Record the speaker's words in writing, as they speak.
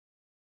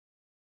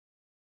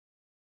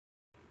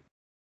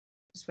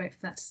Just wait for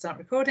that to start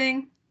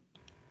recording.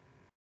 I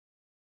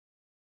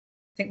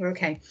think we're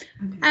okay.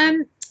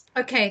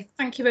 Okay,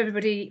 thank you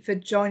everybody for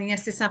joining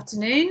us this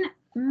afternoon.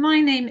 My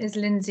name is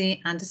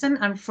Lindsay Anderson.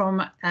 I'm from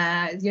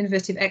the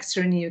University of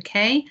Exeter in the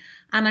UK,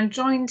 and I'm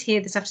joined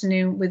here this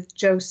afternoon with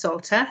Joe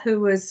Salter, who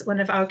was one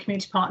of our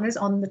community partners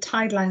on the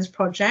Tidelines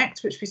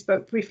project, which we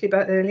spoke briefly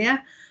about earlier,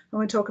 and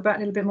we'll talk about a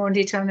little bit more in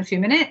detail in a few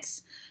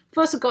minutes. We've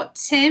also got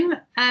Tim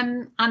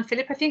and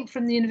Philip, I think,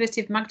 from the University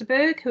of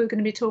Magdeburg, who are going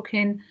to be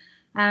talking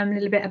a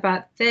little bit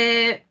about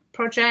their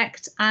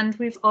project, and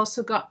we've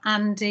also got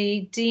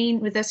Andy Dean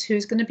with us,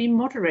 who's going to be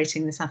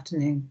moderating this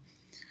afternoon.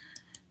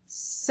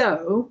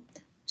 So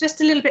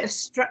just a little bit of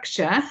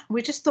structure.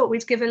 We just thought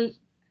we'd give a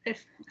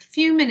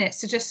few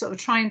minutes to just sort of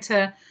trying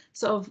to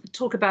sort of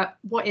talk about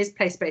what is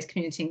place-based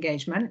community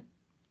engagement,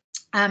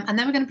 and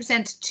then we're going to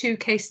present two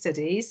case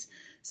studies.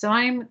 So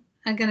I'm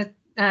going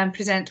to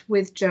present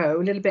with Joe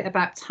a little bit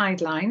about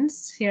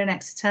Tidelines here in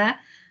Exeter,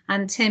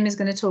 and Tim is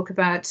going to talk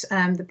about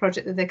the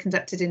project that they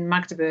conducted in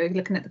Magdeburg,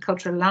 looking at the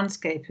cultural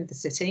landscape of the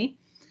city.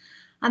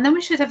 And then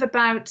we should have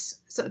about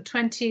sort of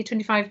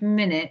 20-25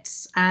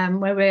 minutes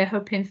where we're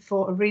hoping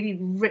for a really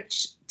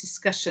rich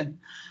discussion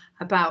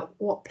about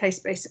what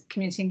place-based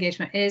community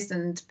engagement is,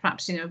 and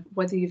perhaps, you know,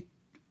 whether you've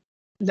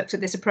looked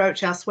at this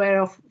approach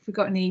elsewhere, or if we've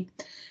got any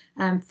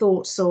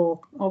thoughts or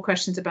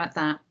questions about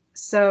that.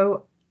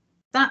 So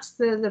that's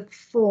the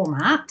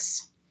format.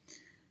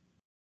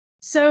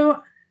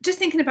 So just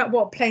thinking about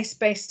what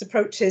place-based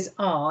approaches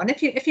are, and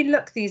if you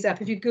look these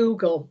up, if you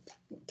Google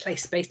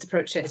place-based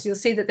approaches, you'll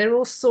see that there are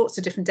all sorts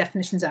of different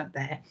definitions out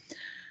there.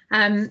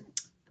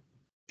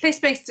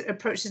 Place-based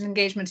approaches and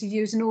engagement are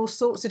used in all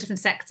sorts of different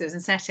sectors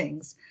and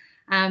settings,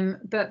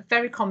 but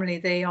very commonly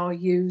they are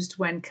used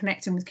when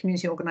connecting with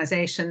community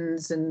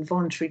organisations and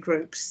voluntary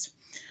groups.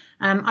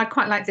 I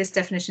quite like this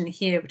definition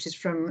here, which is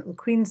from the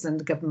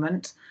Queensland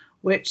government,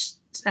 which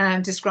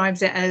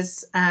describes it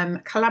as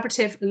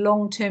collaborative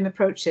long-term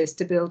approaches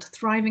to build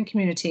thriving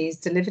communities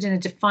delivered in a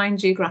defined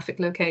geographic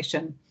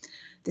location.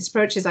 This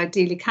approach is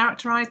ideally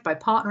characterised by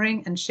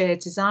partnering and shared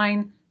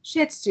design,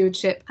 shared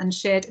stewardship and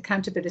shared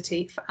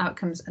accountability for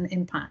outcomes and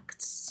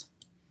impacts.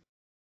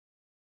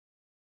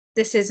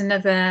 This is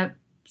another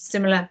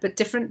similar but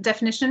different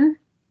definition.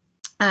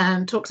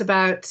 Talks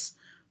about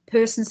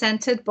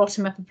person-centred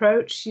bottom-up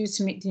approach used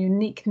to meet the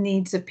unique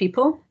needs of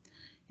people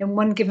in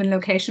one given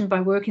location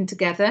by working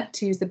together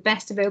to use the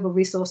best available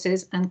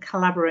resources and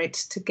collaborate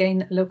to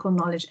gain local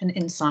knowledge and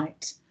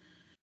insight.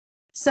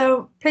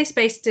 So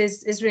place-based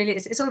is really,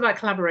 it's all about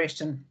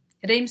collaboration.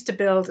 It aims to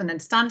build an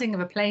understanding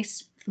of a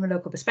place from a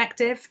local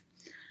perspective,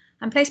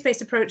 and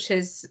place-based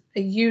approaches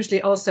are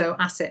usually also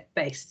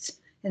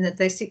asset-based in that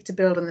they seek to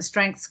build on the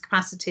strengths,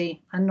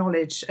 capacity and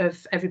knowledge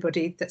of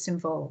everybody that's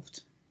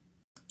involved.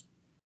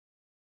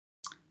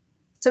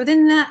 So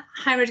within the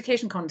higher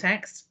education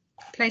context,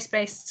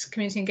 place-based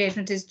community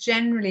engagement is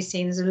generally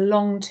seen as a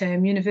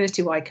long-term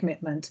university-wide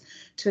commitment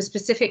to a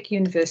specific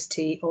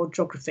university or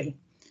geography.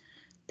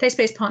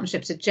 Place-based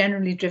partnerships are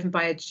generally driven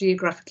by a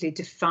geographically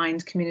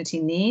defined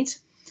community need,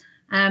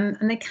 and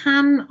they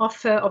can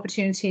offer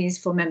opportunities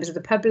for members of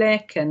the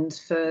public and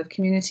for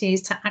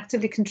communities to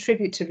actively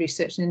contribute to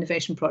research and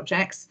innovation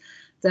projects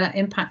that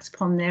impact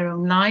upon their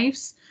own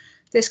lives.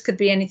 This could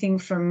be anything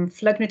from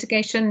flood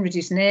mitigation,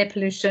 reducing air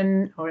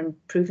pollution, or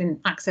improving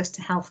access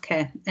to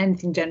healthcare,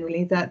 anything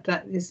generally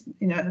that is,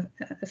 you know,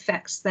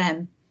 affects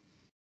them.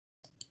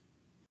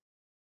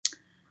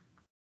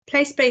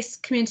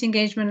 Place-based community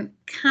engagement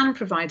can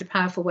provide a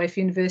powerful way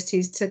for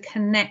universities to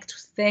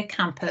connect their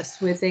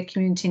campus with their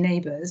community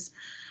neighbours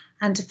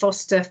and to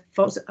foster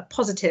a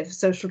positive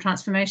social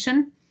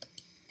transformation.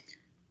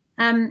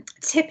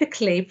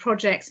 Typically,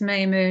 projects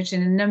may emerge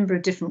in a number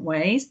of different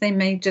ways. They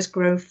may just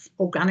grow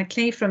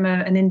organically from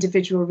an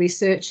individual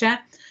researcher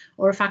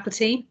or a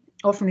faculty,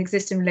 or from an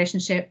existing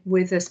relationship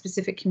with a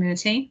specific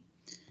community.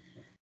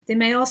 They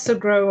may also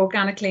grow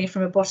organically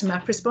from a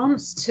bottom-up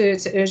response to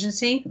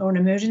urgency or an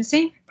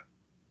emergency,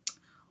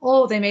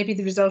 or they may be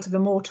the result of a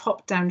more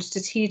top-down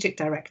strategic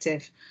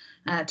directive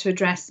to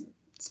address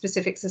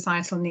specific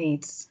societal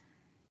needs.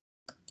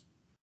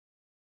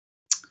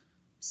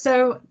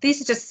 So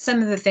these are just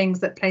some of the things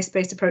that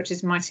place-based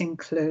approaches might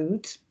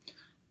include.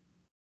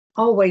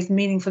 Always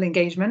meaningful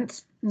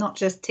engagement, not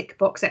just tick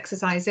box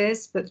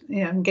exercises, but,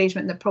 you know,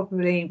 engagement that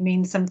probably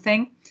means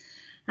something.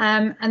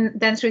 And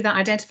then through that,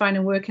 identifying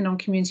and working on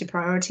community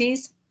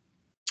priorities,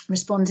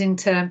 responding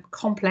to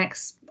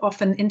complex,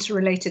 often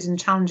interrelated and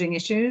challenging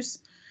issues.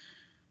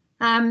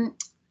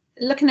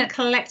 Looking at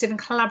collective and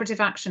collaborative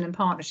action and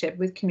partnership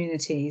with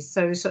communities,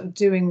 so sort of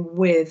doing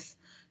with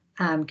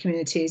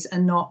communities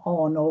and not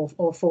on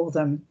or for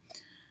them.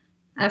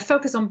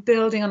 Focus on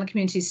building on the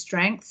community's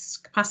strengths,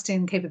 capacity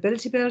and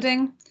capability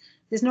building.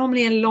 There's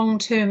normally a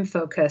long-term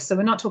focus, so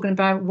we're not talking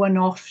about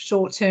one-off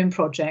short-term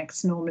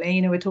projects normally,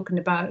 you know, we're talking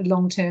about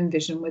long-term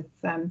vision with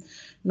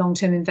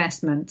long-term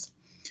investment.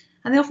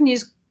 And they often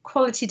use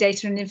quality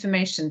data and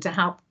information to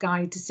help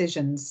guide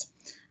decisions.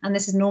 And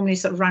this is normally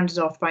sort of rounded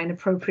off by an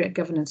appropriate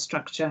governance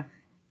structure.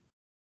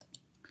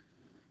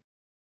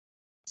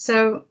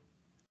 So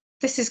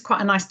this is quite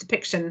a nice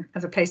depiction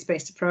of a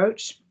place-based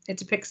approach. It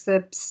depicts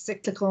the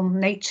cyclical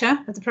nature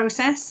of the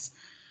process,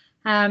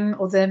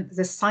 or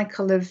the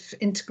cycle of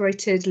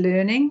integrated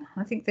learning.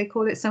 I think they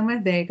call it somewhere.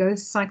 There you go,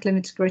 cycle of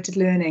integrated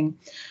learning.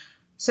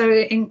 So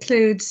it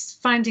includes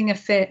finding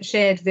a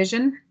shared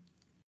vision,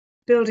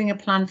 building a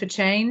plan for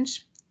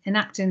change,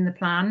 enacting the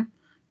plan,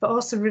 but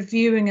also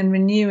reviewing and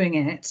renewing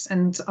it,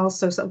 and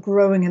also sort of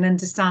growing an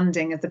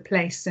understanding of the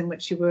place in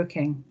which you're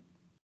working.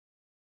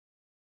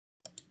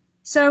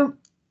 So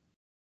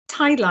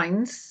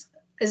Tidelines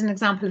is an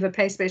example of a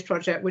place-based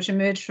project which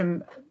emerged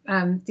from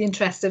the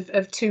interest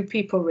of two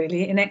people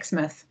really in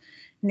Exmouth,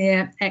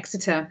 near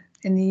Exeter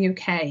in the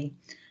UK.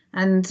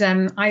 And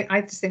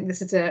I just think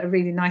this is a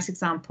really nice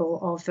example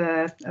of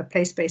a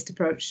place-based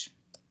approach.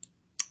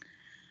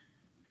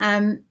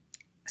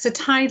 So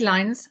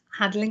Tidelines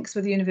had links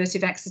with the University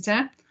of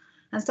Exeter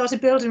and started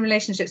building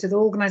relationships with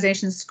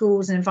organisations,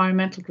 schools and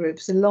environmental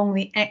groups along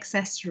the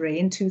Estuary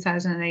in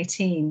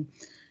 2018.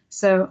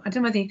 So I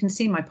don't know whether you can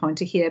see my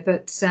pointer here,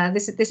 but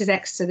this is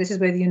Exeter. This is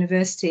where the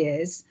university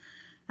is.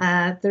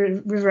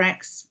 The River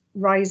Exe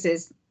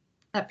rises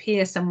up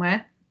here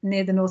somewhere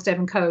near the North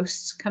Devon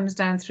coast, comes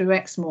down through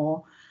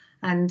Exmoor,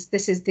 and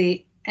this is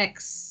the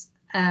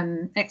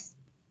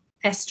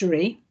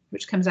estuary,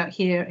 which comes out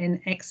here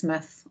in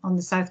Exmouth on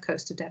the south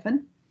coast of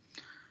Devon.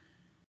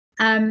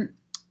 And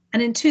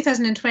in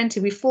 2020,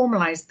 we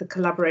formalised the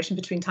collaboration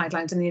between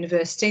Tidelines and the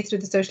university through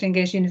the Socially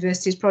Engaged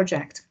Universities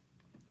project,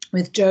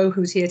 with Joe,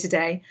 who's here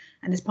today,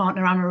 and his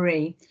partner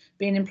Anne-Marie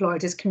being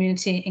employed as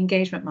community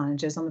engagement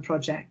managers on the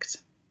project.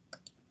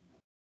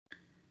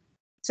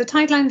 So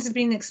Tidelines has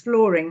been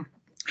exploring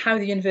how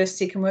the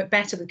university can work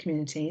better with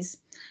communities,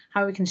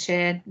 how we can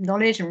share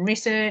knowledge and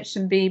research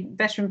and be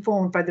better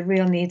informed by the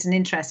real needs and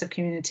interests of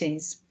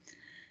communities.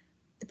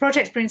 The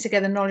project brings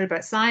together knowledge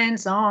about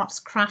science, arts,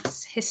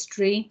 crafts,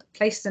 history,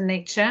 place and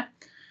nature,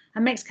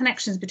 and makes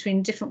connections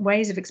between different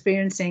ways of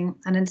experiencing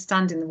and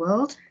understanding the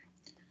world.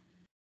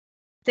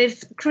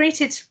 They've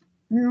created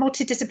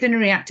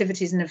multidisciplinary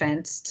activities and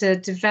events to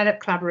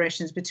develop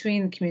collaborations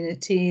between the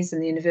communities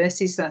and the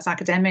universities, so that's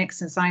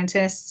academics and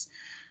scientists.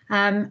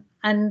 And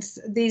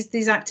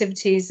these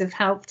activities have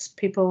helped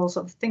people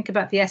sort of think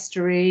about the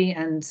estuary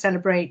and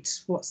celebrate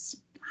what's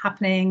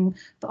happening,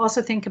 but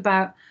also think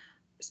about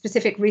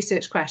specific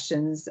research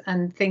questions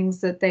and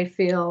things that they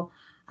feel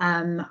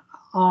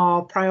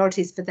are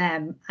priorities for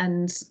them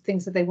and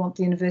things that they want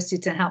the university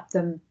to help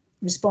them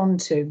respond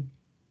to,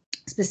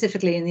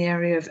 specifically in the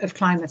area of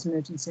climate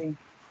emergency.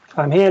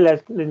 I'm here,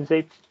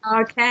 Lindsay.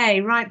 Okay,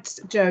 right,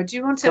 Joe. Do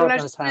you want to?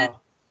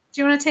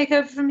 Do you want to take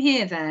over from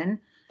here then?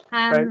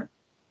 Right.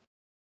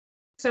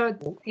 So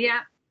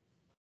yeah.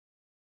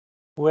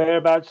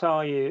 Whereabouts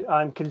are you?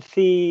 I can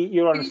see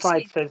you're on a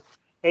slide that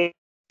says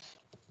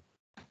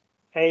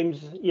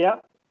Ames. Yeah.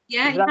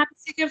 Yeah, you happy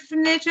to take over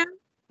from there, Joe?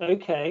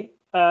 Okay.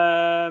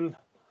 Well,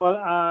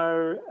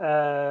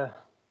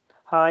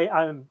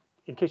 hi.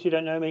 In case you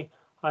don't know me,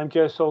 I'm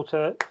Joe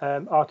Salter,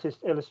 artist,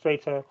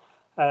 illustrator,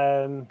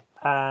 and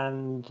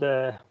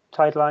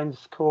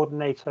Tidelines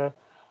coordinator.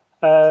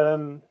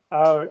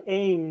 Our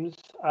aims,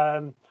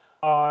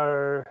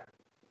 our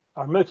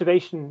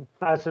motivation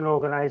as an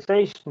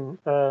organisation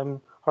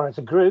or as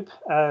a group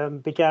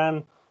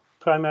began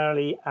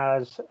primarily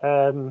as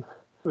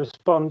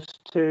response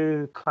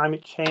to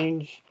climate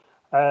change,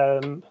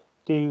 the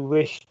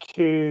wish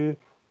to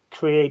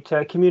create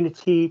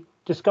community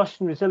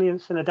discussion,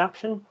 resilience and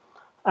adaptation,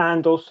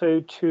 and also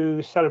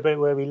to celebrate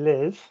where we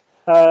live.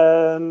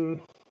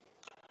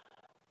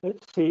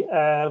 Let's see,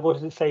 what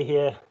does it say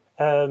here?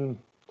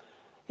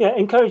 Yeah,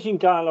 encouraging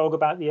dialogue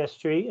about the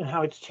estuary and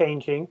how it's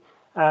changing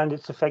and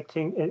it's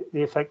affecting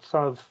the effects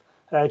of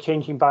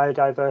changing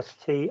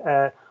biodiversity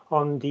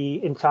on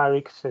the entire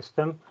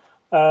ecosystem,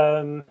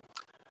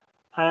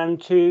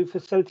 and to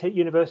facilitate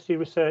university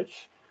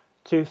research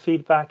to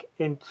feed back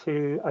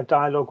into a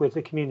dialogue with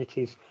the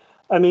communities.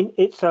 I mean,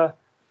 it's a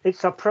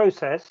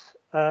process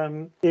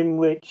in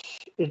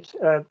which it's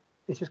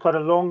just quite a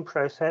long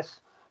process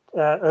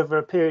over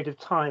a period of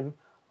time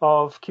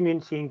of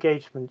community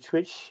engagement,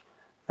 which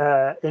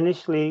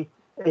initially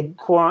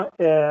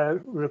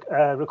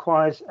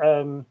requires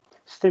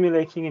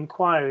stimulating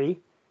inquiry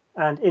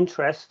and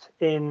interest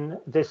in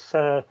this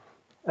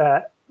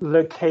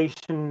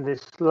location,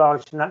 this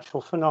large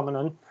natural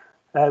phenomenon,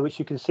 which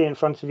you can see in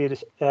front of you,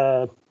 this,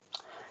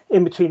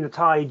 in between the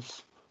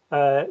tides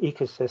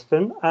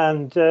ecosystem,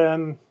 and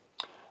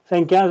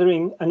then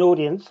gathering an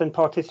audience and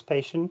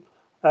participation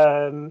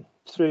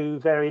through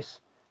various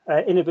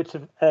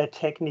innovative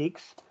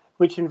techniques,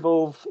 which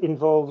involves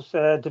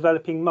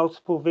developing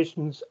multiple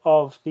visions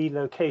of the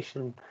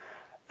location.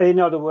 In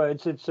other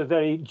words, it's a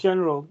very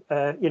general,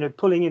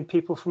 pulling in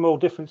people from all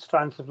different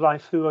strands of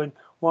life who in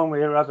one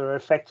way or other are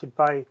affected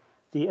by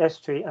the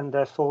estuary and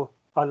therefore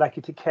are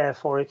likely to care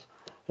for it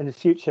in the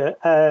future.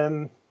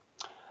 And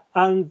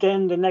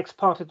then the next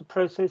part of the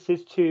process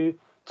is to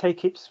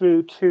take it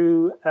through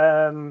to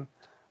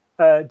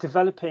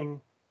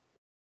developing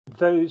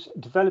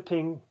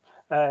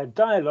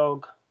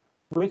dialogue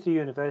with the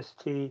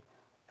university,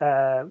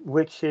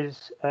 which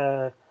is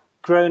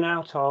grown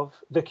out of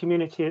the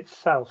community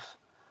itself.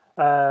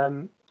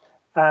 And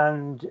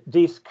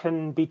these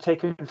can be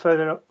taken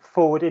further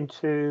forward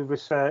into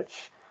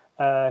research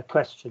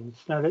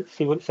questions. Now let's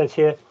see what it says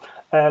here.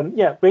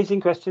 Yeah,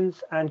 raising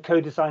questions and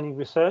co-designing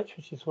research,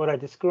 which is what I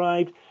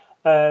described.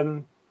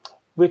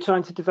 We're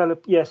trying to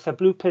develop, yes, a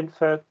blueprint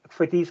for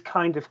these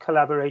kind of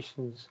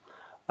collaborations.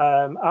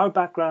 Our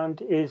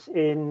background is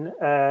in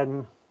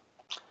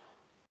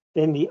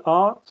the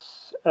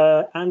arts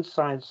and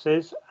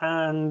sciences,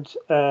 and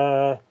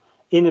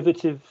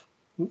innovative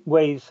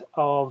ways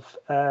of,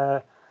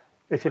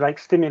 if you like,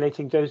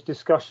 stimulating those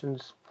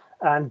discussions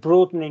and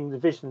broadening the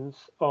visions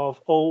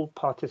of all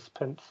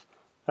participants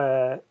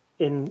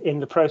in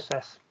the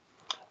process.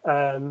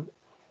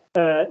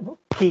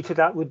 Key to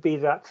that would be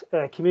that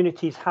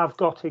communities have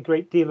got a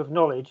great deal of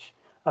knowledge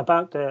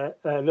about their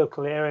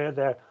local area,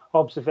 their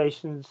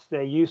observations,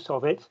 their use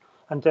of it,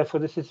 and therefore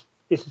this is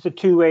a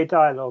two-way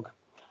dialogue.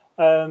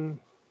 And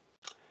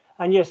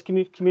yes,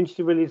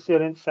 community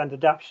resilience and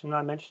adaptation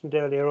I mentioned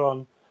earlier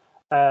on.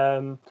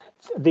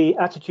 The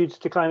attitudes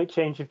to climate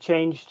change have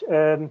changed.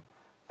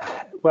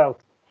 Well,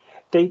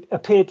 they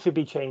appear to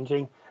be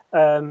changing,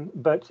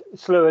 but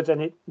slower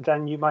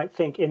than you might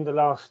think in the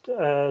last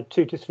 2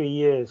 to 3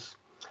 years.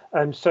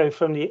 So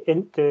from the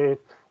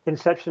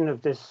inception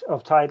of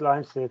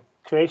Tidelines, the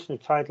creation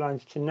of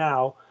Tidelines to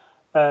now,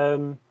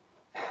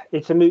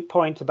 it's a moot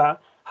point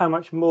about how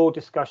much more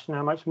discussion,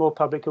 how much more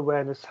public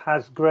awareness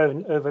has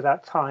grown over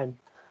that time.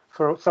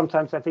 For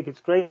sometimes I think it's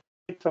great,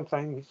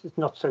 sometimes it's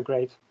not so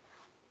great.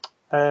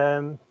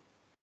 So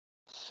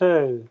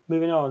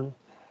moving on.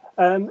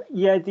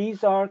 Yeah,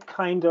 these are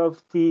kind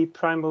of the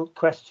primal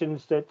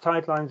questions that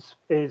Tidelines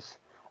is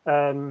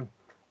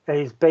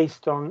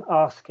based on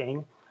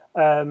asking.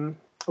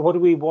 What do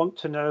we want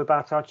to know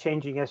about our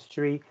changing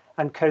estuary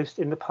and coast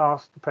in the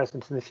past, the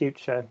present, and the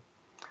future?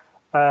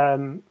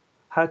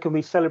 How can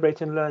we celebrate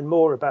and learn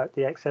more about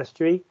the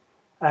ex-estuary?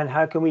 And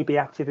how can we be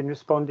active in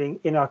responding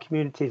in our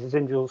communities as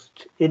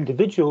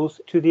individuals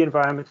to the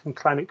environment and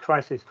climate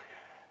crisis?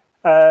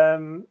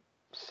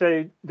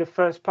 So the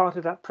first part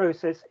of that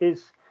process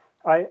is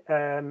a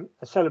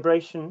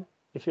celebration,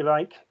 if you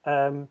like,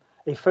 a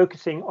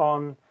focusing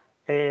on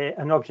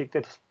an object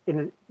that's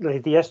in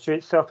the estuary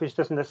itself, which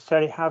doesn't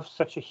necessarily have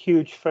such a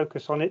huge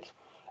focus on it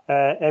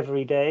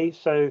every day.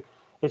 So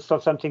it's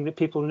not something that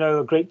people know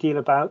a great deal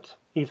about,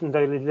 even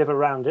though they live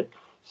around it.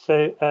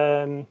 So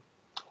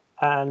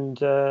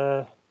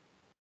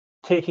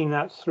taking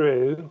that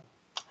through.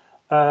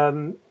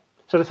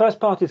 So the first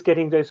part is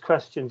getting those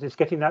questions, is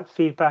getting that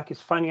feedback, is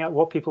finding out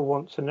what people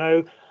want to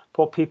know,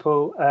 what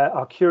people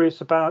are curious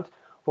about,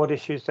 what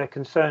issues they're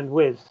concerned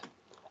with.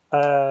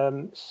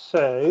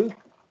 So,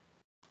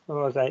 what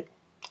was I?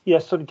 Yeah,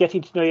 sort of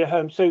getting to know your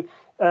home. So,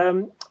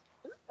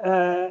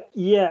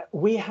 yeah,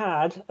 we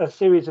had a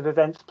series of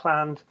events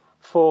planned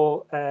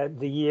for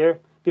the year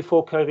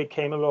before COVID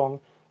came along,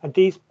 and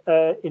these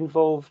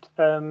involved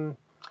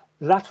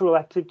lateral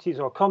activities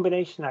or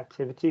combination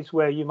activities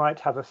where you might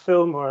have a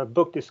film or a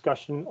book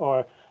discussion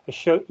or a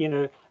show, you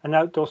know, an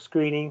outdoor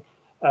screening,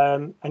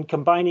 and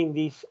combining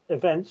these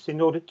events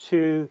in order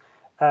to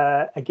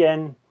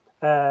again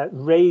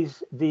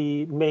raise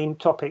the main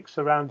topics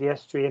around the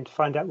estuary and to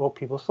find out what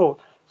people thought.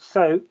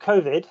 So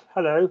COVID,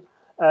 hello,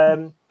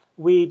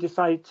 we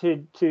decided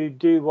to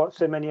do what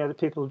so many other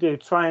people do,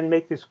 try and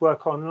make this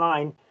work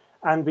online,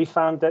 and we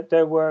found that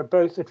there were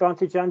both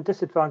advantages and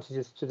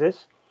disadvantages to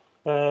this.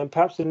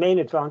 Perhaps the main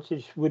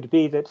advantage would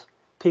be that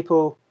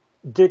people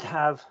did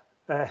have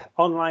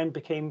online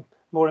became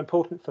more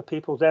important for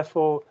people,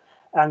 therefore,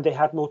 and they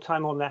had more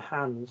time on their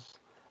hands,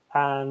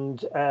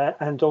 and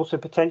also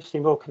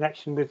potentially more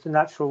connection with the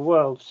natural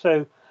world.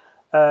 So,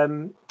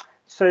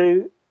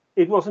 so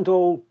it wasn't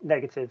all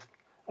negative.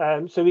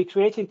 So we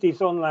created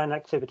these online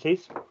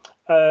activities.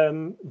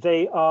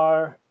 They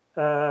are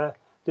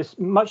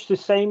much the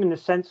same in the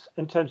sense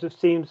in terms of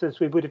themes as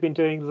we would have been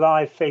doing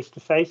live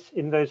face-to-face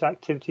in those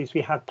activities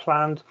we had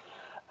planned.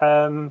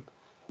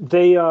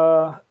 They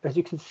are, as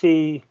you can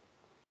see,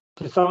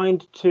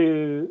 designed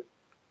to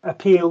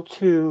appeal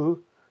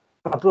to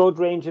a broad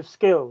range of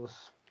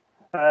skills.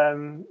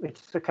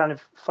 It's a kind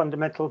of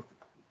fundamental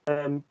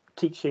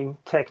teaching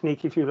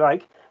technique, if you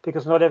like,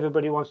 because not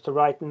everybody wants to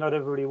write and not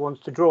everybody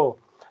wants to draw.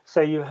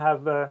 So you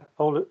have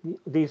all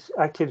these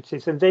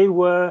activities, and they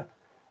were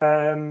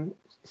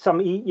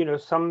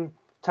some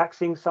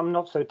taxing, some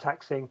not so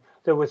taxing.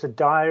 There was a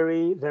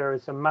diary, there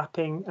is a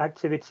mapping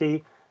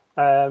activity,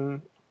 or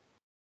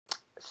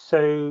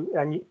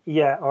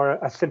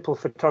a simple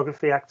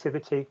photography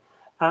activity,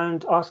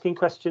 and asking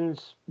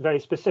questions very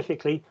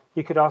specifically.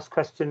 You could ask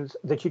questions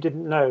that you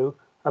didn't know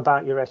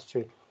about your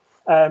estuary.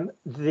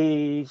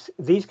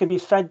 These can be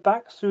fed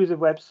back through the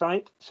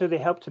website, so they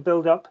help to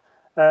build up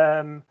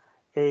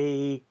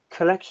a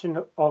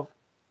collection of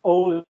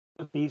all of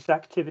these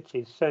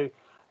activities. So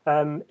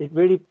it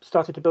really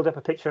started to build up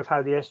a picture of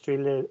how the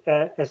estuary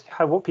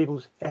what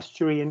people's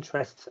estuary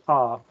interests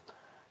are.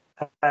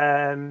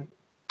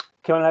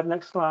 Can I have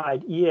next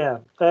slide? Yeah.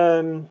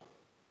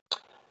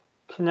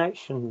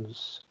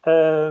 Connections.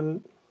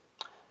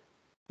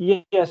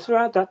 Yeah,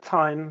 throughout that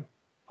time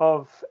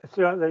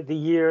throughout the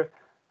year,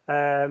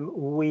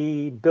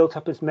 we built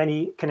up as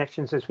many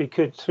connections as we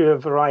could through a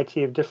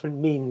variety of different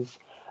means.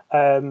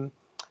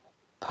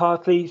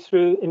 Partly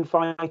through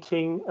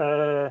inviting,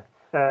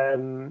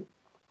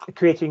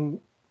 creating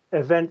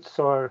events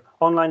or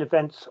online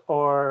events,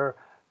 or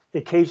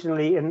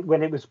occasionally,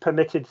 when it was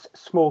permitted,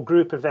 small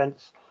group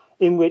events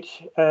in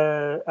which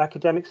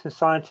academics and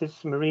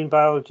scientists, marine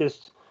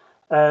biologists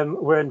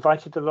were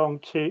invited along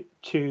to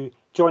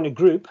join a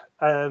group,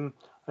 a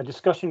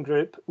discussion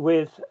group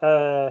with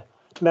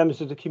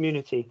members of the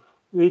community.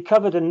 We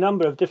covered a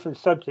number of different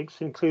subjects,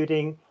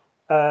 including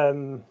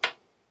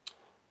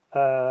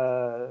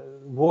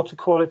water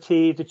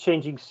quality, the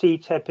changing sea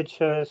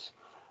temperatures,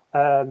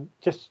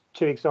 just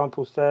two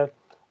examples there.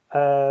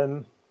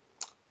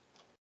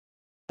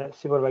 Let's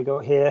see, what do I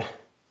got here?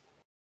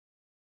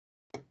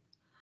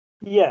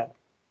 Yeah.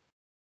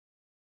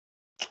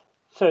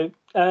 So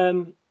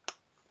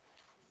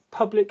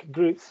public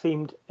group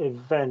themed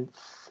events.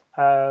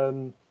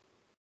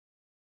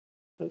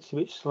 Let's see,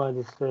 which slide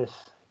is this?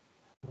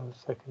 1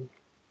 second.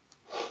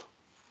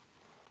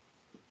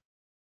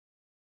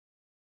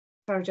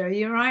 Sorry, Joe, are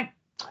you all right?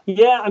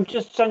 Yeah, I'm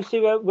just trying to see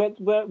what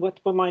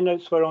my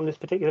notes were on this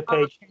particular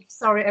page. Oh, okay.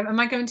 Sorry, am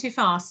I going too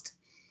fast?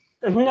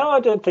 No, I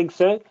don't think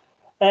so.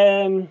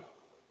 Yeah,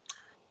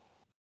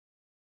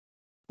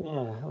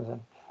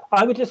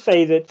 I would just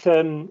say that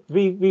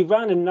we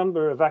ran a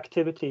number of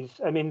activities.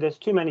 I mean, there's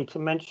too many to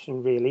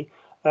mention, really,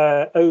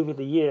 over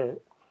the year,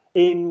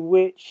 in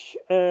which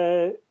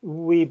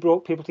we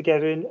brought people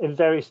together in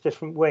various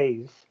different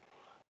ways.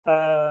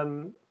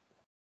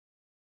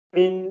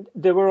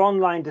 There were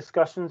online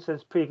discussions,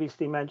 as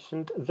previously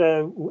mentioned.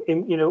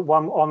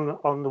 One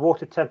on the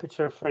water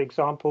temperature, for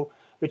example,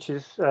 which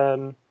is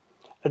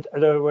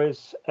there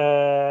was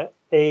a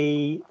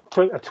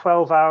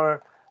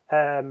 12-hour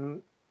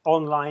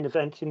online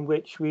event in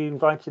which we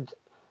invited.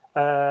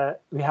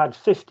 We had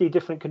 50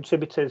 different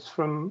contributors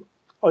from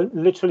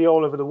literally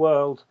all over the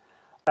world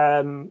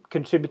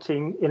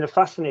contributing in a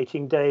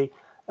fascinating day,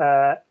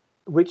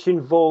 which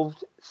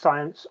involved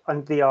science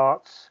and the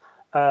arts.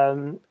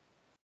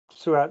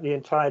 Throughout the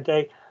entire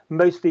day,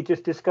 mostly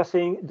just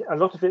discussing. A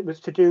lot of it was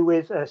to do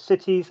with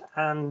cities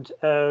and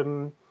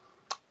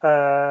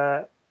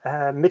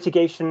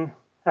mitigation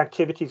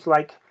activities,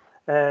 like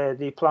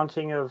the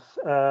planting of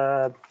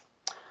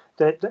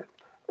the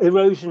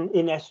erosion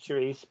in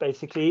estuaries,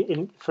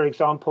 basically, for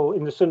example,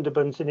 in the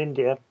Sundarbans in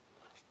India,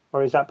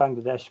 or is that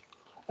Bangladesh?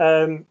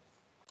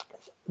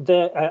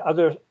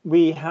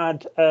 We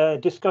had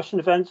discussion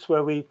events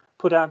where we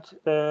put out,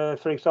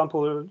 for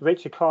example,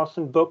 Rachel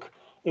Carson book,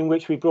 in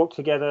which we brought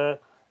together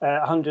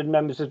 100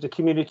 members of the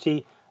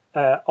community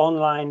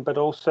online, but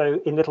also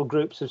in little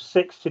groups of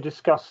 6 to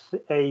discuss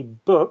a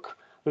book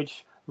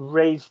which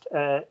raised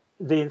the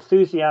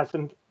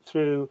enthusiasm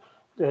through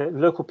the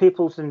local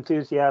people's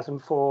enthusiasm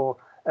for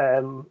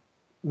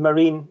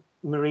marine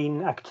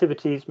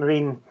activities,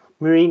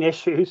 marine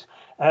issues,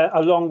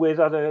 along with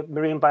other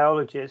marine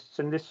biologists.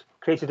 And this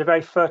created a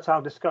very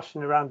fertile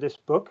discussion around this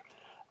book.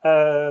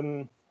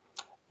 Trying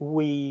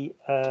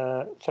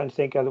to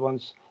think other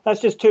ones.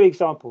 That's just 2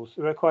 examples.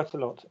 There are quite a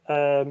lot.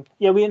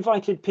 Yeah, we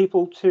invited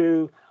people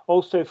to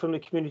also from the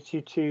community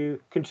to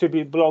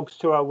contribute blogs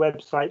to our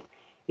website.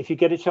 If you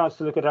get a chance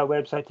to look at our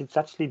website, it's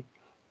actually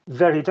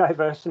very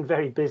diverse and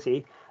very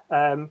busy.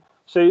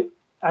 So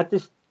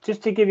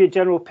just to give you a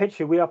general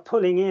picture, we are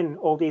pulling in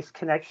all these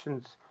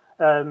connections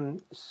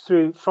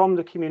from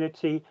the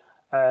community,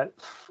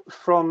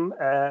 from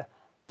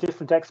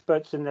different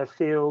experts in their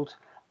field,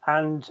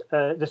 and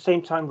at the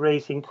same time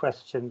raising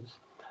questions.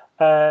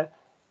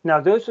 Now,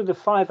 those are the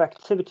 5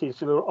 activities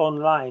that were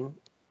online.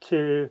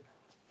 To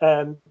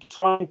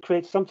try and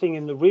create something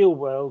in the real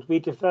world, we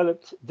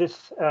developed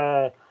this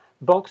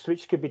box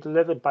which could be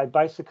delivered by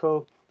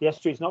bicycle. The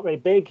estuary is not very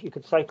big. You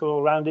could cycle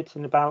all around it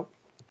in about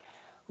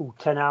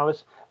 10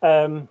 hours.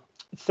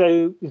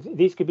 So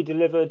these could be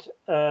delivered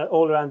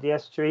all around the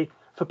estuary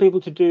for people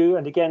to do.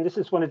 And again, this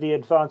is one of the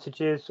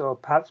advantages, or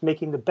perhaps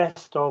making the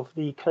best of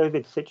the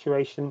COVID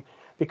situation,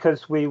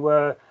 because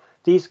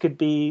these could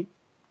be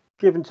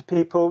given to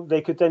people.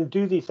 They could then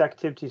do these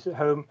activities at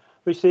home,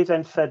 which they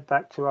then fed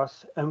back to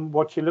us. And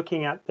what you're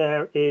looking at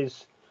there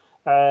is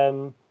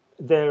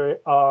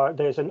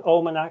there's an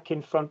almanac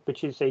in front,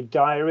 which is a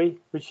diary,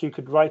 which you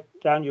could write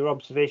down your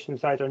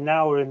observations either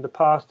now or in the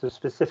past of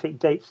specific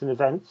dates and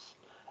events.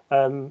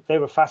 They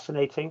were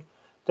fascinating.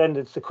 Then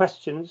there's the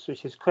questions,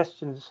 which is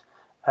questions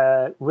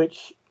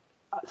which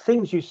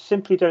things you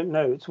simply don't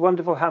know. It's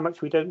wonderful how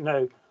much we don't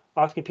know,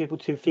 asking people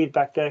to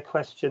feedback their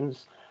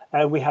questions.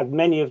 We had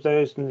many of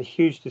those and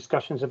huge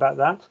discussions about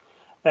that.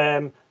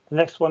 The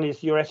next one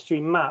is your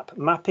estuary map.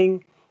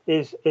 Mapping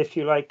is, if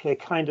you like, a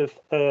kind of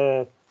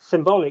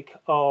symbolic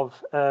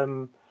of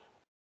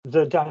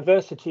the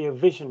diversity of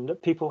vision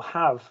that people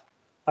have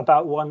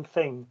about one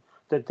thing,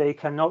 that they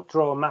cannot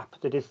draw a map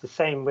that is the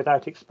same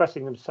without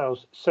expressing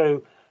themselves.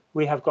 So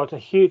we have got a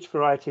huge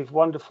variety of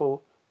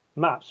wonderful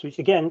maps, which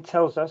again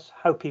tells us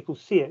how people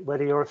see it.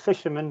 Whether you're a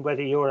fisherman,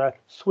 whether you're a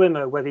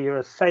swimmer, whether you're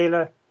a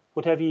sailor,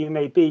 whatever you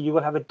may be, you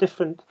will have a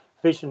different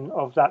vision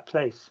of that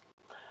place.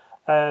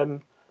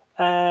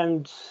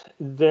 And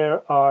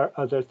there are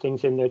other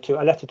things in there too.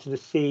 A Letter to the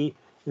Sea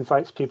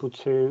invites people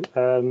to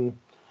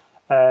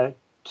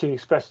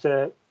express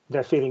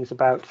their feelings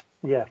about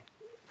the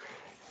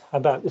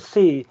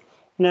sea.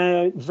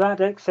 Now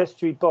that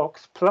estuary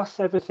box plus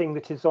everything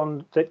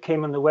that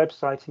came on the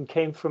website and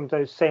came from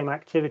those same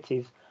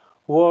activities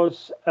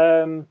was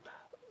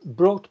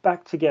brought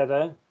back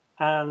together,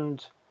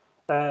 and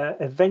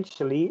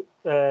eventually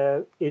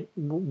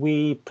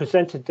we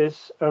presented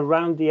this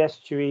around the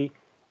estuary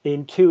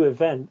in 2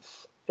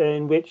 events,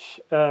 in which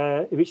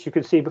you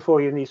can see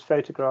before you in these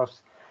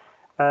photographs.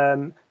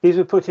 These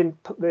were put in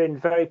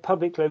very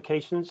public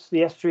locations.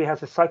 The estuary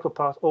has a cycle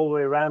path all the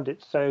way around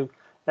it, so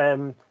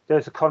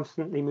there's a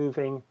constantly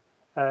moving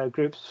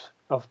groups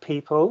of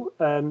people.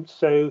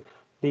 So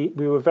we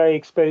were very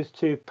exposed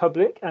to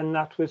public, and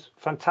that was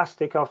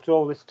fantastic after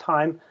all this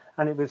time.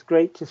 And it was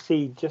great to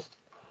see just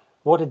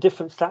what a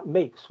difference that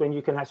makes when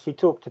you can actually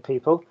talk to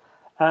people.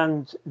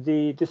 And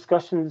the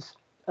discussions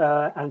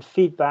and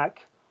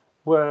feedback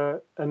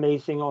were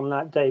amazing on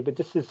that day. But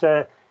this is,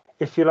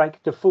 if you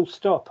like, the full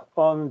stop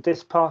on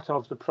this part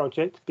of the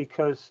project,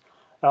 because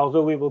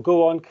although we will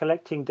go on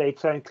collecting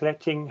data and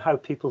collecting how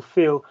people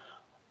feel,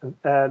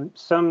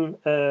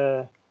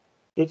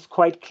 it's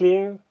quite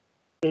clear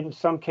in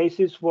some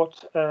cases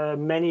what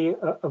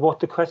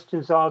the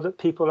questions are that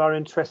people are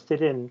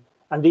interested in,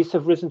 and these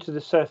have risen to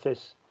the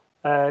surface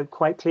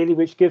quite clearly,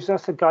 which gives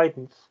us a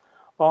guidance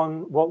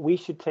on what we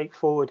should take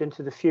forward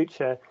into the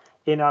future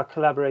in our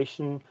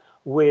collaboration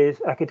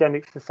with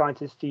academics, the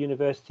scientists, the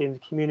university and the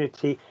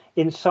community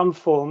in some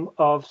form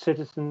of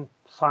citizen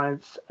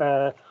science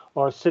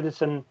or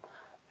citizen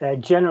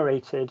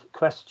generated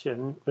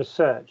question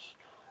research.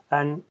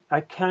 And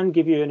I can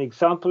give you an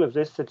example of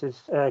this that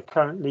is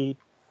currently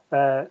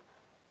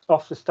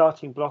off the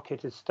starting block.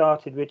 It has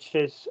started, which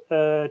is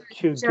to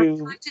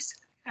do.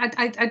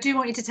 I do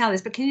want you to tell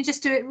this, but can you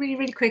just do it really,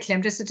 really quickly?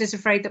 I'm just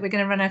afraid that we're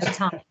going to run out of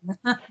time.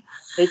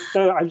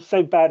 I'm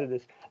so bad at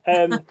this.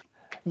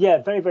 Yeah,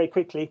 very, very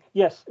quickly.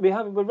 Yes, we're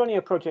running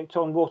a project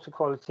on water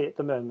quality at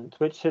the moment,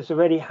 which has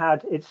already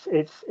had its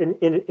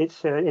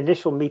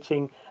initial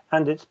meeting,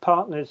 and its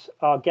partners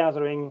are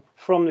gathering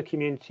from the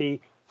community,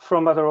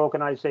 from other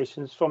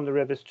organisations, from the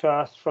Rivers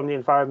Trust, from the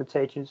Environment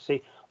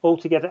Agency, all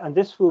together. And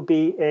this will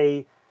be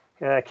a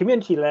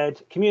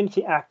community-led,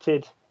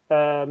 community-acted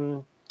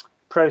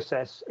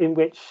process in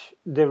which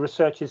the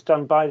research is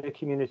done by the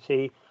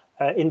community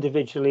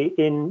individually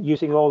in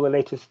using all the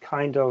latest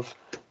kind of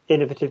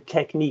innovative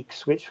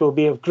techniques, which will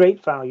be of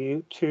great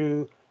value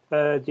to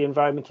the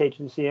Environment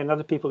Agency and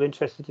other people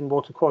interested in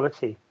water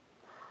quality.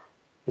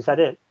 Is that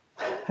it?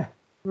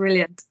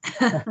 Brilliant.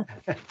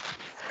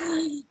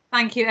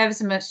 Thank you ever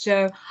so much,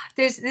 Joe.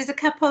 There's a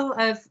couple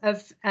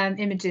of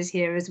images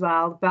here as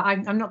well, but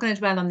I'm not going to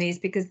dwell on these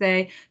because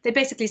they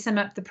basically sum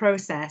up the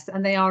process,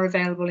 and they are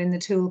available in the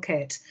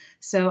toolkit.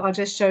 So I'll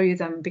just show you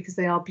them because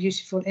they are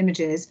beautiful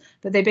images,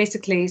 but they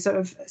basically sort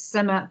of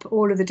sum up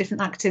all of the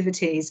different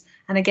activities,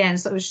 and again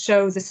sort of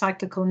show the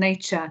cyclical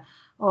nature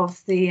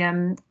of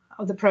the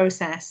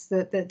process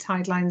that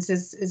Tidelines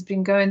has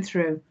been going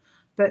through.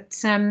 But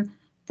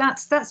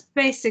that's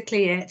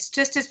basically it.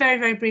 Just very,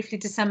 very briefly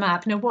to sum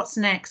up, what's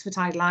next for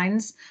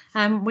Tidelines?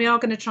 We are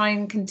going to try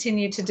and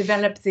continue to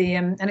develop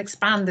and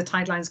expand the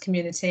Tidelines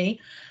community.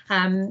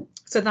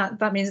 So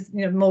that means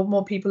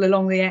more people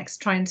along the X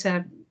trying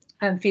to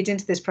feed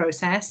into this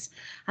process.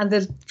 And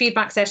the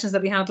feedback sessions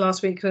that we had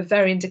last week were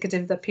very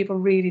indicative that people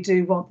really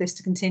do want this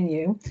to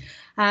continue.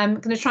 I'm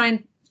going to try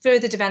and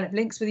further develop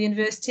links with the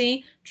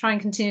university, try and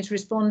continue to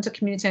respond to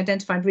community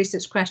identified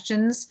research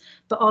questions,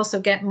 but also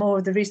get more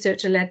of the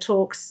researcher-led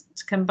talks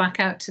to come back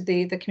out to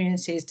the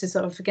communities to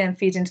sort of again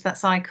feed into that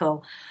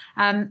cycle.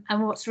 And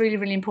what's really,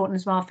 really important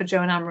as well for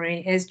Joe and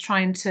Anne-Marie is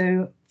trying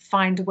to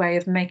find a way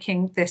of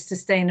making this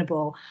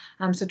sustainable.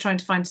 So trying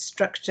to find a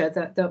structure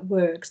that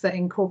works, that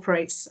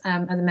incorporates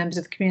other members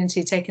of the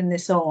community taking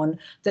this on,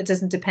 that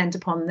doesn't depend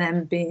upon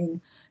them being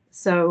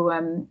so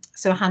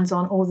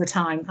hands-on all the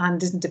time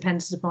and isn't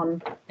dependent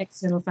upon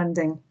external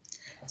funding.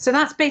 So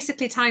that's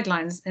basically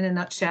Tidelines in a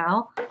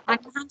nutshell. I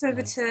can hand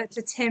over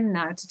to Tim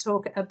now to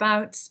talk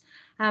about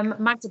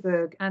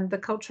Magdeburg and the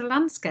cultural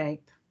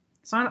landscape.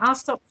 So I'll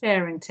stop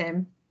sharing,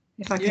 Tim,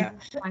 if I can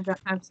find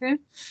out how to.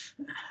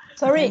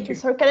 Sorry,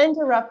 can I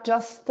interrupt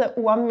just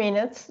 1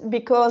 minute?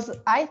 Because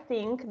I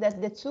think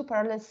that the 2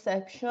 parallel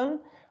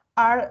sections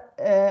are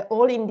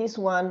all in this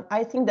one.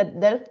 I think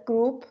that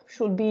group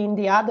should be in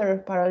the other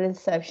parallel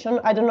section.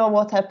 I don't know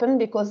what happened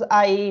because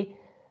I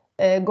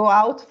go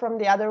out from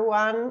the other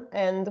one,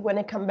 and when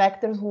I come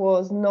back there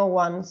was no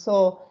one.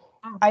 So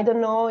I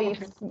don't know if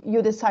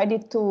you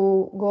decided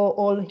to go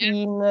all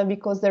in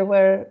because there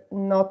were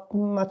not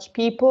much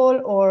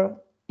people, or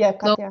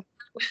Katja.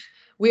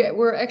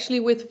 We're actually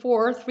with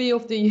three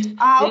of the.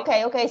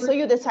 Okay. So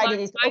you decided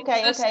it.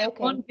 Okay.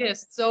 One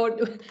guest, so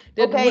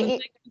that wouldn't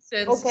make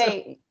sense.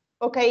 Okay.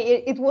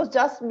 It was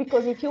just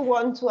because if you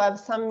want to have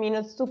some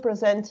minutes to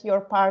present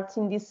your part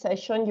in this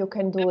session, you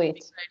can do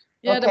it.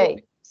 Yeah,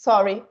 okay.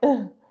 Sorry.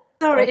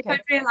 Sorry, okay. if I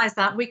realised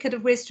that, we could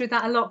have whizzed through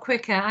that a lot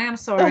quicker. I am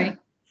sorry.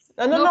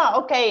 No.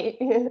 Okay.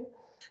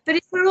 But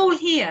if we're all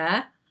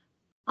here,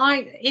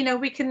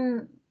 we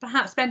can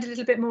perhaps spend a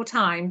little bit more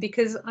time,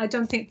 because I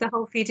don't think the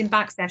whole feeding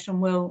back session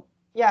will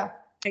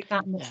take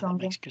that much longer.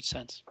 That makes good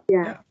sense.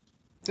 Yeah,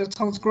 that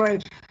sounds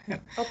great. Yeah.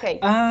 Okay.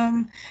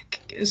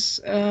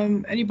 Is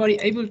anybody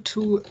able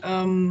to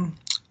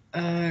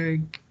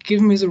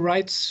give me the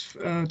rights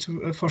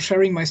for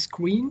sharing my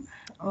screen?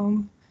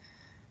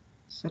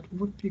 That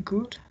would be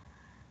good.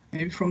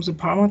 Maybe from the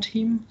Parma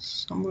team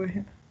somewhere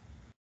here.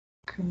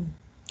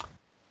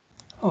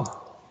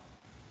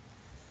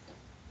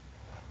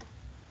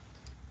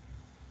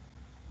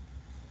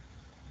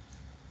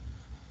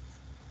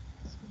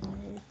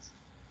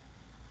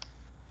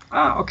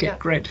 Okay,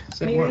 great.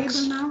 That works. Are you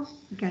able now?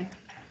 Okay.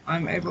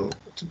 I'm able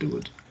to do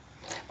it.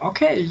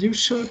 Okay, you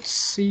should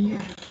see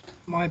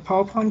my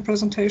PowerPoint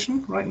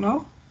presentation right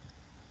now.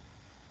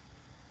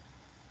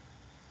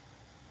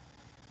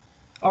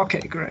 Okay,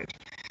 great.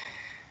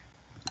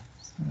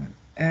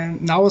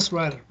 And now as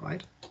well,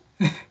 right?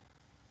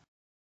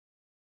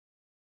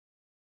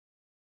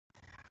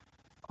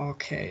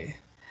 Okay.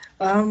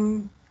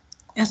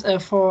 Yes,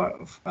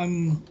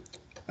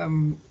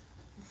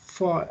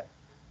 for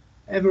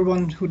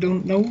everyone who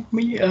don't know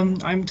me,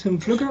 I'm Tim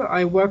Flügge.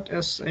 I worked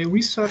as a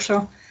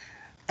researcher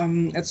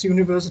at the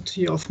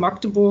University of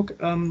Magdeburg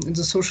in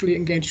the Socially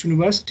Engaged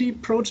University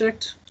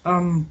project.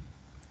 I'm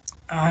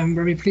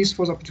very pleased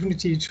for the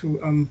opportunity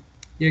to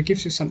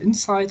give you some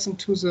insights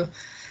into the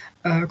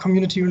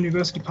community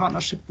university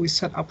partnership we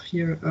set up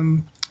here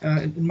in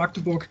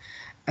Magdeburg,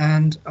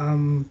 and I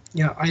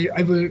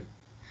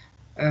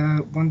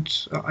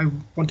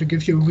want to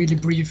give you a really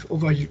brief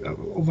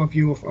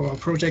overview of our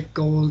project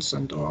goals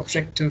and our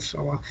objectives,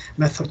 our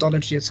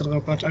methodology,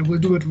 etc. But I will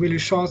do it really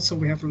short, so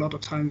we have a lot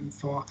of time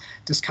for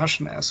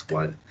discussion as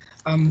well.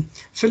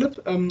 Philip,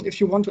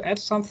 if you want to add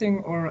something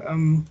or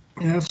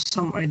you have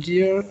some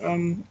idea,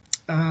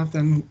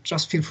 then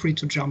just feel free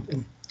to jump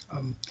in.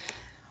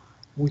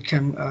 We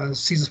can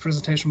see this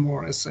presentation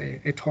more as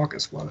a talk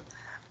as well.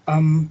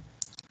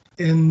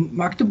 In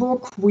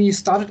Magdeburg, we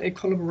started a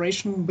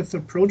collaboration with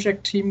the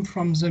project team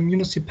from the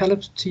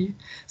municipality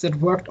that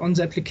worked on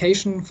the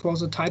application for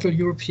the title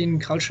European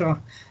Culture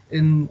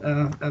in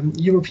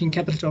European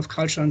Capital of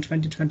Culture in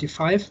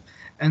 2025.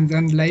 And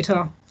then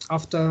later,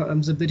 after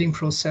the bidding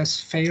process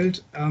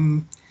failed,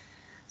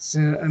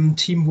 the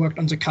team worked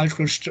on the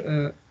cultural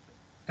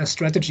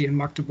strategy in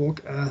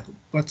Magdeburg,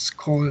 what's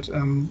called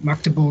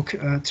Magdeburg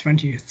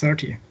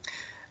 2030.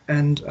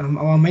 And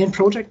our main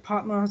project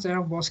partner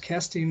there was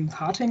Kerstin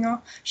Hartinger.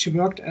 She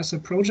worked as a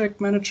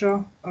project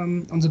manager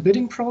on the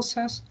bidding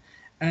process,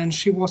 and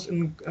she was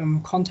in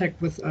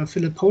contact with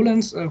Philip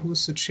Polens,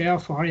 who's the chair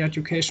for higher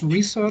education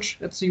research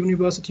at the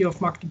University of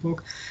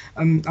Magdeburg.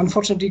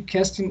 Unfortunately,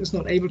 Kerstin is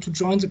not able to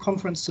join the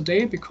conference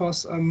today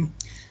because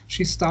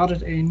she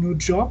started a new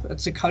job at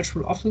the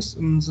cultural office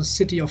in the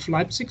city of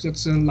Leipzig.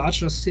 That's the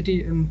largest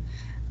city in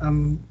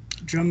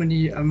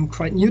Germany,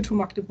 quite near to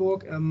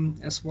Magdeburg,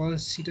 as well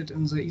as seated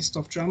in the east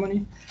of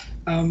Germany.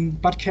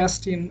 But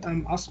Kerstin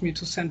asked me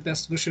to send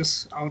best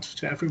wishes out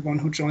to everyone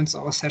who joins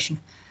our session.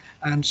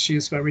 And she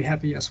is very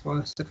happy as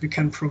well that we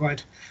can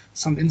provide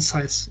some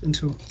insights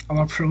into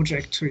our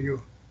project to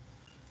you.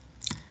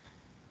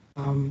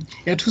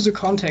 To the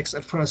context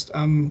at first,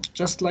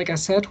 just like I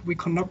said, we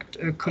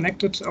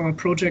connected our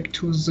project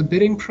to the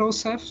bidding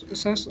process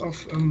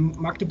of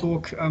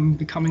Magdeburg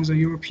becoming the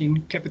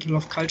European Capital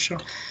of Culture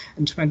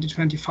in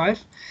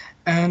 2025.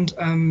 And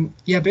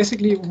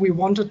basically we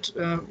wanted,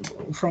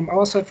 from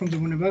our side, from the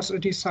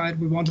university side,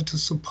 we wanted to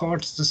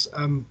support this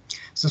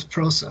this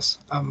process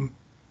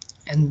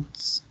and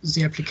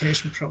the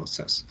application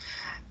process.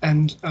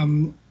 And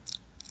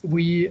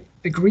we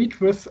agreed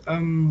with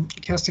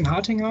Kerstin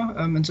Hartinger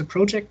and the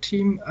project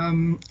team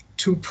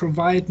to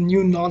provide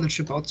new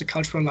knowledge about the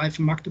cultural life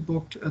in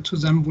Magdeburg to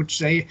them, which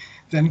they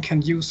then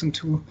can use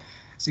into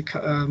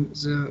in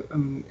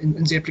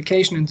the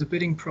application, in the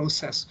bidding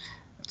process,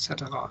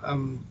 etc.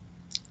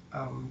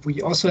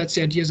 We also had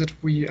the idea that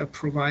we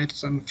provide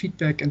some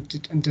feedback and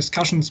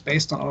discussions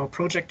based on our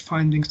project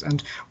findings,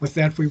 and with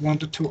that we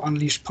wanted to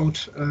unleash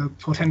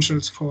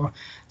potentials for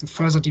the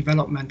further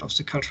development of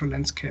the cultural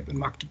landscape in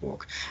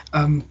Magdeburg.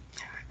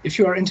 If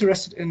you are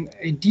interested in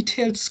a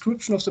detailed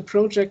description of the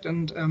project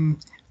and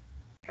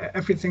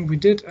everything we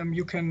did,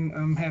 you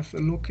can have a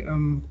look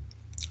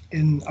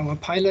in our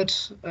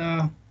pilot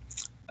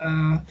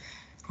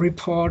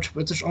report,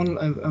 which is on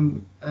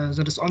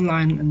that is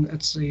online, and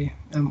it's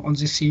on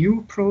the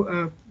CU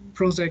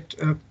project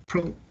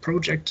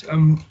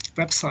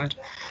website.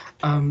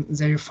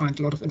 There you find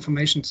a lot of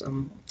information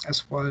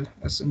as well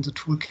as in the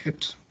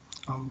toolkit.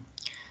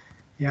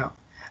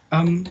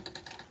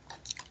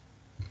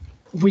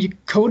 we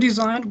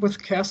co-designed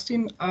with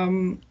Kerstin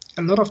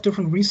a lot of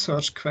different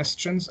research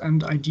questions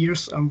and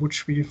ideas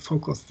which we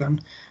focused then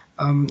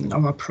in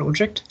our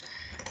project.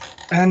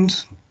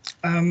 And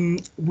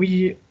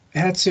we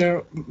had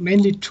there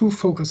mainly two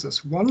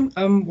focuses. One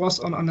was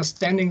on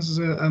understanding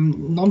the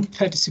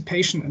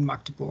non-participation in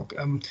Magdeburg.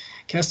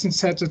 Kerstin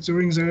said that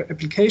during the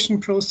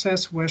application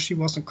process, where she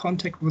was in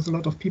contact with a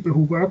lot of people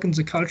who work in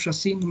the culture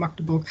scene in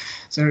Magdeburg,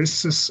 there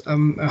is this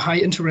a high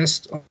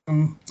interest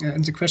in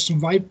the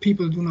question why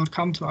people do not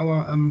come to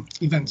our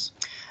events.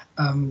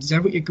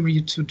 There we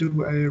agreed to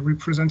do a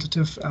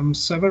representative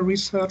survey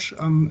research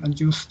and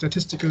use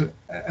statistical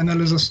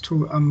analysis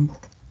to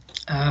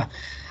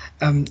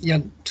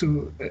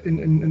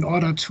in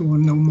order to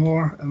know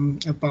more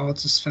about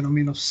this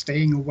phenomenon of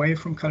staying away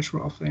from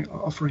cultural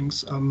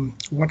offerings,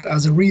 what are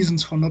the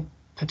reasons for not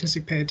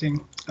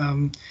participating,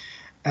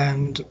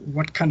 and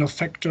what kind of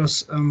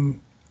factors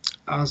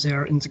are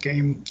there in the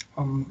game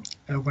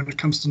when it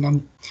comes to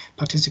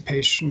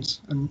non-participations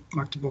in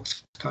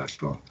Magdeburg's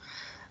cultural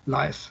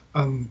life.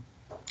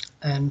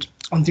 And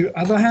on the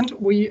other hand,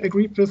 we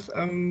agreed with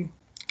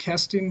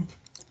Kerstin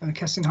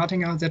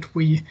Hartinger that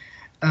we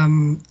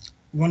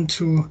want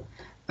to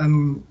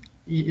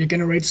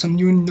generate some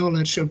new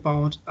knowledge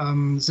about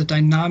the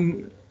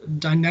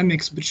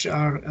dynamics which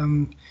are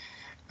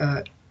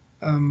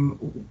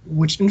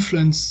which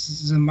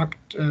influence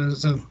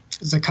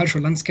the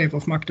cultural landscape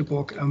of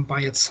Magdeburg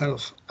by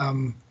itself.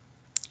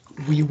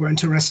 We were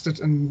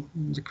interested in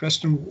the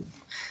question,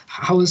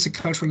 how is the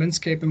cultural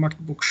landscape in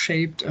Magdeburg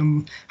shaped?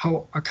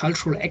 How are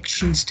cultural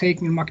actions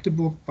taken in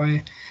Magdeburg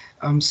by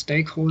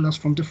stakeholders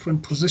from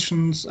different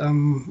positions?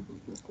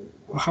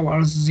 How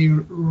are the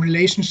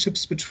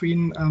relationships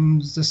between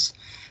these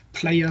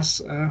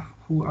players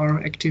who are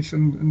active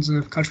in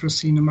the cultural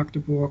scene in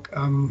Magdeburg?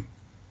 And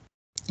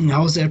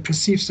how they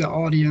perceive their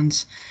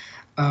audience?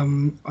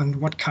 And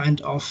what kind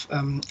of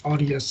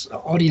audience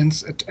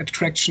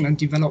attraction and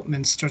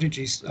development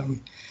strategies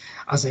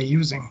are they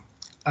using?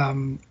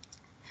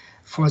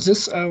 For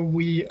this,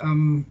 we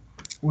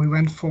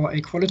went for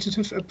a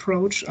qualitative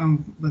approach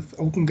with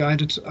open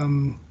guided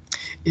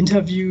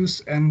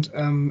interviews and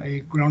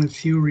a grounded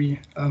theory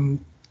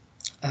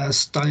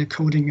style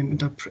coding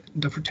and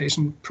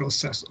interpretation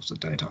process of the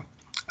data.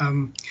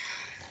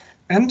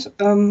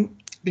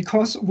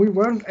 Because we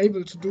weren't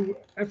able to do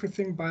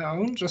everything by our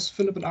own, just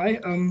Philip and I,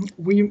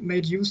 we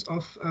made use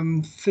of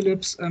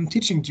Philip's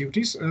teaching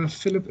duties.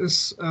 Philip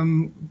is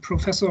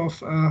professor of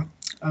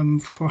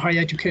for higher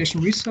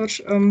education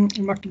research in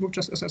Magdeburg,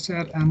 just as I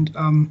said, and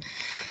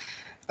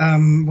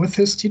with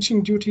his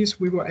teaching duties,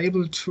 we were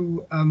able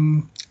to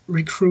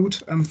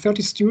recruit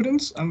 30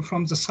 students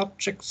from the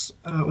subjects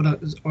or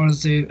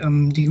the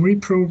degree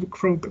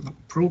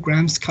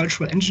programs,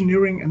 cultural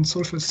engineering and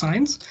social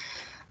science.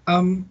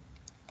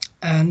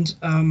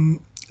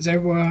 They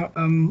were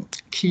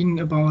keen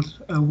about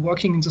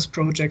working in this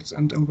project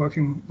and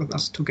working with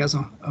us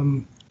together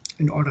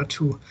in order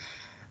to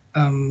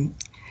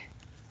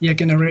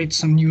generate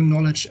some new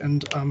knowledge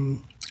and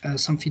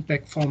some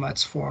feedback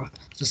formats for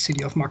the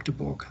city of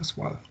Magdeburg as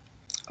well.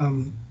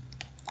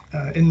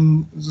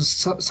 In the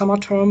summer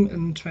term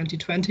in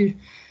 2020,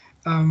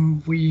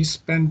 we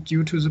spent,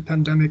 due to the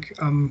pandemic,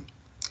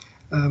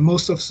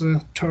 most of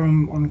the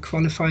term on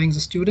qualifying the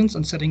students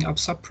and setting up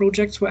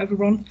sub-projects for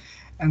everyone.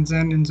 And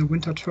then in the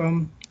winter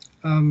term,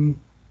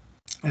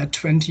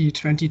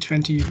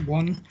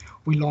 2021,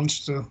 we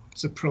launched the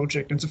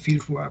project and the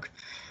field work.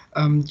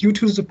 Due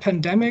to the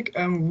pandemic,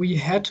 we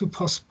had to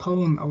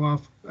postpone our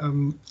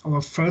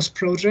first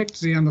project,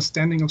 the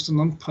understanding of the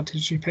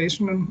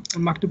non-participation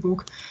in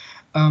Magdeburg.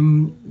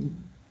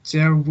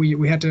 There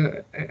we had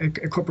a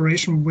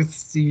cooperation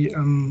with the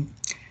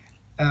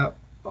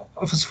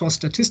Office for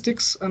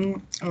Statistics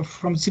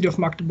from the city of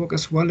Magdeburg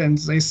as well, and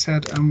they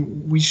said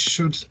we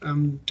should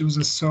do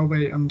the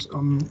survey and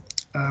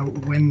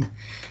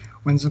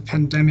when the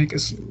pandemic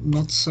is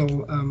not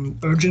so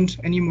urgent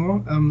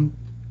anymore,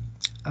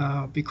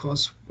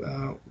 because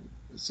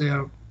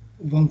there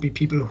won't be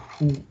people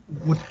who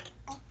would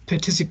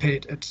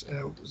participate at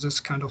this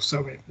kind of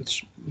survey,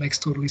 which makes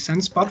totally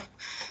sense. But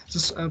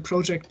this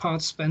project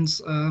part spends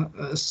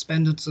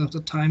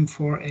the time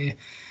for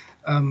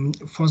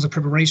the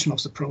preparation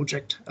of the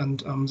project, and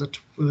that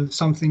will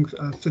something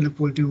Philip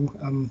will do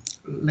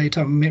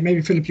later.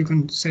 Maybe Philip, you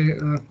can say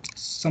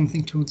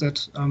something to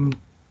that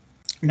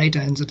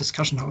later in the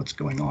discussion, how it's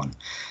going on.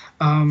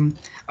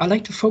 I'd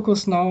like to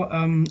focus now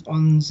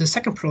on the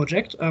second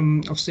project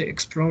of the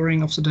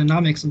exploring of the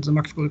dynamics in the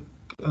Magdeburg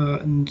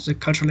in the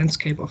cultural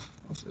landscape of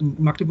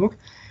Magdeburg.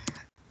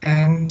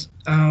 And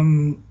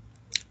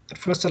at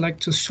first I'd like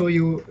to show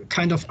you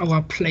kind of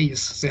our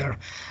place there.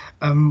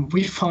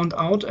 We found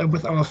out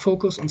with our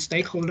focus on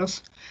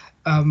stakeholders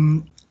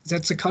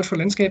that the cultural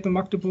landscape in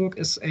Magdeburg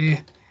is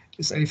a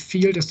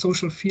field, a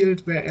social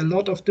field, where a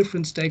lot of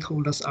different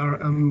stakeholders are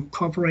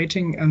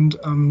cooperating and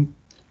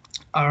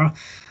are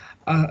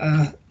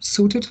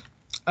suited.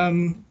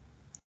 And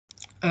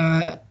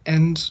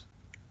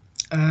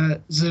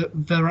the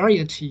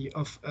variety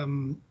of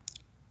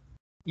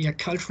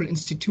cultural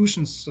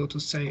institutions, so to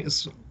say,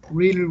 is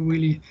really,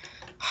 really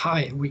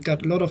high. We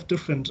got a lot of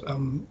different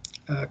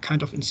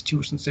kind of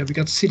institutions there. We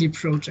got city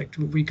project,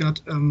 we got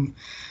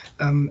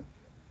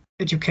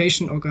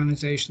education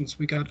organizations,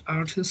 we got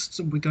artists,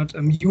 we got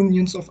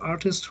unions of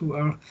artists who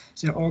are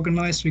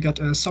organized, we got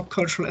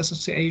subcultural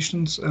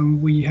associations,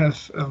 we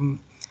have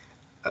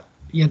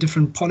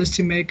different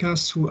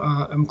policymakers who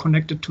are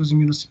connected to the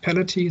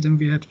municipality. Then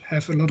we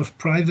have a lot of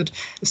private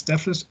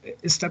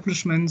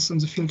establishments in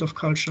the field of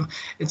culture,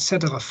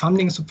 etc.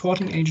 Funding,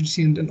 supporting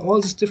agencies, and all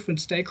these different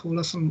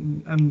stakeholders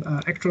and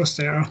actors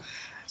there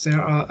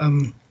are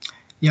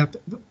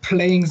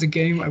playing the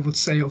game, I would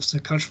say, of the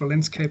cultural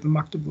landscape in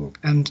Magdeburg.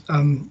 And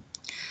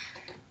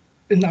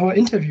in our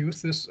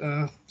interviews with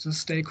the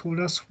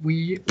stakeholders,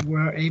 we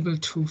were able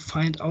to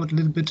find out a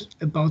little bit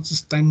about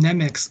this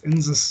dynamics in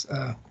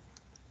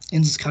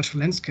this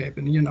cultural landscape.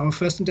 And in our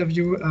first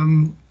interview,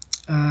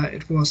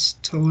 it was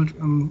told,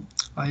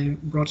 I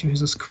brought you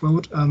this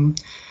quote,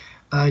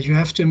 you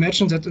have to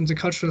imagine that in the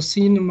cultural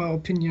scene, in my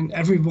opinion,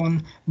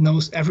 everyone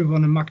knows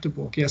everyone in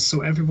Magdeburg. Yes,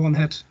 so everyone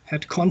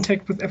had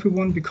contact with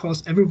everyone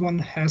because everyone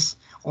has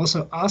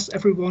also asked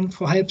everyone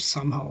for help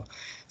somehow.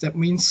 That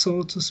means,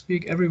 so to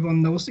speak,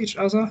 everyone knows each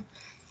other.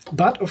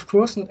 But of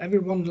course, not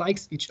everyone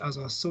likes each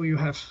other. So you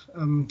have,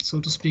 so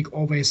to speak,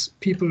 always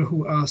people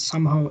who are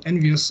somehow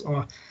envious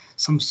or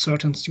some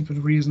certain stupid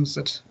reasons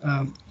that,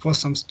 for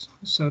some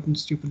certain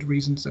stupid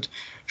reasons that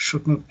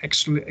should not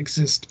actually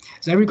exist.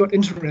 So we got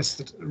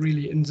interested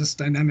really in this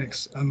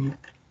dynamics.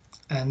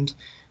 And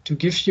to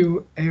give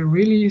you a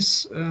really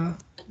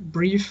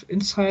brief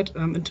insight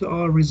into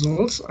our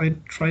results, I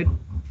tried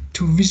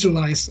to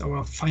visualize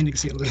our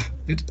findings here a little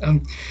bit.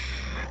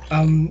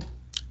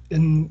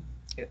 In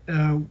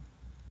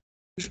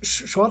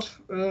short,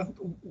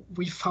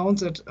 we found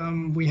that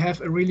we have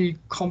a really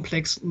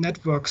complex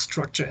network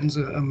structure in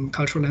the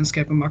cultural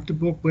landscape in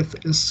Magdeburg, which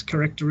is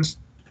characterized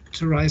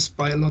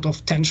by a lot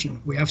of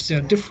tension. We have there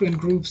different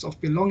groups of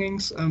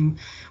belongings,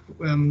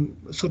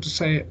 so to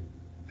say,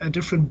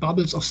 different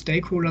bubbles of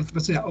stakeholders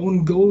with their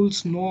own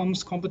goals,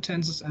 norms,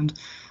 competences, and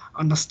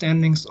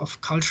understandings of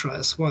culture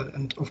as well,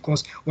 and of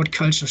course what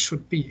culture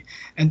should be.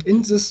 And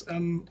in this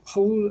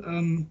whole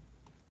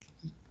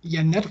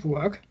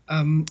network,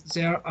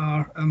 there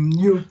are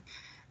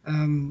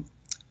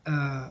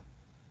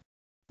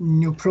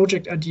new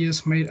project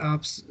ideas made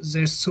up.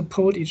 They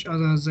support each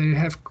other. They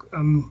have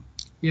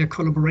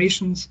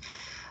collaborations,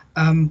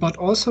 but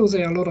also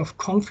there are a lot of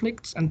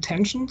conflicts and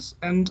tensions,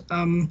 and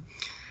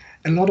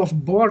a lot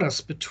of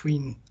borders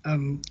between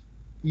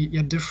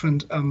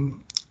different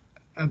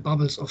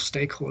bubbles of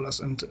stakeholders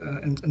and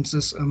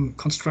this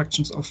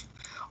constructions of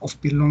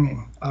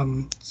belonging.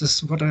 This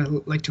is what I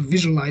like to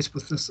visualize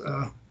with this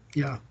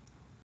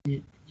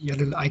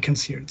little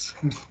icons here.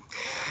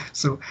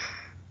 So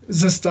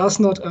this does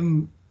not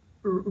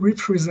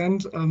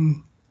represent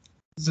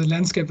the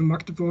landscape in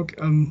Magdeburg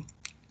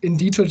in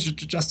detail,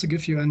 just to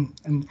give you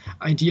an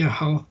idea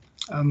how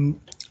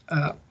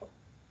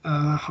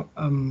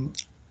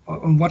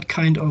on what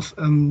kind of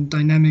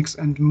dynamics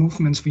and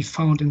movements we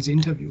found in the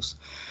interviews.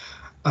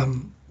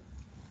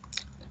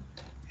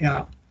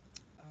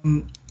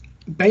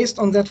 Based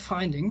on that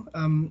finding,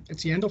 at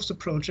the end of the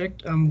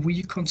project,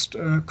 we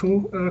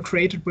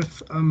co-created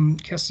with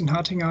Kerstin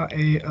Hartinger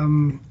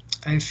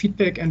a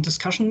feedback and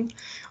discussion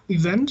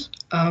event.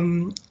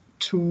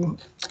 To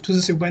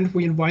this event,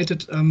 we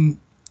invited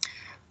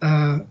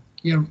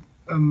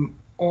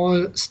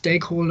all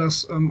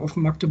stakeholders of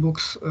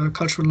Magdeburg's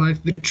cultural life,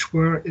 which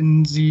were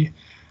in the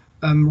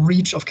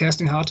reach of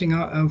Kerstin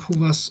Hartinger, who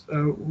was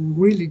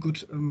really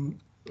good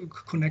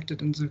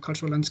connected in the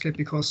cultural landscape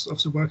because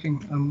of the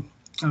working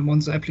on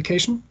the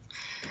application.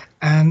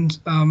 And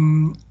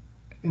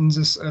in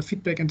this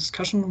feedback and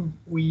discussion,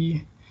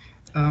 we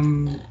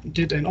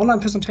did an online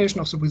presentation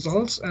of the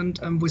results, and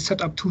we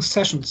set up 2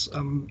 sessions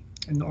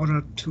in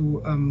order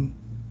to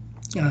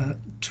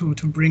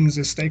bring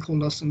the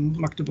stakeholders in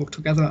Magdeburg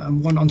together.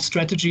 One on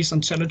strategies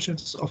and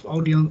challenges of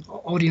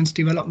audience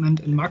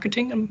development and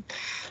marketing in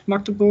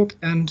Magdeburg,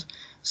 and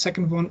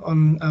second one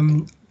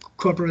on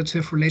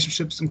cooperative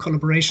relationships and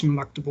collaboration in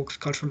Magdeburg's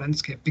cultural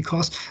landscape,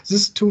 because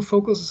these 2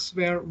 focuses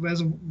were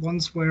the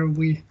ones where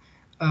we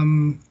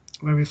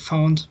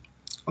found,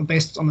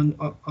 based on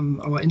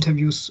our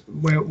interviews,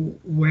 where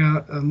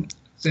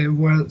they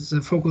were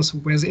the focus,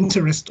 where the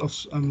interest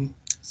of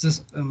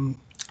this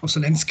of the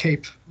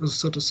landscape,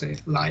 so to say,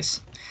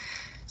 lies.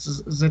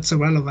 So that's the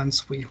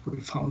relevance we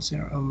found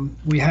there.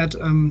 We had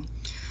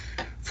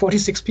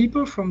 46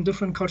 people from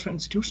different cultural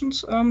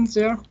institutions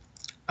there,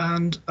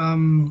 and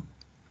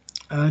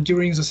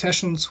during the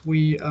sessions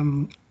we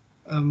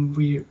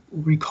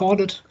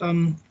recorded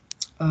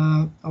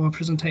our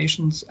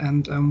presentations,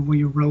 and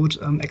we wrote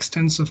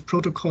extensive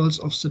protocols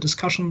of the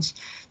discussions,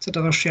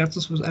 etc. Shared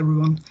this with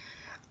everyone,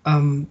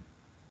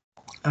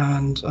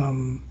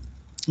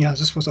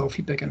 this was our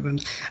feedback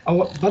event.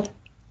 But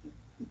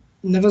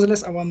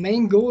nevertheless, our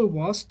main goal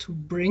was to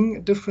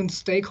bring different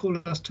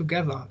stakeholders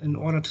together in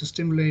order to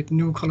stimulate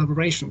new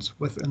collaborations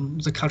within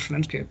the cultural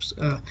landscapes.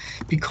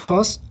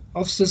 Because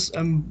of this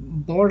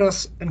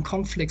borders and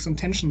conflicts and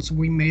tensions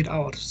we made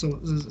out. So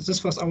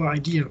this was our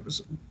idea,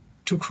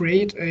 to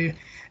create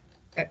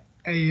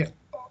a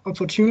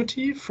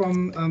opportunity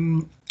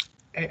from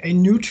a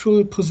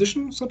neutral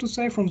position, so to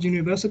say, from the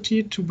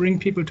university to bring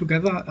people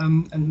together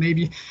and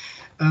maybe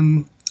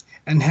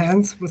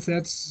enhance with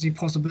that the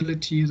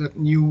possibility that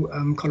new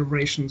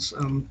collaborations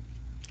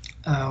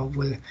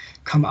will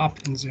come up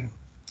in the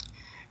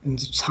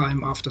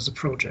time after the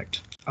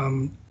project.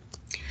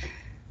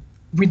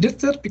 We did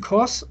that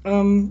because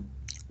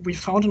we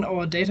found in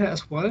our data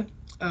as well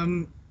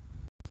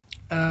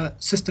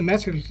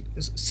systematically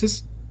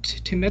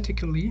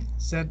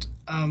that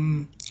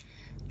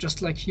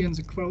just like here in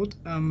the quote,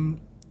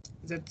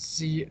 that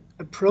the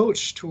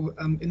approach to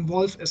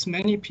involve as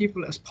many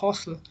people as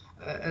possible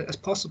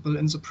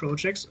in the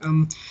projects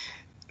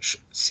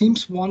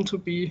seems one to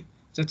be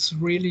that's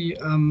really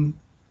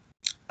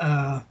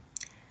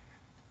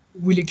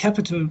really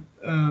capital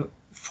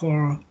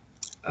for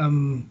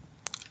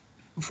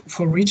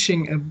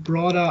reaching a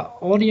broader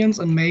audience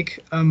and make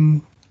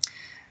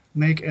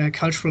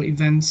cultural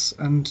events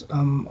and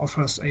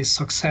offers a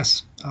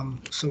success.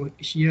 So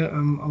here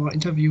our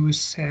interviewers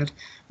said,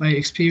 my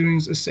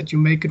experience is that you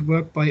make it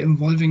work by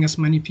involving as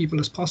many people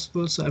as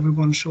possible, so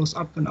everyone shows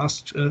up and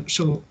asks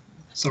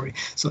so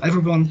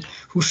everyone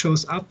who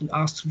shows up and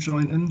asks to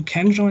join in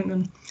can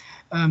join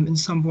in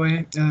some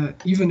way,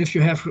 even if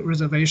you have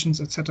reservations,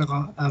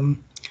 etc.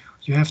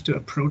 You have to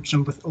approach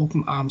them with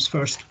open arms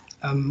first,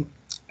 and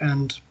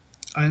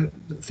I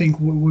think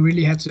we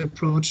really had the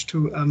approach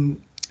to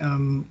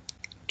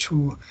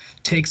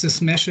take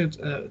this message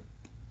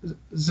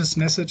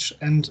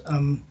and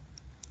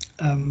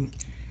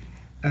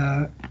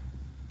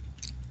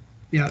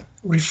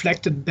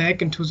reflect it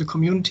back into the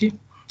community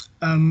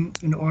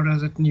in order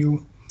that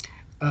new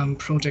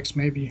projects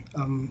maybe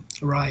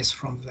arise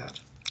from that.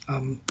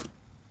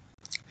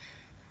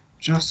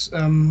 Just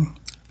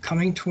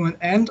coming to an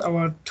end,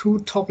 our two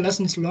top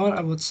lessons learned,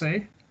 I would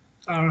say,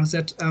 are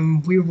that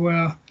we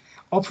were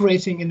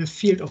operating in a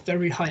field of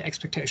very high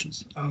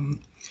expectations.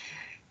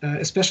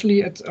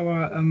 Especially at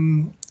our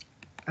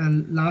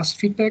last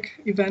feedback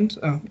event,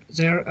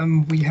 there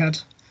we had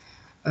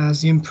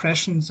the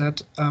impression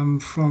that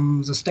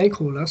from the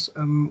stakeholders,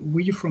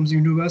 we from the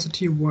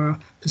university were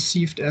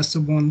perceived as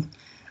the one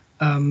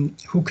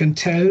who can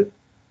tell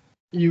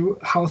you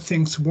how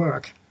things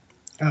work.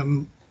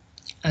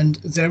 And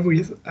there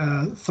we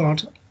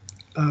thought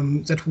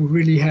that we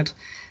really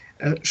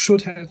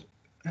should have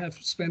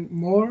spent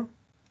more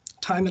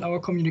time in our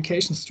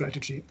communication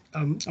strategy,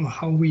 on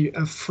how we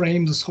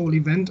frame this whole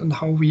event and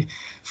how we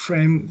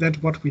frame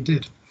what we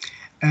did.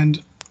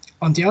 And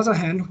on the other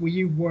hand,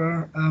 we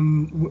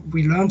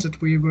learned that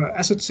we were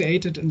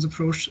associated in the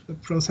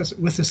process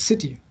with the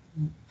city,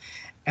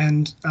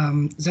 and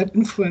that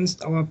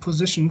influenced our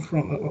position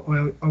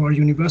from our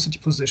university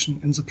position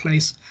in the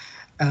place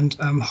and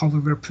how we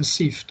were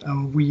perceived.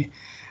 We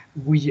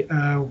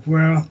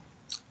were,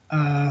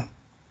 I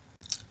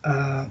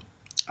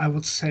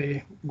would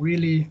say,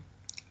 really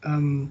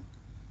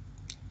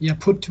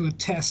put to a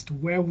test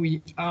where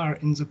we are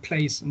in the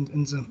place and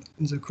in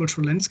the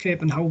cultural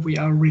landscape and how we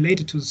are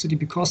related to the city,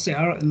 because there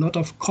are a lot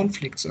of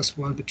conflicts as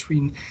well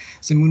between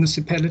the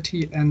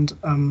municipality and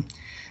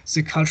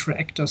the cultural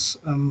actors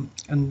and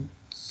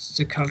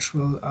the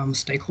cultural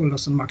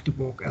stakeholders in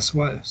Magdeburg as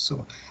well.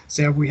 So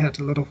there we had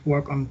a lot of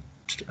work on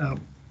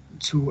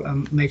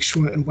to make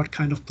sure in what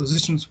kind of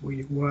positions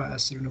we were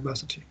as a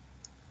university.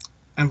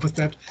 And with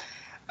that,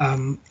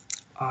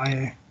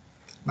 I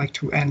like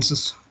to end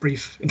this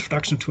brief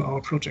introduction to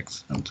our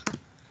projects, and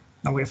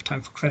now we have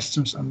time for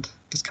questions and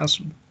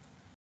discussion.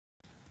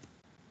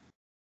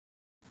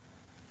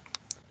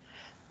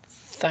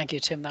 Thank you,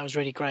 Tim. That was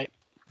really great.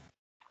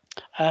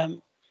 I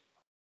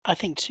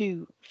think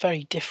two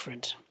very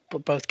different,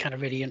 but both kind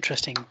of really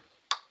interesting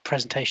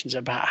presentations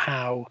about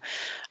how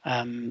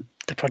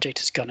the project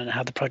has gone and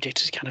how the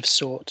project has kind of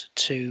sought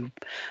to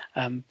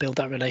build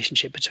that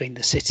relationship between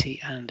the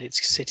city and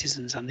its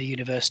citizens and the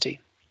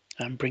university.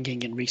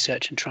 Bringing in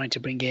research and trying to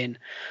bring in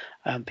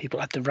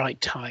people at the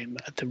right time,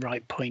 at the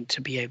right point to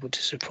be able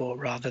to support,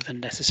 rather than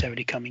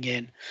necessarily coming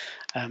in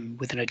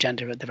with an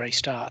agenda at the very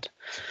start.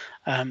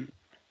 I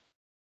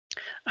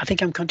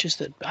think I'm conscious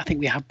that I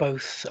think we have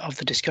both of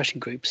the discussion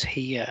groups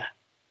here.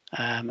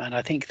 And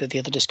I think that the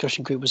other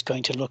discussion group was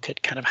going to look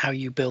at kind of how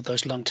you build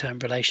those long-term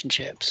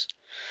relationships.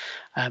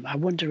 I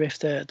wonder if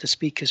the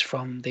speakers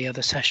from the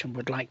other session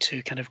would like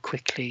to kind of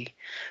quickly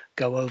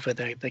go over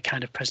the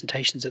kind of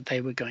presentations that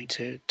they were going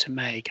to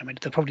make. I mean,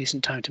 there probably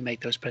isn't time to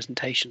make those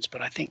presentations,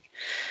 but I think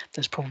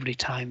there's probably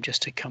time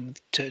just to come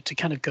to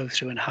kind of go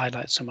through and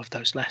highlight some of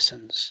those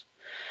lessons.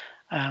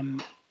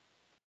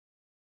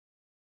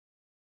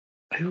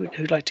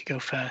 Who'd like to go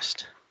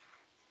first?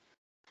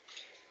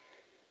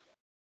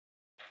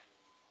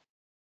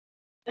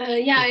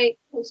 Yeah,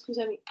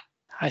 scusami.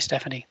 Hi,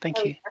 Stephanie.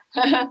 Thank you.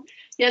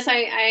 Yes,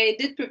 I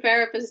did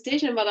prepare a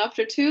presentation, but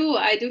after two,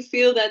 I do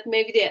feel that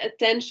maybe the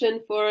attention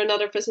for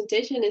another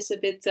presentation is a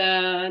bit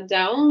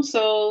down.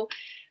 So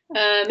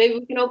maybe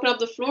we can open up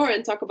the floor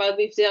and talk about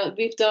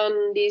we've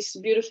done these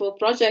beautiful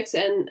projects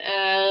and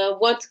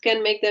what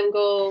can make them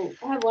go.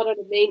 What are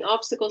the main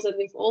obstacles that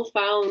we've all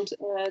found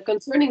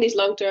concerning these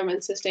long-term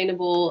and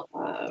sustainable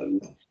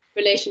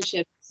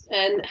relationships,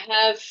 and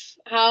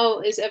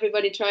how is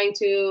everybody trying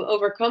to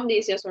overcome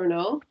these? Yes or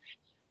no?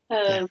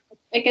 Yeah.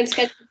 I can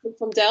sketch something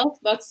from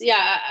Delft, but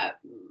yeah,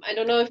 I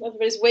don't know if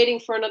everybody's waiting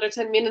for another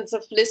 10 minutes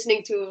of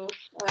listening to.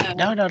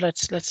 No,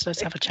 let's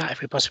have a chat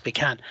if we possibly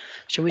can.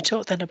 Shall we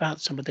talk then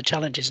about some of the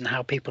challenges and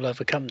how people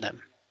overcome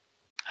them?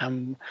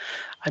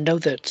 I know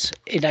that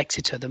in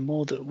Exeter, the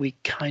more that we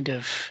kind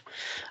of,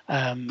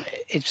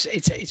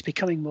 it's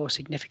becoming more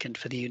significant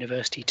for the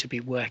university to be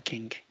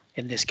working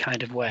in this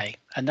kind of way,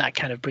 and that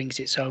kind of brings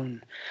its own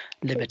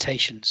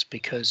limitations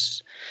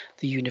because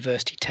the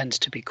university tends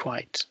to be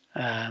quite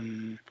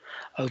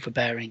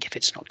overbearing if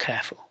it's not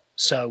careful.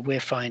 So we're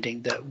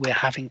finding that we're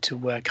having to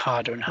work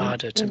harder and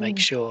harder to make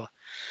sure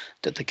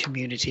that the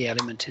community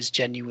element is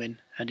genuine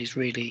and is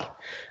really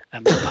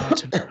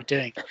part of what we're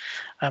doing.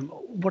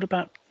 What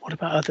about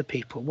other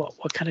people?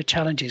 What kind of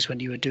challenges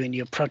when you were doing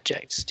your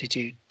projects did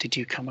you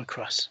come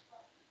across?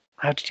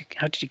 How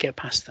did you get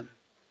past them?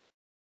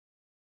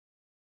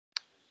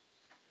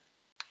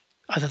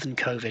 Other than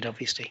COVID,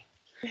 obviously.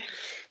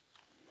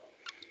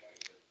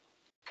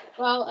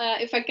 Well,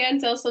 if I can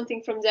tell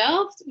something from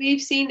Delft,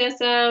 we've seen that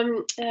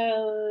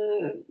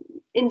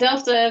in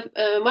Delft,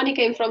 money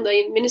came from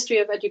the Ministry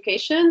of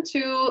Education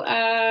to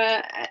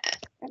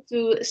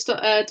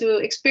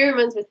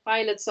experiment with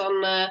pilots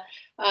on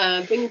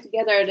bringing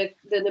together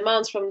the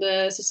demands from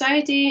the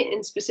society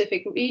in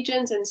specific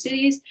regions and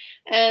cities,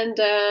 and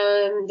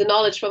the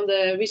knowledge from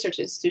the research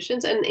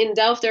institutions. And in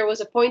Delft, there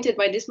was appointed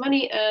by this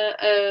money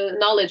a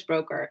knowledge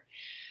broker.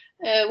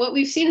 What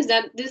we've seen is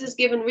that this has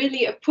given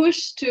really a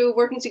push to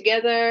working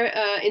together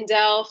in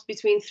Delft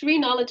between 3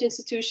 knowledge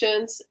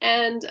institutions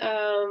and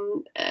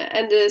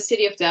the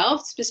city of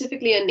Delft,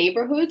 specifically a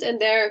neighborhood, and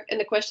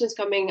the questions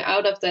coming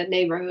out of that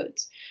neighborhood.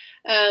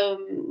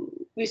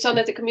 We saw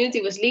that the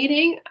community was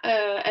leading,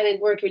 and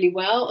it worked really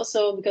well.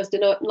 Also, because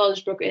the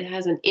knowledge broker, it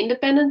has an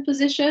independent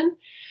position.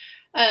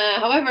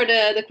 However,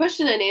 the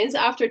question then is,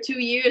 after 2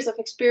 years of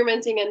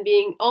experimenting and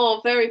being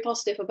all very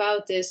positive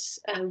about this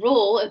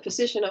role and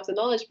position of the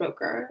knowledge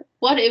broker,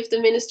 what if the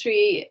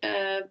ministry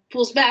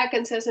pulls back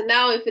and says, and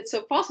now if it's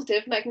so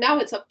positive, like now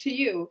it's up to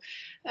you?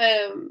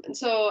 And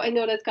so I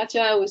know that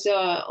Katja was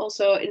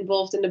also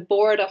involved in the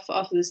board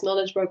of this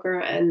knowledge broker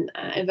and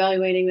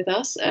evaluating with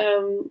us.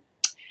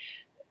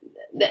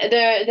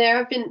 There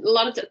have been a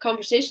lot of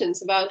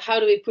conversations about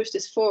how do we push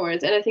this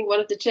forward. And I think one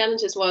of the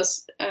challenges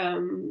was,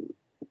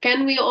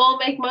 can we all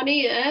make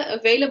money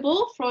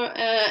available for,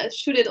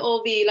 should it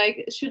all be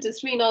like, should the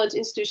 3 knowledge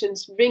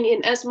institutions bring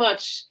in as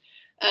much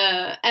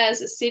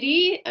as a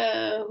city?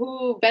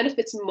 Who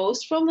benefits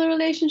most from the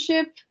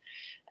relationship?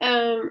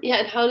 Yeah,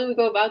 and how do we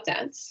go about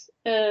that?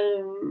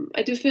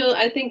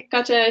 I think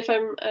Katja, if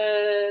I'm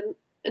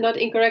not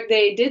incorrect,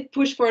 they did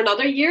push for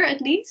another year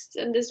at least,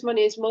 and this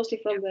money is mostly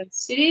from the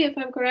city, if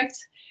I'm correct.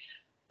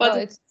 But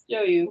no,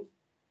 show you.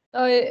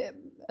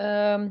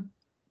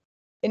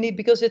 Indeed,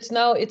 because it's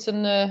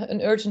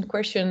an urgent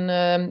question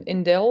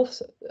in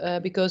Delft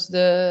because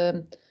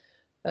the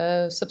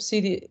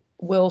subsidy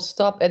will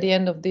stop at the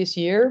end of this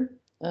year.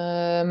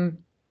 So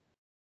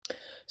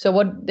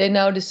what they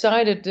now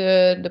decided,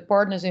 the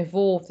partners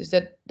involved, is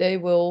that they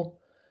will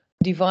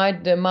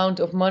divide the amount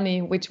of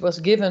money which was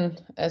given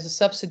as a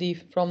subsidy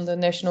from the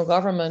national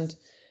government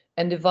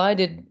and divide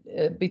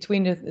it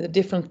between the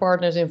different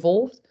partners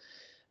involved,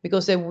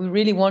 because they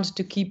really wanted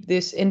to keep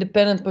this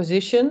independent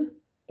position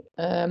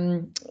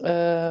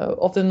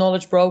of the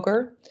knowledge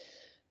broker,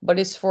 but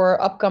it's for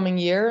upcoming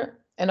year.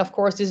 And of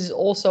course, this is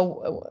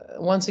also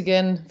once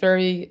again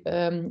very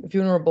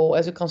vulnerable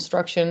as a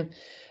construction,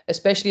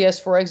 especially as,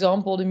 for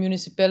example, the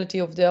municipality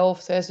of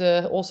Delft has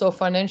also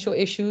financial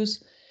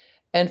issues,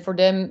 and for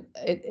them,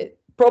 it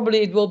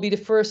will be the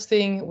first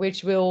thing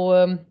which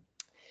will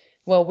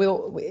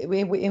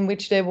in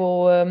which they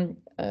will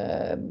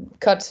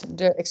cut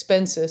their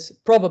expenses.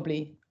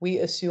 Probably, we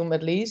assume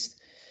at least.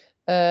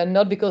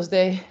 Not because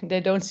they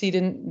don't see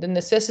the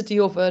necessity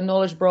of a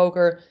knowledge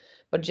broker,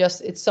 but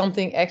just it's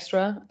something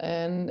extra.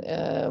 And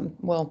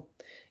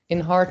in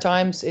hard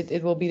times,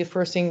 it will be the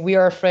first thing we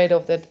are afraid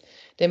of, that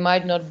they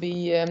might not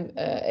be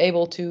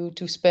able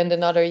to spend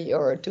another year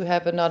or to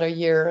have another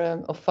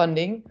year of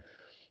funding.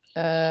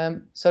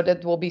 So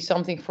that will be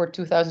something for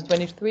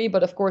 2023.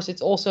 But of course,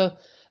 it's also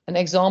an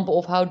example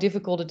of how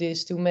difficult it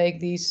is to make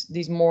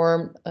these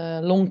more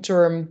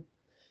long-term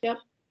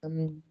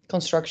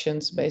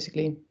constructions,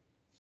 basically.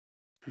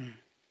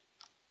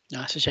 No,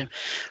 that's a shame.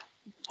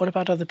 What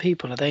about other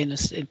people? Are they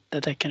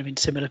kind of in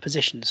similar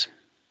positions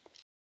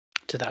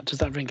to that? Does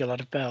that ring a lot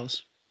of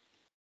bells?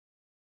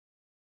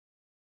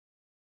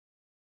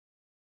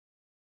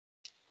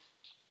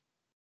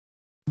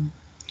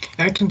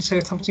 I can say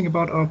something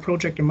about our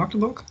project in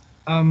Magdeburg.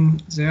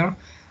 Yeah,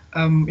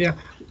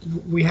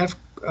 we have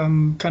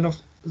kind of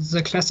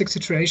the classic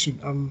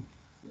situation.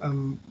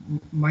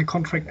 My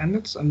contract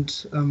ended,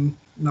 and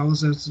now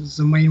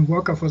the main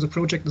worker for the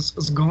project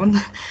is gone.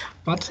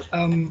 But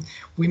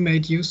we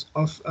made use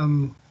of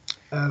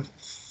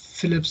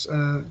Philip's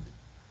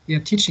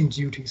teaching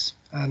duties,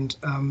 and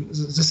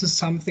this is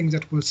something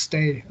that will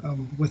stay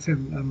with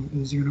him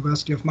in the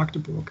University of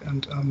Magdeburg.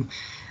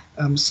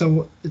 And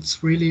so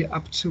it's really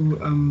up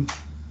to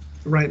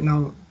right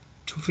now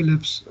to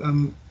Philip's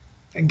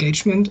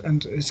engagement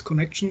and his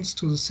connections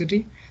to the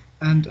city,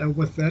 and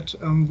with that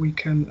we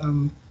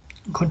can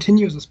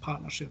continue this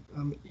partnership,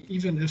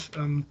 even if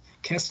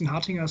Kerstin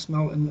Hartinger is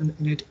now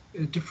in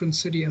a different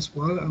city as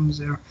well.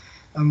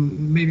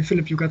 Maybe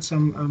Philip, you got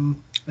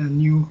some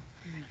new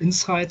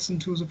insights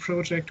into the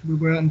project. We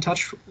were in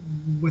touch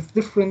with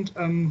different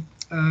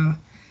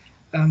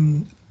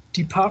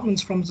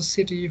departments from the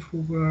city who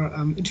were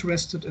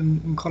interested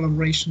in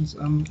collaborations,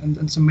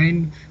 and the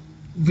main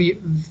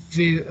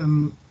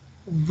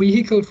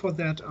vehicle for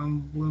that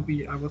will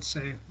be, I would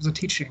say, the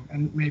teaching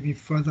and maybe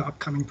further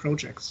upcoming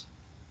projects.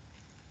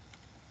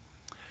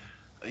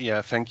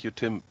 Yeah, thank you,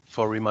 Tim,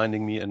 for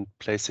reminding me and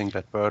placing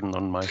that burden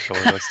on my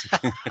shoulders.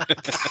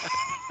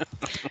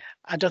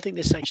 I don't think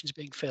this section's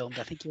being filmed.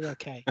 I think you're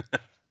okay.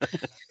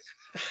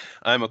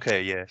 I'm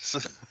okay,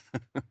 yes.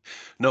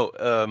 No,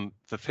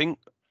 the thing,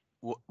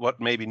 what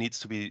maybe needs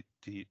to be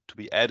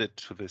added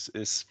to this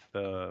is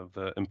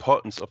the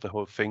importance of the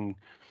whole thing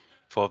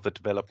for the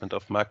development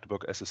of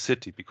Magdeburg as a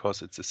city,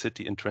 because it's a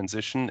city in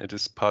transition. It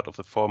is part of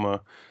the former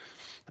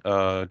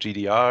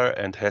GDR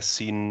and has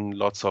seen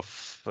lots of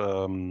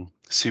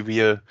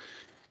severe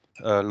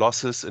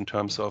losses in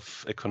terms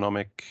of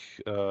economic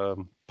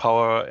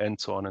power and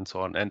so on and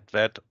so on. And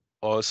that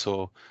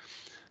also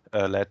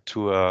led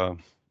to a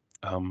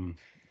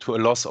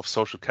loss of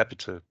social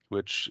capital,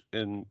 which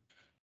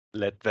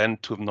led then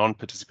to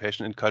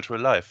non-participation in cultural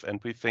life.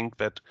 And we think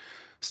that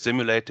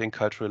stimulating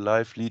cultural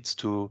life leads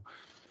to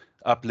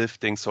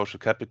uplifting social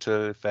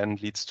capital, then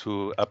leads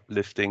to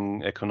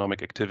uplifting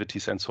economic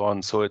activities and so on.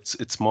 So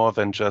it's more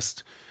than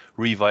just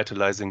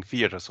revitalizing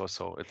theaters or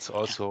so. It's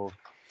also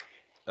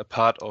a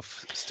part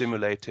of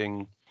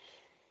stimulating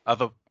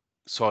other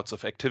sorts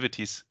of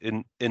activities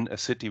in a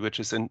city which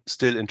is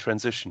still in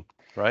transition,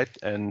 right?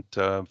 And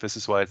this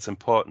is why it's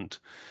important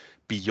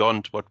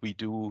beyond what we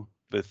do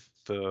with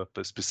the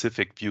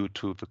specific view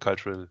to the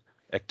cultural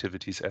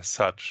activities as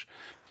such.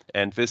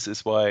 And this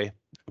is why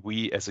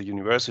we as a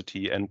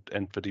university and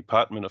the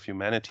Department of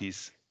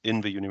Humanities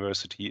in the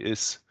university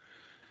is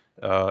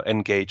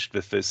engaged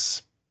with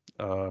this.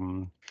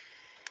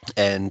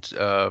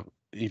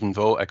 Even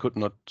though I could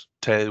not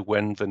tell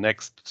when the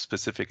next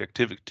specific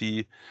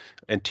activity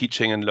and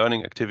teaching and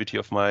learning activity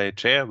of my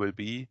chair will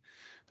be,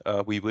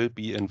 we will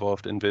be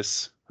involved in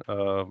this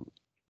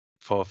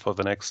for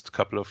the next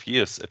couple of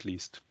years at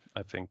least,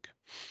 I think.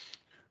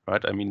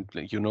 Right? I mean,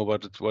 you know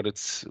what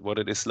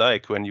it is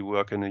like when you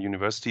work in a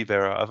university.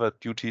 There are other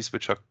duties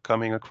which are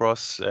coming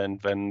across,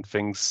 and when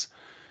things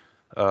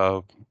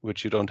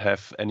which you don't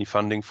have any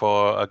funding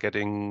for are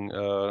getting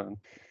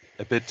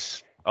a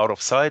bit out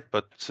of sight,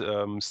 but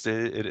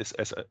still it is,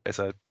 as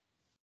I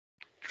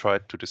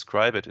tried to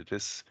describe it, it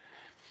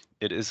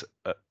is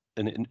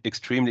an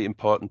extremely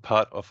important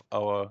part of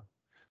our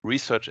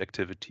research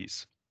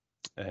activities.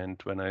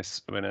 And when I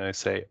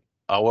say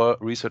our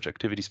research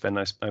activities, then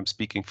I'm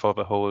speaking for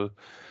the whole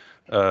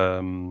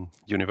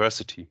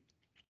university.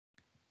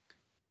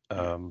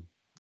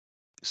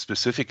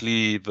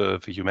 Specifically the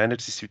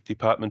humanities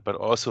department, but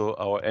also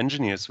our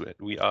engineers.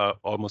 We are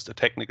almost a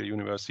technical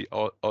university.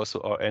 Also,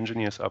 our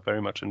engineers are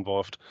very much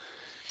involved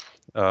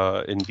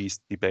in these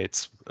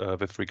debates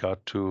with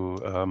regard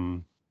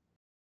to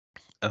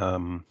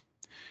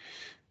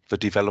the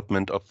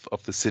development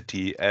of the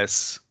city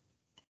as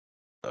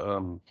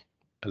a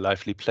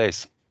lively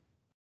place.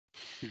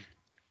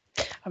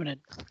 I mean, and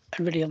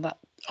really on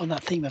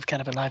that theme of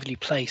kind of a lively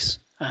place,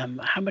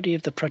 how many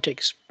of the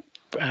projects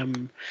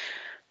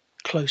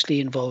closely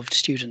involved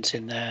students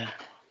in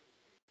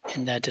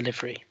their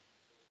delivery?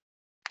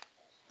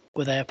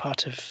 Were they a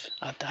part of?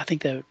 I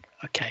think they're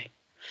okay.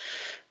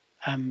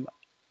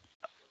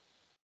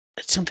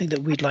 It's something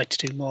that we'd like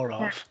to do more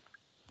of. Yeah.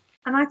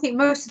 And I think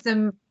most of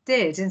them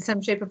did in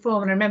some shape or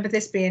form. And I remember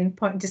this being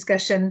point of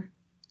discussion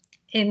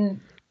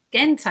in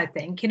Ghent, I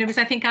think, because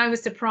I think I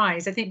was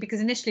surprised. I think because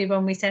initially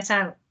when we set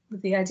out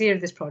with the idea of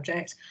this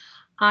project,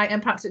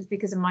 and perhaps it's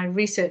because of my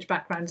research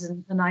background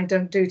and I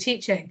don't do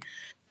teaching,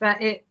 but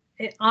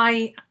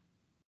I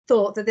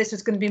thought that this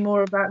was going to be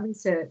more about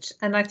research.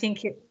 And I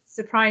think it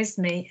surprised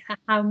me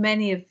how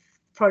many of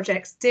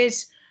projects did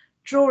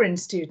draw in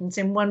students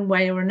in one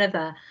way or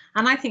another.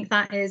 And I think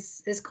that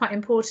is quite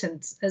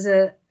important as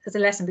a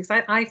lesson,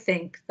 because I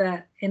think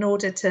that in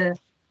order to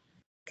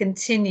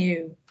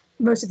continue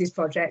most of these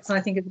projects, and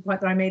I think at the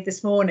point that I made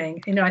this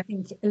morning, I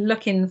think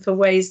looking for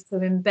ways to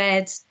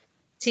embed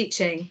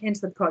teaching into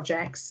the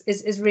projects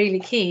is really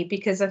key,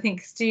 because I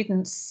think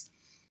students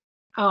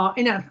are,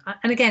 you know,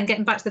 and again,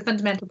 getting back to the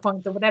fundamental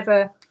point that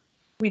whatever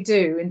we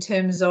do in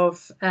terms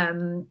of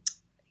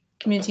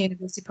community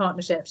university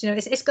partnerships, you know,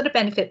 it's got to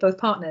benefit both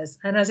partners.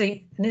 And as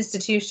an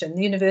institution,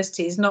 the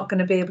university is not going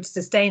to be able to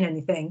sustain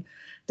anything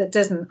that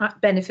doesn't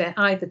benefit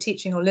either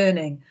teaching or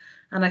learning.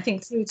 And I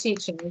think through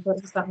teaching, we've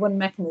got just that one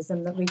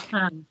mechanism that we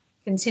can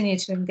continue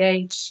to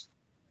engage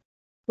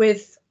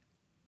with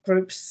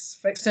groups,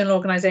 for external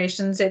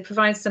organisations. It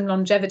provides some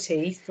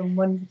longevity from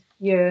one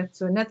year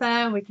to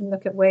another. We can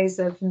look at ways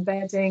of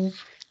embedding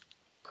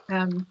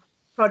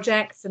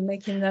projects and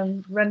making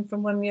them run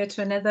from one year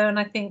to another. And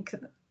I think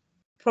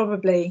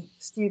probably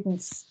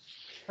students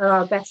are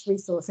our best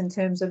resource in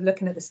terms of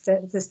looking at the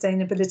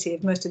sustainability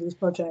of most of these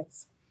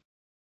projects.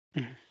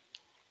 Does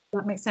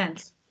that make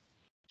sense?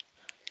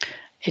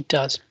 It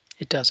does.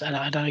 It does. And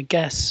I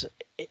guess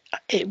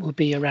it will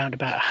be around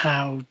about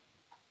how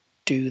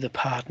do the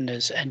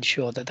partners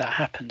ensure that that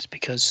happens,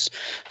 because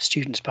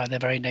students by their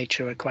very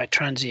nature are quite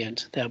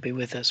transient. They'll be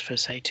with us for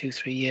say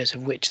 2-3 years,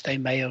 of which they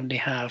may only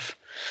have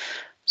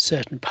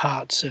certain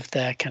parts of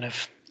their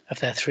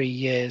their 3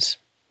 years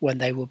when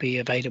they will be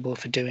available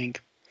for doing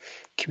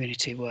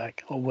community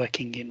work or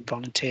working in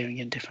volunteering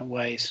in different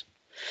ways.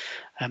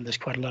 There's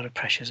quite a lot of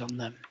pressures on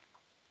them.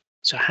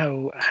 So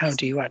how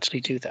do you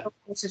actually do that?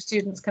 Lots of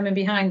students coming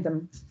behind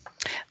them.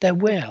 There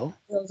will.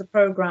 There's a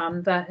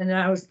programme that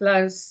allows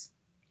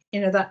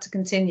that to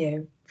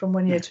continue from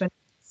one year to another.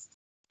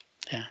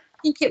 Yeah. I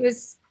think it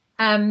was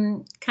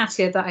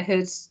Katia that I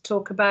heard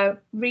talk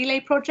about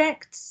relay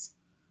projects.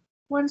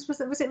 Once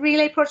was it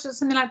relay projects or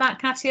something like that,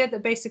 Katia?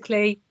 That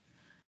basically,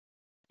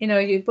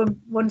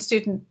 one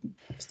student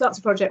starts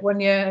a project one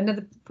year,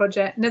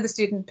 another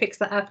student picks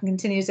that up and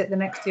continues it the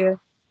next year.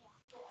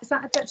 Is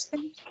that a Dutch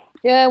thing?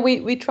 Yeah,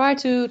 we try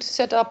to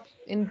set up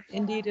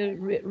indeed a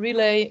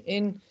relay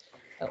in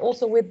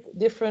also with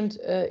different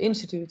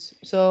institutes,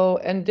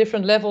 and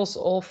different levels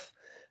of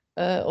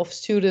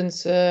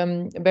students'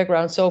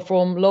 background. So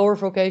from lower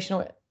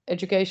vocational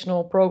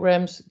educational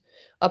programs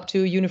up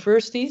to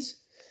universities.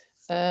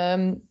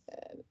 But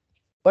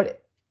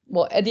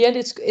well, at the end,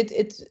 it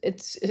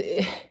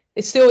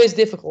still is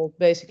difficult,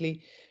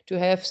 basically, to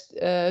have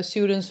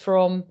students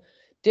from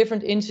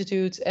different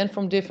institutes and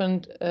from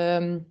different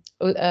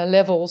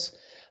levels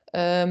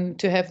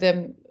to have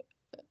them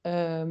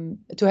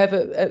to have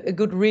a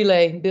good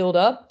relay build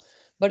up.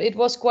 But it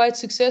was quite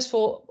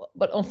successful.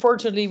 But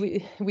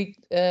unfortunately, we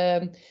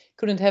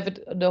couldn't have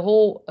it the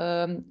whole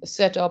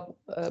set up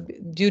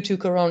due to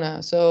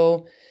Corona.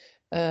 So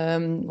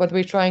what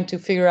we're trying to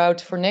figure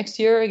out for next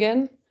year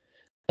again.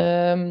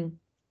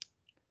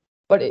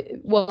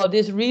 But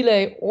this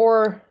relay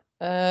or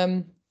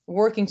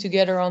working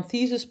together on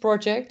thesis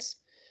projects,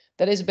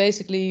 that is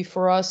basically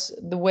for us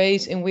the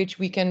ways in which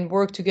we can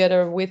work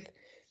together with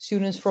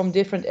students from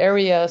different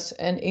areas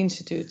and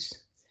institutes,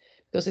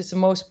 because it's the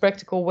most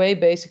practical way,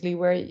 basically,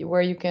 where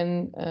you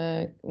can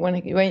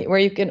where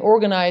you can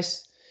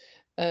organize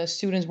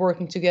students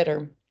working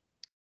together.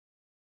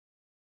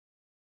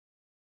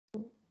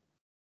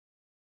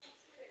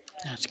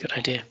 That's a good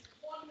idea.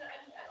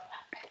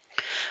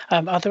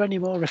 Are there any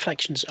more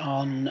reflections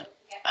on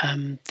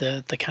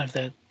the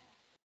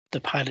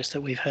pilots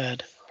that we've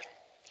heard?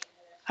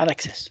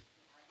 Alexis?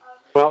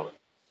 Well,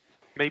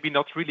 maybe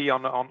not really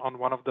on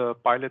one of the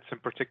pilots in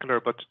particular,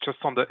 but just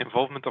on the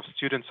involvement of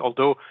students.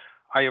 Although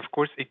I, of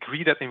course,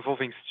 agree that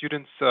involving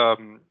students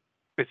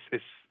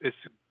is a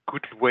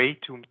good way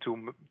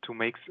to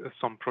make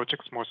some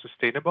projects more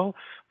sustainable,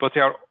 but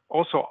they are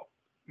also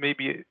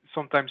maybe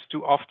sometimes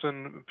too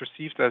often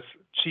perceived as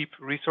cheap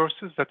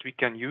resources that we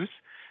can use.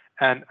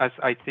 And as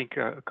I think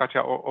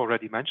Katia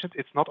already mentioned,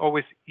 it's not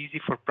always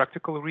easy for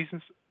practical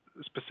reasons,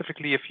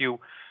 specifically if you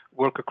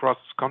work across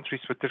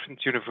countries with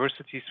different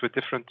universities with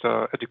different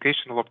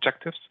educational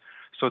objectives.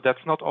 So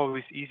that's not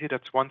always easy.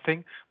 That's one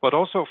thing. But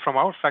also from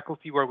our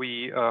faculty, where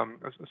we,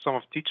 some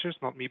of teachers,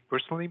 not me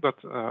personally, but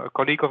a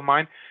colleague of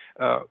mine,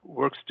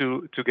 works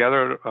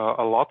together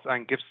a lot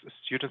and gives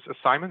students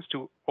assignments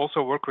to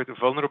also work with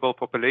vulnerable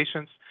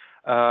populations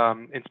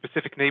in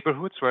specific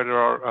neighborhoods where there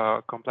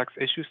are complex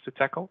issues to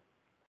tackle.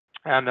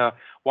 And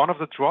one of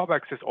the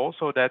drawbacks is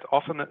also that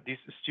often these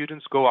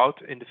students go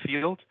out in the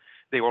field,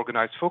 they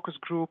organize focus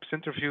groups,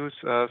 interviews,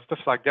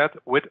 stuff like that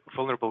with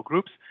vulnerable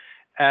groups.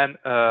 And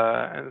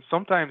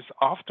sometimes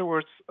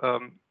afterwards,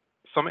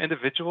 some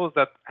individuals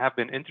that have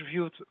been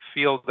interviewed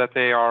feel that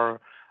they are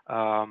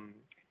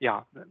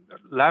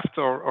left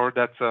or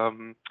that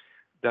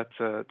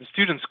the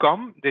students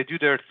come, they do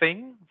their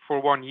thing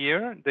for 1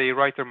 year, they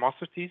write their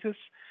master thesis,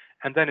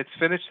 and then it's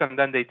finished and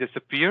then they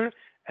disappear.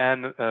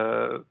 And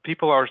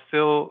people are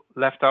still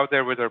left out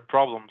there with their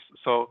problems.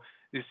 So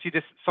you see,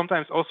 this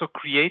sometimes also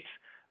creates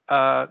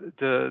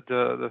the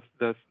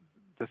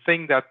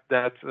thing that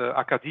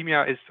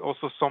academia is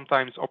also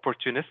sometimes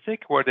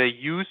opportunistic, where they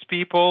use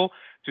people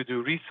to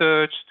do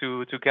research,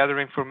 to gather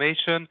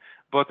information,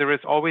 but there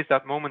is always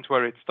that moment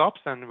where it stops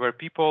and where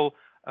people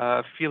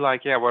feel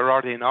like, yeah, where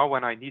are they now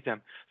when I need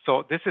them?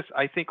 So this is,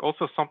 I think,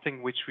 also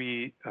something which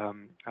we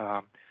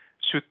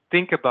should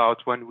think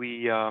about when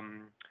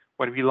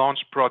when we launch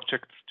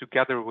projects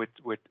together with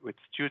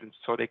students.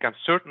 So they can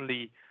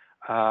certainly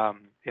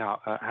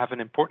have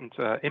an important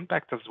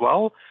impact as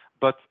well.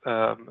 But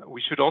we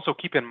should also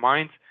keep in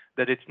mind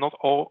that it's not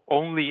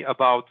only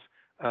about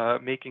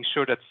making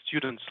sure that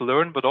students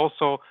learn, but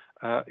also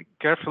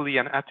carefully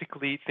and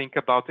ethically think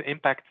about the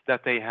impact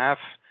that they have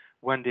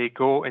when they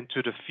go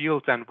into the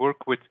field and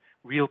work with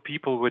real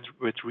people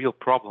with real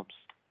problems.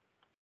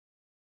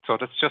 So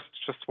that's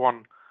just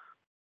one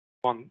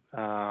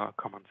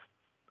comment.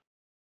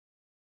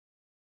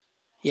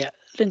 Yeah,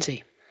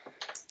 Lindsay,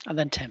 and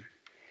then Tim.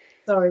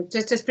 Sorry,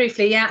 just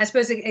briefly. Yeah, I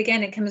suppose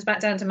again it comes back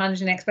down to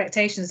managing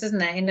expectations,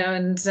 doesn't it? You know,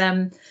 and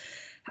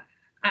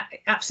I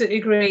absolutely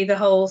agree. The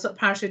whole sort of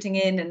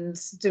parachuting in and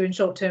doing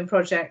short-term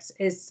projects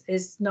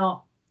is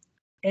not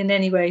in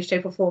any way,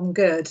 shape, or form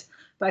good.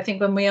 But I think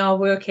when we are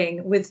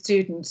working with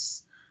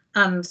students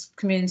and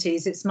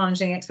communities, it's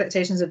managing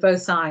expectations of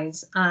both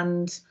sides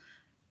and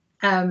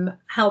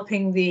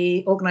helping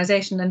the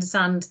organisation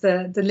understand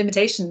the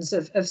limitations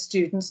of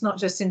students, not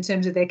just in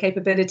terms of their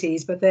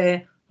capabilities, but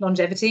their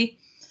longevity.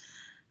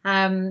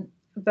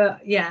 But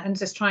yeah, and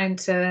just trying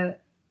to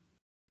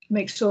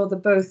make sure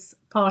that both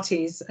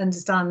parties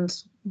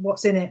understand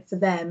what's in it for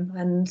them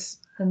and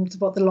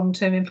what the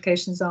long-term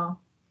implications are.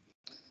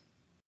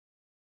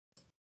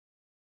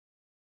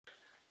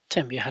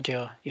 Tim, you had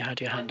your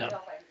hand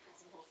up.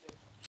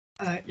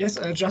 Yes,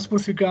 just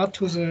with regard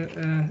to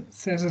the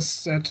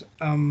thesis that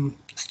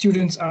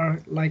students are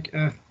like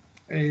a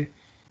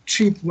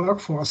cheap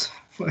workforce,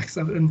 for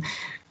example.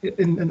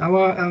 In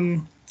our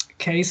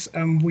case,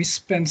 we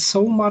spend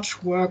so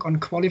much work on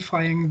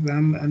qualifying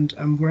them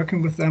and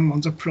working with them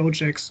on the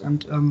projects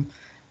and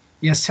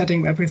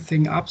setting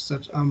everything up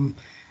that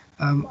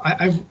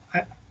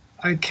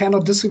I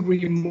cannot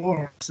disagree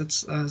more.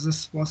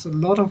 This was a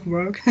lot of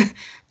work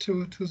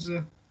to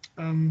the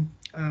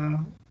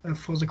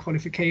for the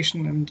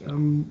qualification and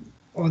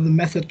all the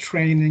method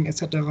training,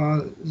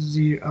 etc.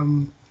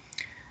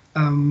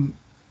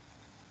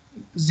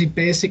 The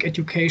basic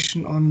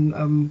education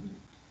on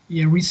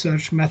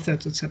research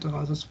methods,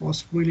 etc. This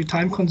was really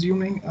time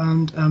consuming,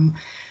 and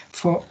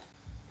for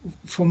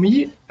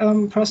me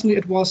personally,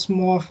 it was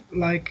more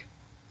like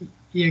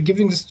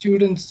giving the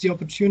students the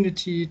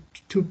opportunity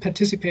to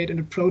participate in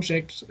a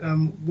project,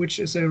 which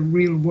is a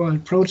real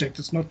world project.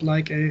 It's not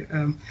like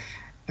a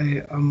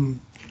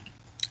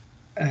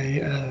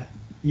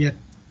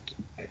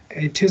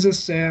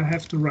thesis they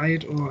have to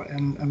write or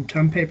a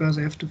term paper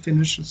they have to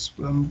finish. It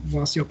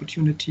was the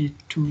opportunity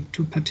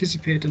to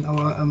participate in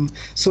our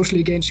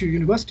socially engaged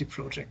university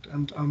project,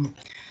 and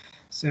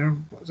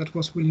that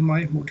was really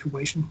my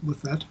motivation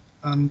with that.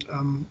 And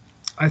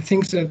I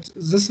think that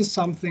this is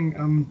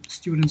something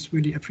students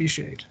really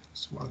appreciate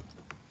as well.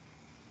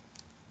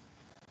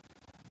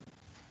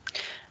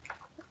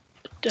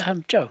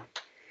 Joe.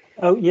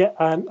 Oh yeah,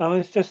 I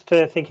was just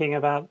thinking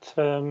about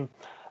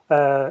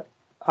our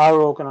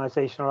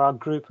organisation or our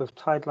group of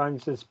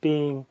Tidelines as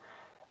being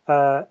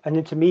an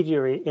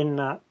intermediary in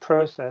that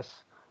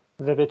process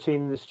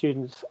between the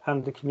students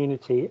and the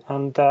community,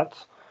 and that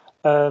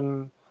I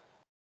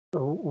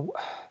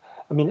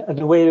mean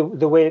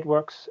the way it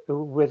works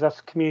with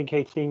us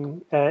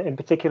communicating, in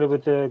particular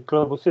with the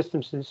Global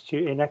Systems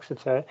Institute in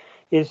Exeter,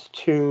 is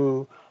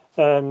to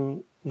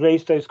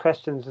raise those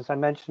questions, as I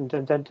mentioned,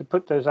 and then to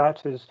put those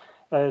out as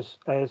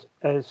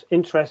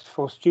interest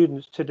for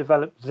students to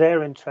develop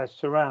their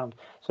interests around.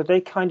 So they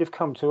kind of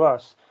come to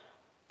us.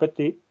 But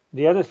the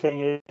other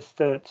thing is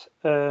that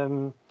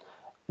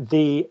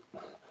the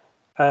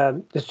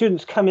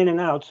students come in and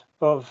out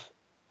of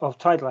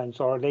Tidelines,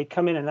 or they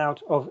come in and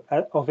out of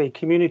a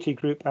community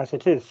group as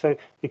it is. So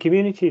the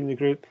community in the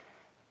group,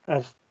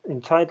 as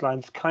in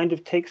Tidelines, kind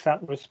of takes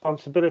that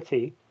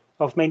responsibility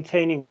of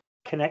maintaining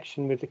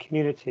connection with the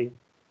community.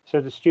 So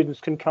the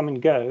students can come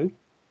and go.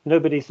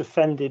 Nobody's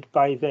offended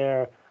by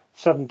their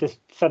sudden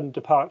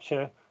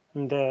departure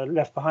and they're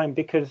left behind,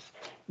 because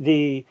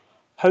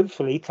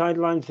hopefully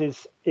Tidelines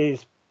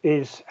is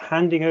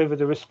handing over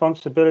the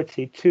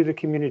responsibility to the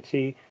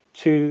community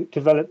to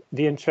develop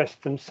the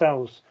interest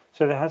themselves.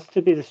 So there has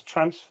to be this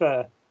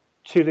transfer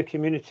to the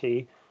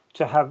community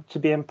to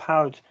be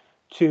empowered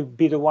to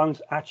be the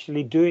ones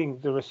actually doing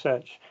the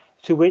research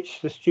to which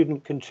the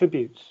student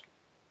contributes,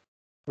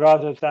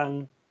 rather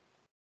than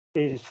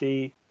is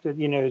the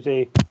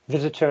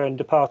visitor and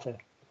departer.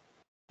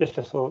 Just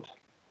a thought.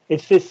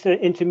 It's this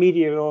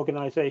intermediary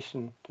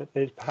organisation that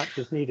perhaps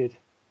is needed.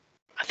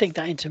 I think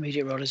that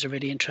intermediate role is a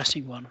really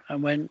interesting one,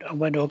 and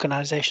when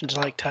organisations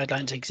like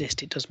Tidelines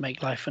exist, it does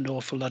make life an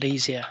awful lot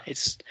easier.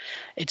 It's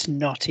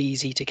not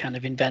easy to kind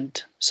of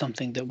invent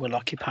something that will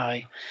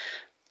occupy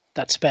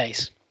that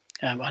space,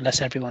 unless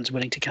everyone's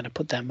willing to kind of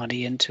put their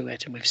money into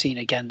it. And we've seen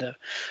again the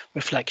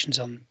reflections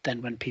on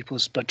then when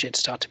people's budgets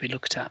start to be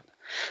looked at.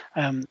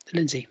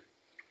 Lindsay.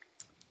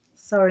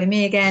 Sorry,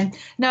 me again.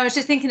 No, I was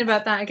just thinking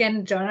about that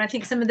again, John. I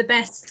think some of the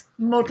best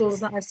models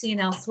that I've seen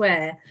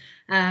elsewhere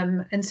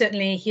And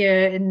certainly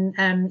here in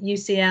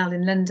UCL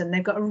in London,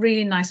 they've got a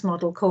really nice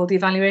model called the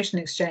Evaluation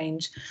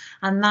Exchange.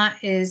 And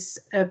that is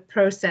a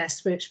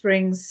process which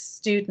brings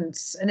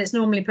students, and it's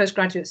normally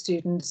postgraduate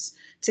students,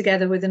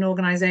 together with an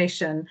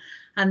organisation.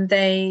 And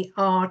they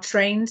are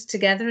trained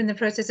together in the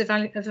process of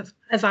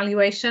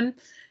evaluation.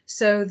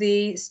 So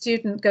the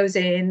student goes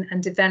in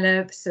and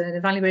develops an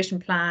evaluation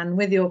plan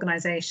with the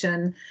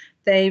organisation.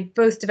 They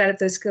both develop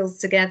those skills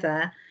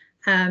together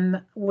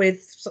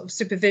with sort of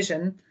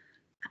supervision.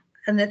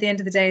 And at the end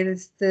of the day,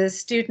 the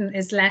student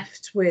is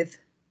left with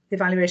the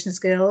evaluation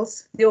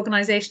skills. The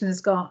organisation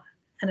has got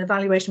an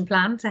evaluation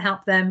plan to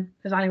help them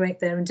evaluate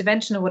their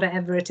intervention or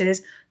whatever it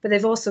is, but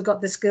they've also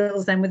got the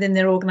skills then within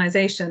their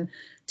organisation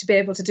to be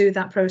able to do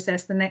that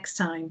process the next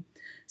time.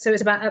 So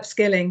it's about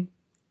upskilling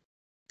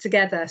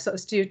together, sort of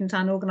student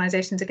and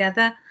organisation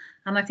together.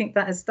 And I think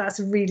that's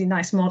a really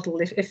nice model.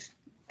 If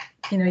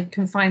you know, you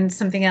can find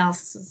something else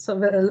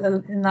sort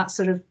of in that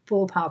sort of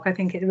ballpark, I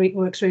think it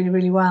works really,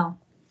 really well.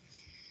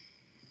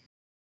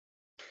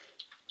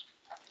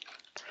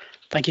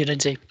 Thank you,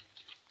 Lindsay.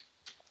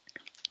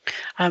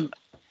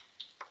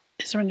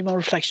 Is there any more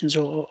reflections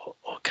or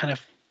kind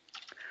of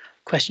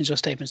questions or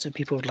statements that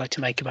people would like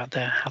to make about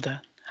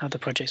how the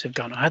projects have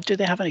gone? Or do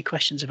they have any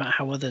questions about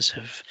how others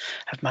have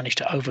managed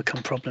to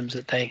overcome problems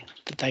that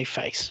they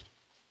face?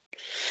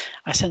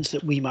 I sense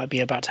that we might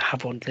be about to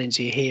have one,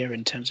 Lindsay, here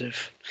in terms of,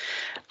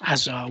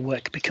 as our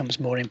work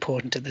becomes more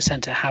important at the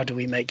centre, how do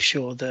we make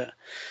sure that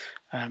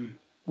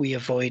we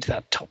avoid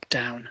that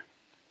top-down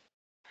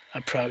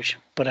approach?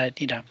 But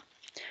you know,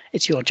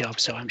 it's your job,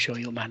 so I'm sure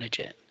you'll manage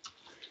it.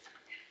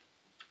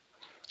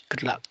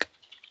 Good luck.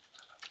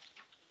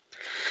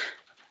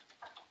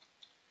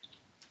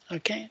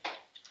 Okay.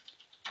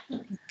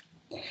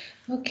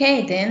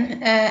 Okay,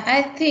 then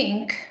I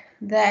think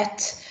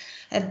that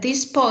at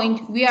this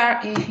point we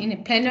are in a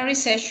plenary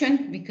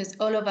session because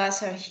all of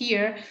us are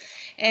here,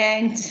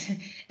 and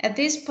at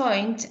this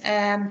point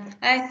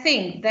I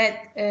think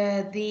that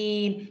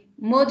the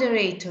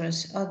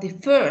moderators of the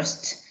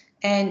first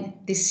and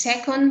the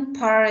second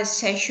parallel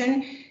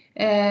session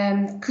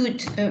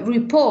could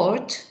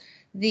report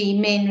the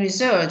main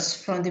results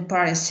from the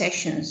parallel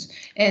sessions,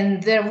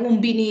 and there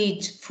won't be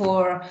need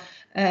for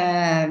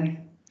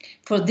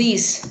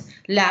this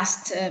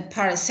last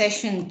parallel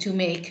session to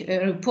make a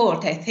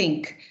report. I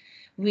think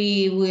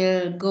we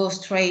will go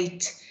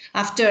straight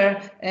after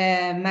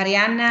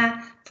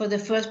Mariana for the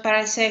first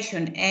parallel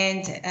session,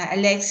 and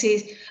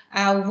Alexis,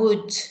 I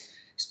would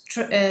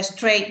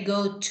straight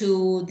go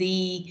to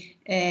the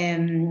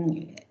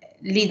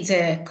lead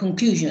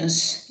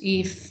conclusions,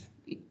 if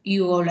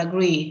you all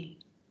agree.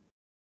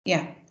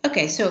 Yeah,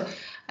 okay, so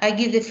I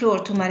give the floor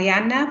to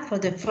Mariana for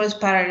the first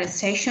parallel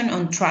session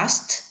on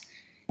trust,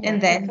 and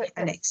then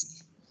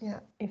Alexis. Yeah,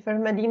 if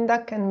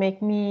Ermelinda can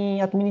make me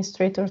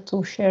administrator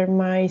to share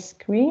my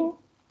screen,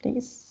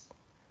 please.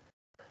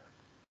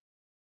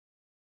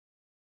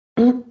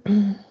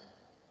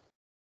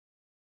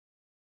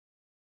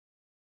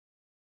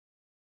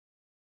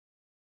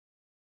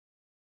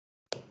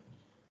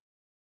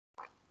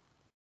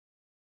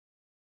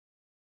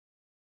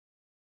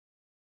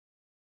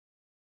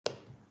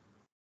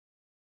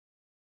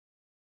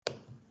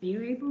 Are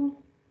you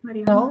able,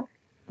 Mariana?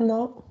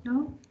 No.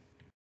 No?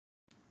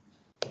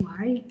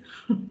 Why?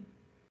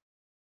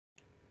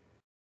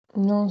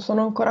 Non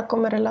sono ancora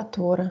come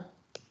relatore.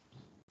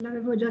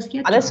 L'avevo già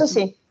schiacciato. Adesso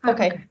sì. Ah,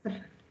 okay. Okay,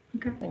 perfetto.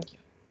 Okay. Thank you.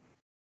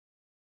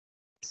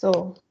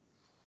 So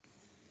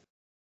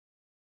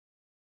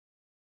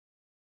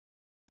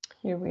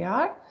here we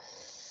are.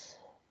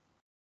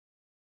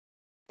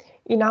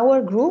 In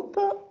our group,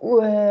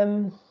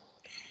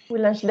 we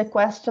launched the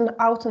question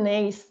how to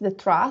enhance the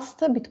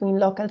trust between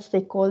local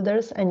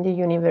stakeholders and the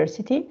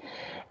university.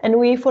 And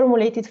we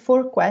formulated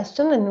 4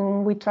 questions,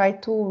 and we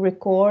tried to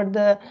record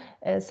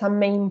some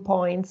main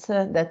points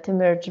that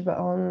emerged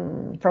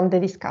from the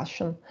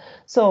discussion.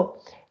 So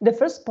the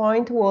first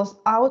point was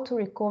how to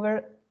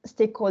recover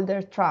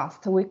stakeholder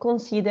trust. We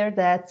consider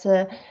that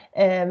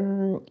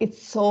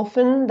it's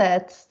often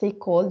that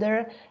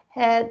stakeholders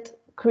had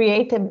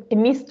create a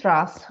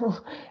mistrust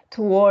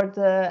toward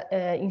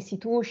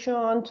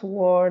institution,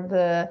 toward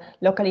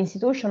local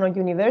institution or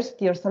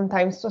university, or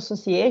sometimes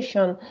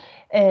association,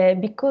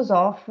 because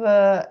of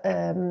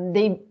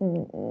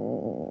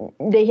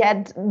they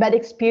had bad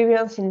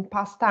experience in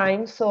past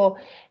times. So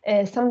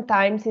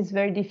sometimes it's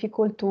very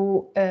difficult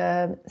to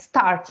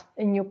start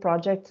a new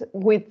project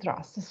with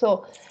trust.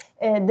 So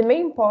the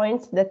main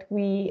points that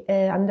we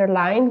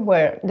underlined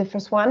were the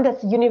first one,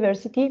 that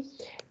university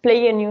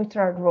play a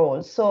neutral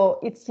role. So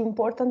it's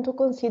important to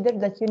consider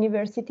that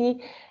university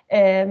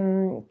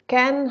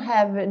can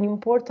have an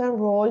important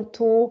role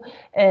to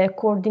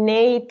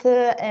coordinate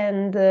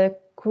and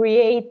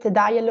create a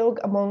dialogue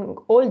among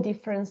all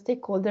different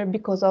stakeholders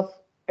because of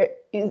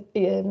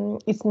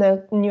its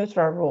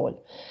neutral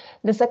role.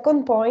 The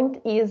second point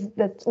is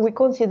that we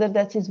consider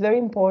that it's very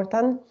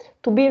important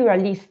to be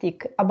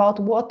realistic about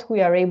what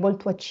we are able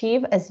to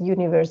achieve as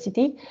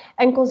university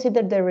and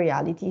consider the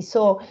reality.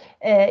 So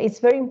it's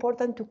very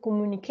important to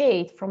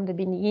communicate from the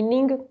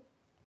beginning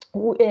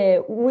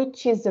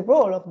which is the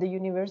role of the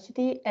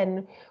university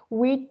and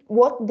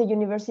what the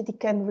university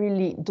can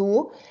really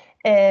do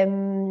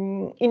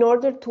in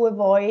order to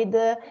avoid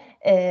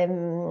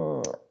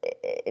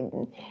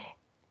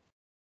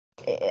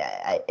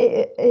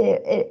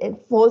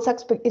false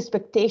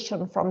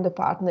expectation from the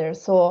partner.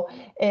 So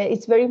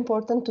it's very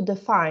important to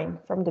define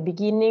from the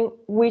beginning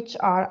which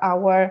are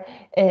our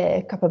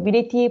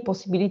capability,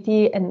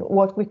 possibility, and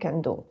what we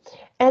can do.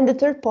 And the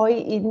third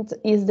point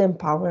is the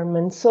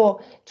empowerment.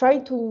 So try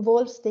to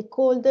involve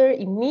stakeholder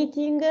in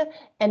meeting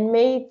and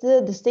make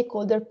the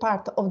stakeholder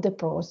part of the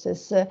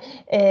process,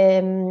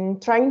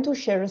 trying to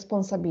share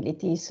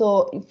responsibility.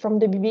 So from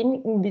the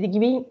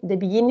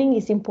beginning,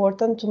 it's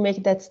important to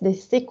make that the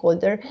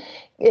stakeholder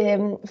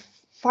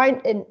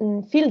find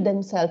and feel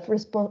themselves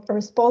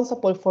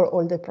responsible for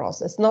all the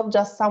process, not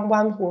just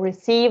someone who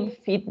receive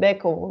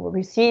feedback or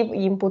receive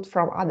input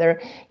from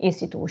other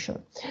institutions.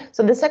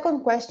 So the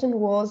second question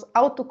was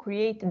how to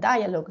create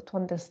dialogue to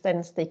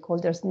understand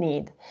stakeholders'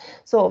 need.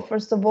 So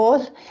first of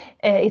all,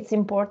 it's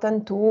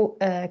important to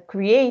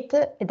create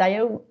a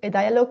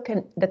dialogue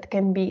that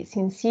can be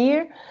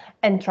sincere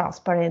and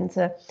transparent.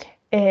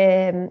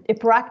 A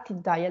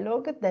proactive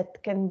dialogue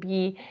that can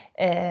be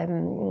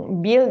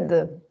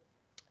built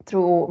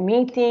through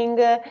meeting,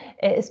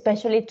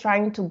 especially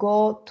trying to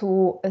go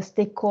to a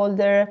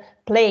stakeholder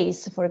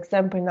place. For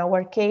example, in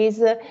our case,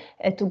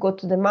 to go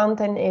to the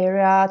mountain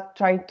area,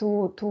 try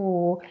to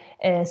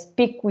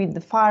speak with the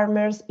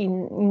farmers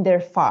in their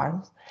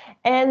farms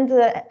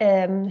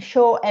and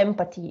show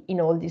empathy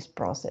in all this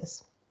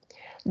process.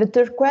 The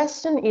third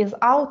question is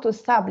how to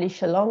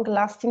establish a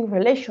long-lasting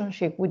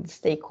relationship with the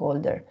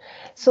stakeholder.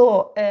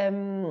 So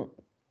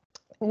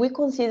we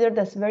consider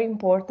that's very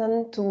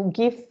important to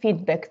give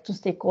feedback to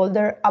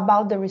stakeholders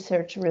about the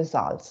research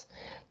results.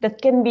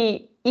 That can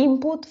be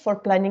input for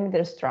planning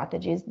their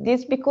strategies.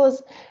 This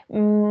because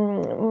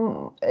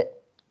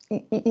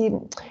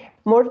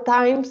more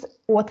times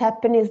what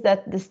happens is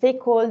that the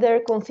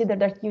stakeholder consider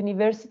that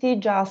university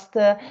just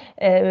go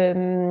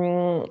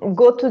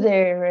to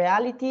the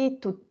reality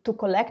to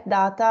collect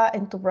data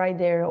and to write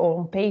their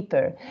own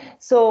paper.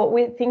 So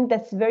we think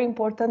that's very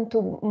important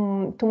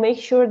to make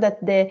sure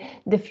that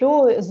the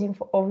flow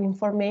of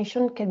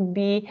information can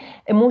be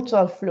a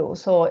mutual flow.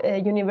 So a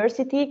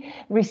university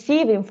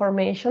receive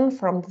information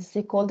from the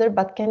stakeholder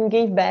but can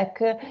give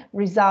back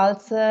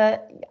results,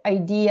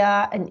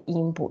 idea and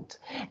input.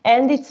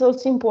 And it's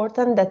also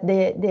important that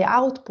the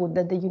output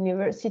that the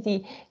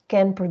university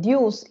can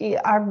produce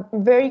are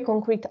very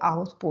concrete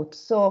outputs.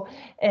 So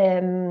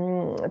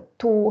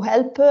to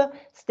help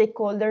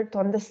stakeholders to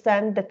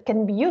understand that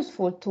can be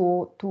useful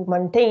to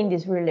maintain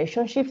this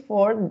relationship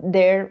for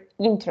their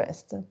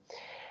interest.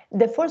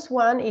 The first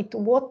one is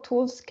what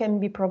tools can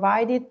be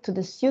provided to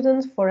the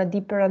students for a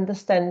deeper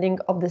understanding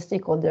of the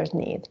stakeholders'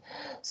 need.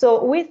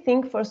 So we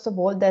think, first of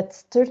all, that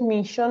third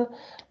mission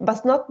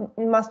must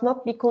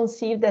not be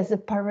conceived as a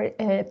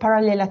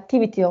parallel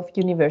activity of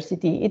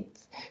university. It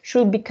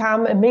should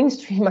become a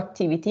mainstream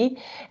activity,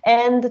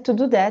 and to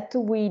do that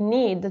we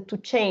need to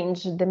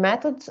change the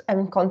methods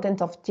and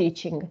content of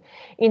teaching,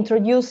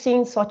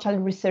 introducing social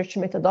research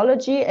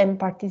methodology and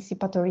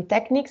participatory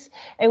techniques.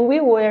 And we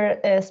were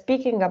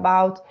speaking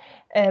about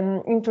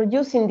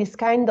introducing this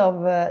kind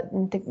of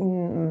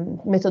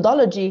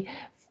methodology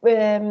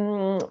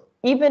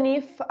even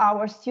if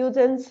our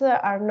students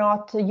are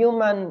not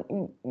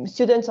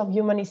students of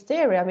humanist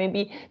area.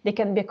 Maybe they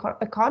can be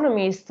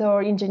economists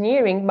or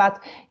engineering, but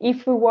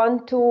if we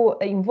want to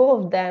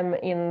involve them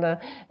in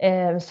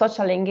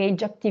social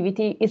engaged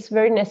activity, it's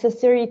very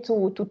necessary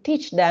to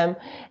teach them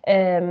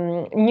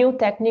new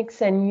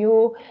techniques and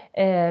new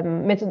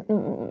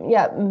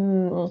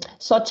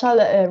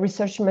social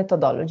research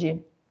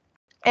methodology.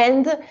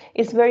 And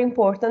it's very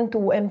important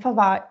to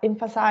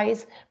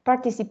emphasize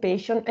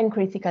participation and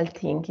critical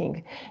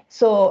thinking.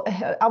 So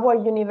our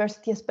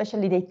university,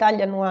 especially the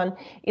Italian one,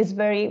 is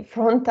very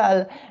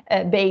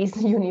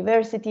frontal-based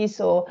university.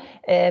 So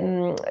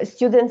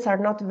students are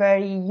not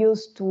very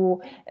used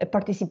to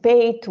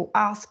participate, to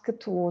ask,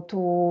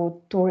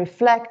 to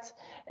reflect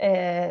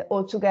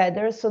all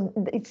together. So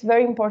it's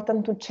very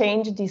important to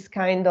change this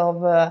kind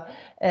of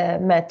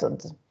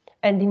methods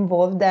and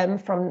involve them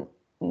from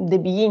the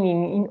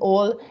beginning in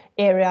all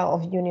area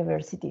of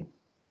university.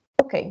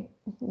 Okay,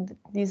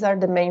 these are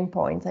the main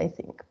points, I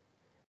think.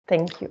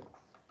 Thank you.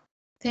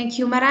 Thank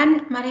you,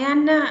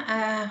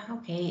 Marianna.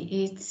 Okay,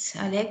 it's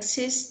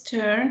Alexis'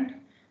 turn.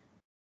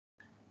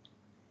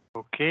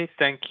 Okay,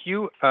 thank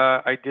you.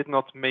 I did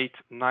not make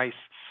nice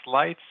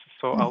slides,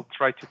 so I'll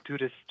try to do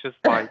this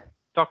just by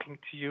talking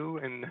to you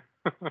in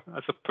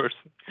as a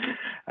person.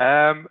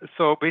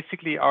 So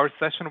basically, our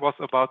session was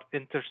about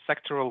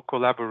intersectoral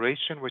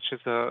collaboration, which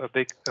is a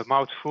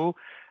mouthful,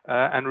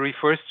 and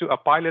refers to a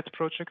pilot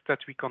project that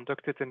we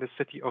conducted in the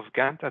city of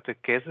Ghent at the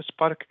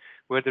Keizerspark,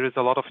 where there is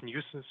a lot of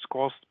nuisance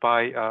caused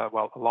by,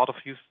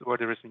 where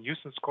there is a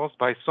nuisance caused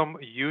by some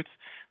youth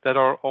that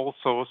are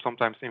also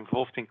sometimes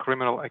involved in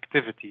criminal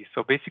activity.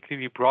 So basically,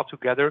 we brought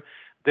together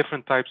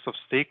different types of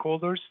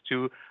stakeholders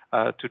to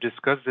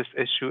discuss this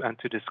issue and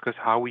to discuss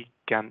how we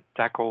can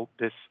tackle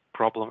this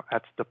problem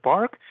at the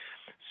park.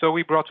 So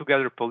we brought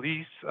together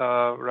police,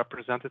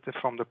 representative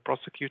from the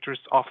prosecutor's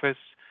office,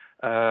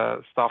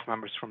 staff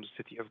members from the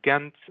city of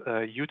Ghent,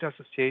 youth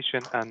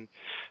association, and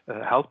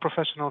health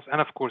professionals,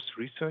 and of course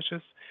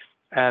researchers.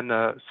 And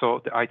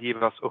so the idea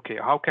was, okay,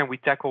 how can we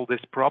tackle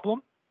this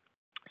problem?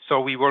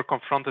 So we were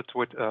confronted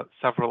with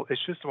several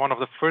issues. One of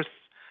the first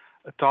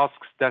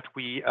tasks that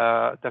we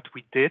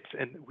did,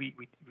 and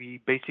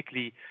we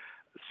basically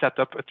set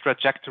up a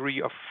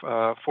trajectory of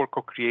 4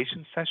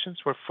 co-creation sessions,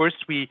 where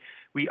first we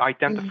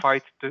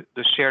identified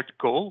the shared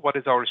goal. What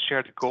is our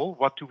shared goal?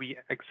 What do we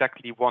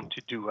exactly want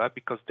to do?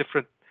 Because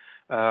different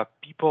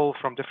people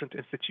from different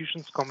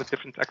institutions come with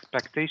different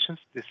expectations.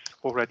 This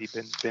already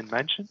been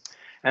mentioned.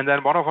 And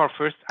then one of our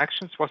first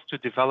actions was to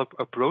develop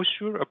a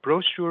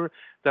brochure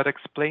that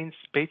explains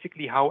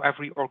basically how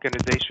every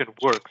organization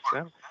works.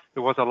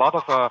 There was a lot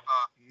of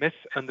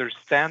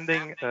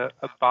misunderstanding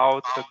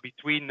about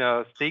between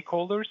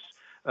stakeholders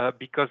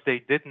because they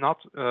did not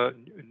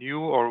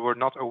knew or were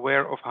not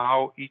aware of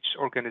how each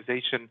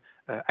organization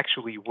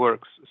actually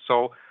works.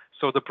 So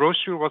the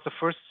brochure was the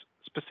first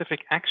specific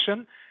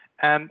action.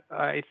 And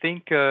I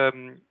think,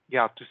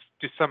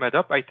 to sum it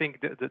up, I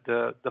think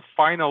the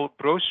final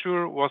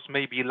brochure was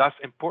maybe less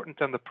important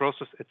than the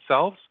process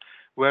itself,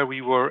 where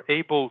we were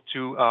able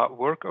to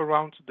work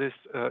around this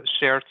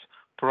shared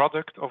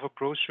product of a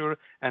brochure,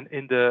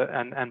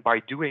 and by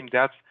doing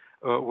that,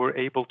 we're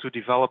able to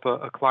develop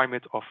a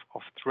climate of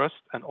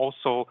trust, and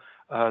also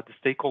the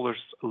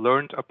stakeholders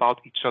learned about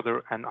each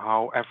other and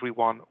how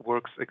everyone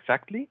works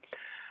exactly.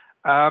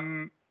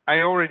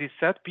 I already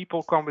said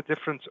people come with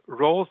different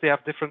roles. They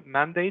have different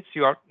mandates.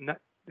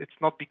 It's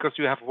not because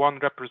you have one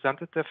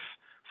representative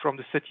from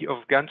the city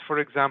of Ghent, for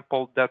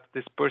example, that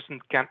this person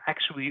can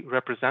actually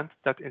represent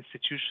that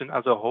institution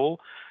as a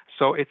whole.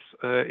 So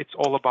it's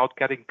all about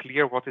getting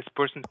clear what this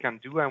person can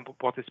do and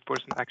what this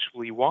person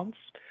actually wants.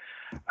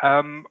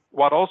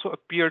 What also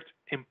appeared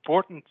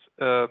important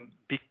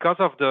because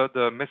of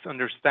the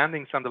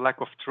misunderstandings and the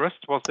lack of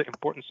trust was the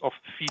importance of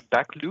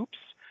feedback loops.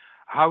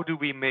 How do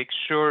we make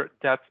sure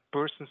that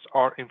persons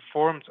are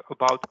informed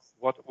about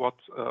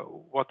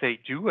what they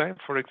do?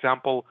 For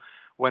example,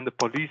 when the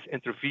police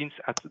intervenes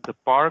at the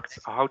park,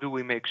 how do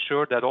we make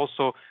sure that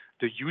also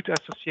the youth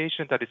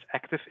association that is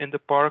active in the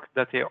park,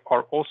 that they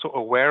are also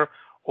aware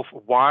of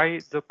why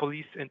the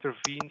police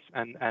intervenes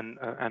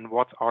and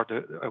what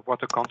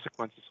the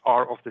consequences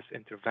are of this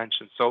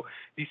intervention? So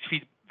these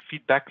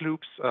feedback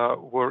loops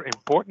were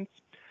important.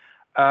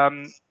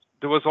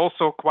 There was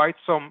also quite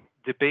some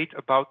debate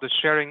about the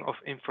sharing of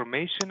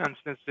information, and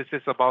since this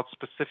is about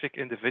specific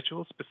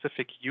individuals,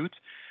 specific youth,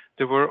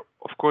 there were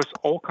of course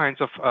all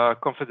kinds of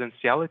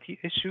confidentiality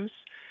issues,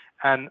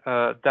 and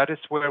that is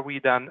where we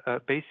then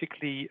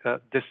basically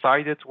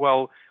decided,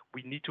 well,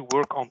 we need to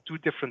work on 2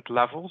 different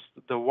levels.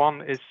 The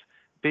one is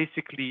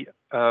basically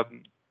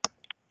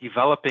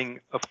developing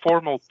a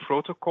formal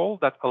protocol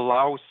that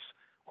allows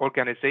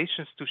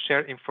organizations to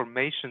share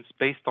information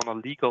based on a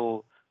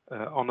legal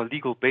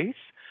base.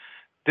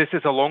 This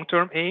is a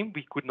long-term aim.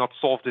 We could not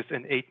solve this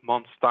in 8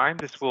 months' time.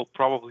 This will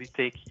probably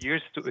take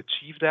years to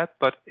achieve that,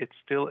 but it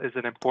still is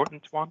an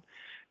important one.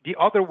 The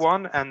other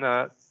one,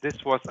 and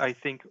this was, I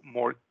think,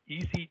 more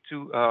easy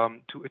to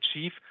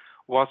achieve,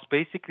 was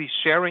basically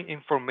sharing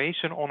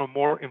information on a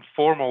more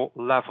informal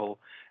level.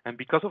 And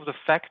because of the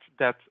fact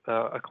that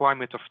a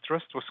climate of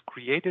trust was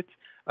created,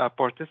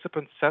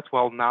 participants said,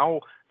 well, now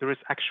there is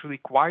actually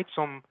quite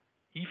some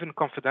even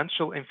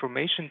confidential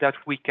information that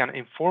we can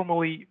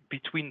informally,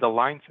 between the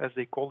lines, as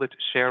they call it,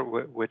 share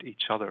with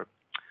each other.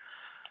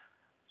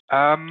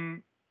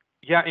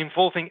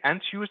 Involving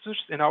end users,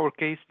 in our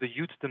case, the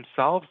youth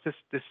themselves,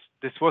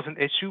 this was an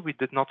issue. We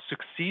did not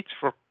succeed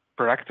for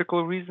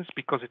practical reasons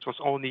because it was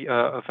only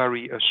a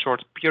very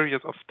short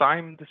period of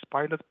time, this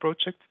pilot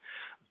project.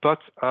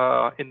 But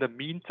in the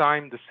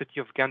meantime, the city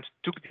of Ghent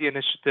took the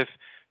initiative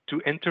to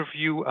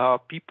interview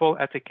people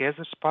at the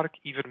Keizerspark,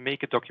 even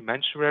make a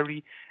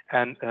documentary,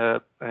 and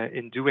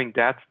in doing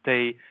that,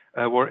 they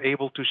were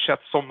able to shed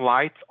some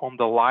light on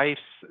the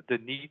lives, the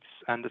needs,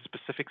 and the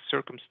specific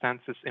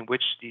circumstances in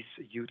which these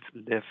youth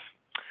live.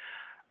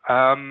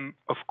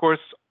 Of course,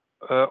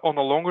 on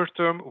a longer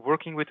term,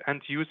 working with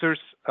end users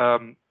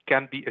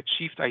can be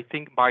achieved, I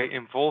think, by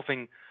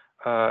involving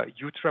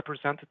youth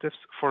representatives,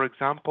 for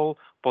example,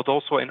 but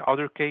also in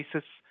other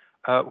cases,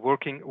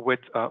 working with,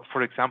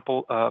 for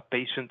example,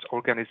 patient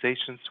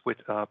organizations, with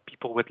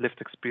people with lived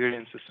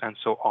experiences, and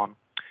so on.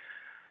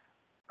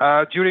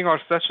 During our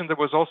session, there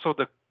was also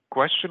the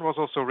question was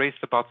also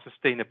raised about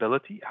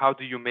sustainability. How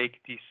do you make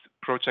these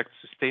projects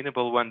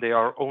sustainable when they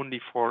are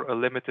only for a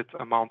limited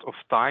amount of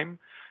time?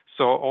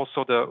 So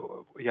also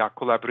the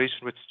collaboration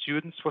with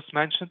students was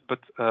mentioned, but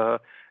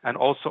and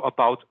also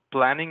about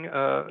planning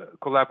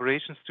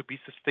collaborations to be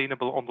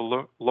sustainable on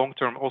the long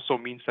term also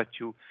means that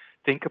you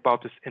think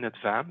about this in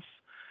advance.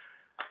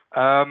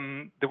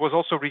 There was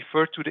also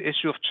referred to the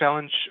issue of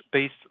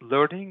challenge-based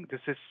learning.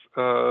 This is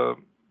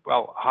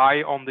well,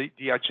 high on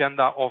the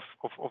agenda of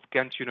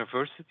Ghent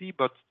University,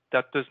 but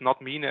that does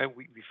not mean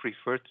we've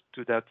referred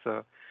to that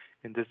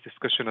in this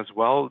discussion as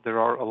well. There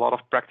are a lot of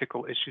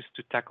practical issues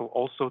to tackle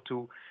also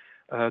to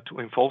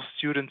involve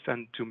students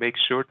and to make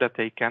sure that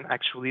they can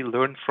actually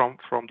learn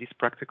from these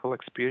practical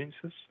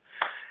experiences.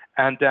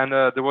 And then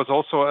there was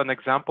also an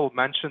example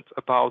mentioned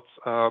about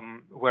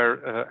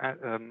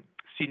where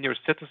senior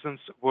citizens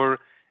were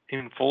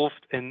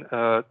involved in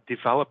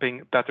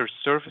developing better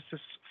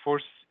services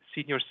for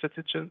senior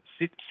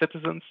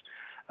citizens,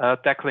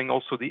 tackling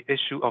also the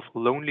issue of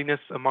loneliness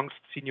amongst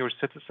senior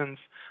citizens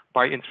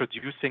by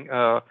introducing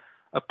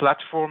a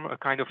platform, a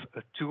kind of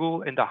a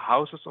tool in the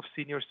houses of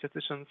senior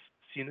citizens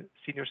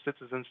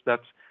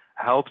that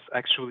helps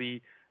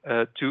actually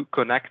to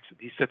connect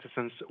these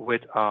citizens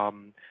with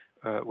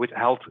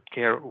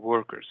healthcare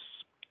workers.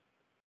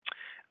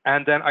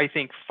 And then I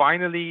think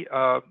finally,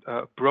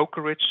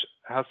 brokerage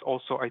has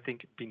also, I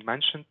think, been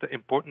mentioned, the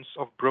importance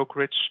of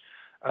brokerage,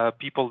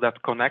 people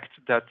that connect,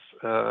 that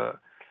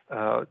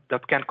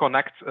can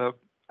connect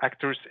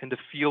actors in the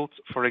field,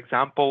 for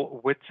example,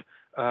 with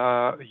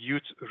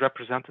youth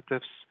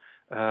representatives,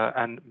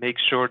 and make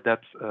sure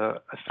that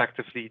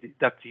effectively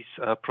that these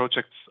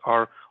projects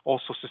are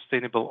also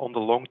sustainable on the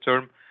long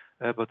term.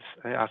 But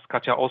as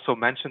Katja also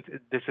mentioned,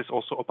 this is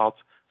also about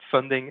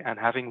funding and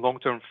having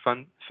long-term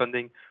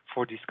funding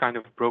for these kind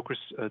of brokers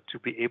to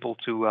be able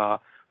to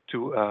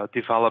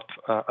develop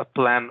a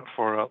plan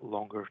for a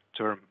longer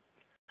term.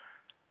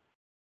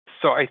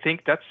 So I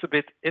think that's a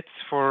bit it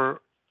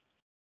for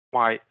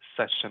my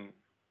session.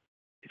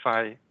 If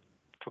I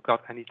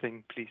forgot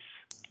anything, please.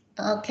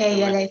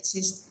 Okay,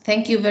 Alexis,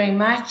 thank you very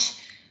much.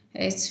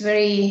 It's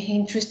very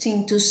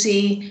interesting to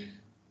see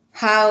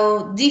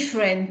how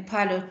different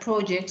pilot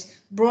projects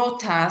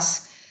brought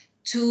us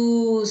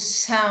to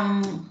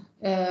some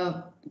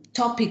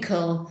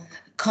topical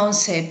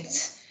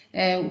concepts,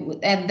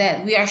 and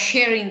that we are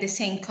sharing the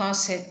same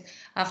concept.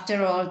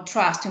 After all,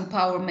 trust,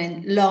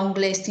 empowerment,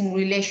 long-lasting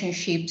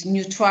relationships,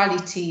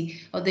 neutrality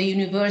of the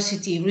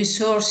university,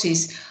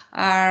 resources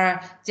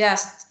are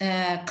just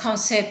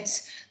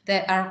concepts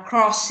that are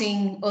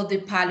crossing all the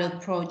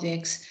pilot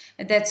projects.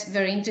 And that's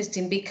very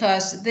interesting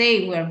because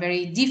they were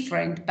very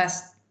different, but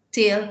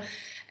still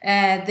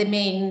the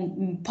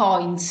main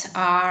points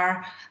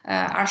are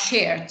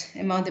shared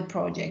among the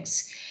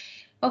projects.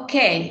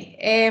 Okay,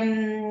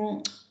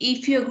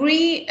 if you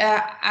agree,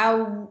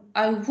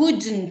 I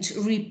wouldn't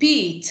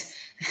repeat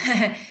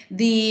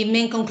the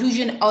main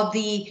conclusion of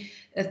the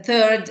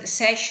third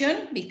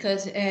session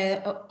because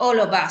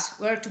all of us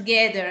were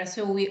together,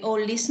 so we all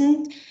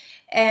listened.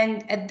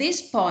 And at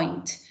this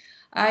point,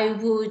 I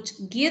would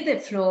give the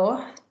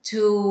floor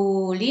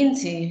to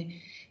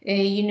Lindsay,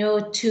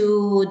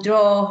 to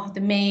draw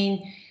the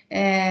main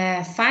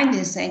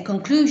findings and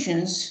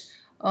conclusions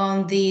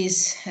on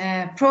this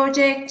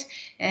project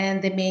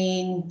and the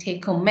main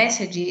take-home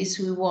messages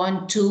we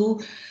want to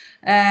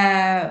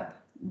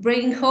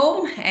bring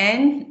home,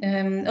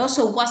 and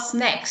also what's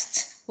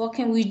next? What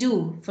can we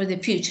do for the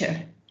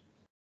future?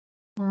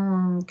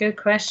 Good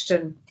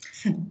question.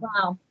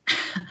 Wow.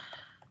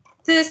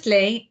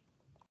 Firstly,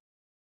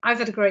 I've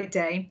had a great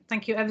day.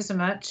 Thank you ever so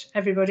much,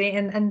 everybody,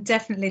 and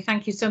definitely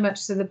thank you so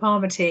much to the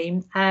Parma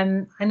team.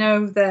 I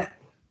know that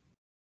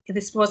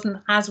this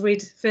wasn't as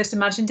we'd first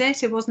imagined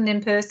it. It wasn't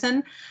in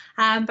person,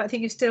 but I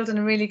think you've still done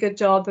a really good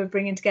job of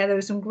bringing together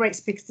some great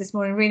speakers this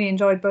morning. Really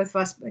enjoyed both of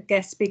us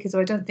guest speakers,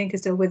 who I don't think are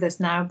still with us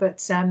now,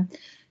 but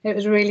it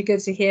was really good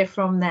to hear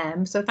from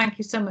them. So thank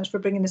you so much for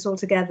bringing this all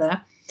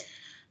together.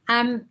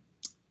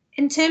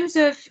 In terms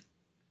of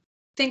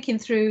thinking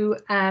through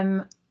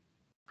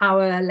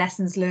our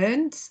lessons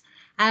learned,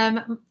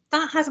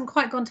 that hasn't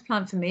quite gone to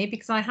plan for me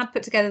because I had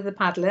put together the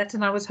Padlet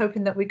and I was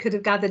hoping that we could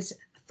have gathered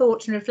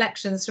thoughts and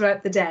reflections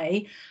throughout the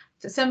day.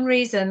 For some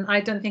reason, I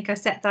don't think I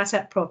set that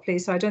up properly,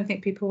 so I don't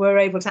think people were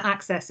able to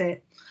access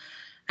it.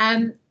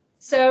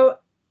 So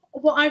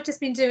what I've just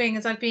been doing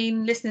is I've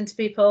been listening to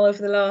people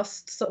over the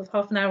last sort of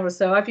half an hour or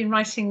so. I've been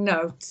writing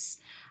notes,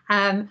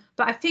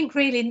 but I think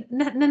really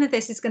none of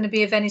this is going to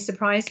be of any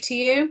surprise to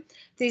you.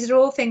 These are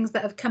all things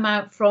that have come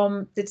out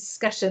from the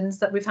discussions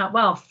that we've had.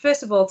 Well,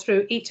 first of all,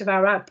 through each of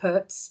our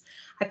outputs,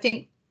 I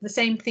think the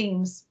same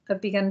themes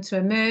have begun to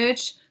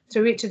emerge.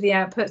 Through each of the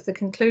outputs, the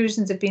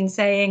conclusions have been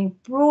saying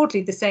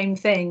broadly the same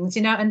things,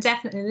 and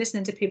definitely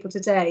listening to people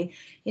today,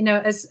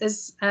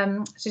 as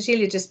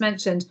Cecilia just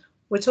mentioned,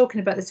 we're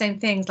talking about the same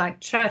things like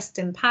trust,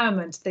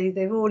 empowerment.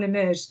 They've all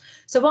emerged.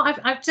 So what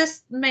I've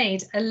just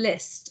made a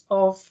list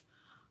of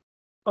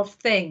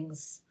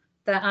things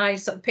that I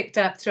sort of picked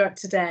up throughout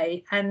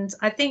today. And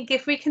I think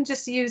if we can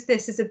just use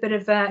this as a bit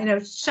of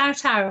a,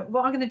 shout out,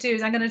 what I'm going to do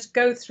is I'm going to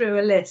go through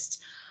a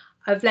list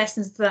of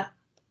lessons that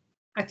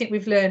I think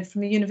we've learned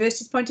from the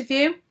university's point of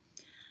view,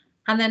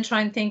 and then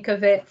try and think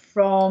of it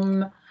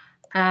from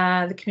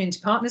the community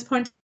partners'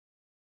 point of view.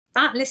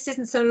 That list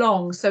isn't so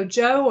long, so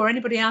Joe or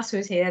anybody else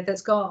who's here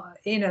that's got,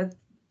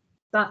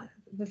 that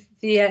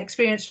the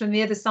experience from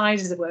the other side,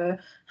 as it were,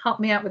 help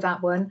me out with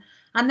that one.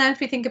 And then if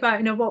we think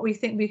about, what we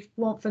think we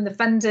want from the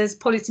funders,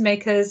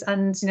 policymakers,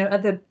 and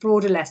other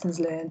broader lessons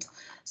learned.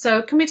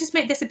 So can we just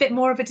make this a bit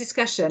more of a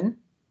discussion?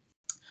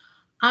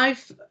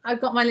 I've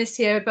got my list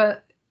here,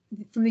 but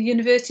from the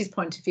university's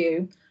point of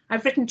view,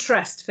 I've written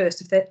trust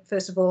first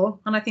of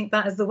all, and I think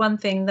that is the one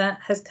thing that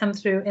has come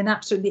through in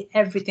absolutely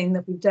everything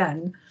that we've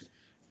done.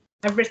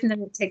 I've written that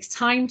it takes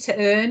time to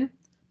earn,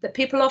 that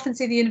people often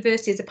see the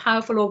university as a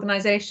powerful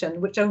organisation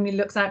which only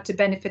looks out to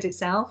benefit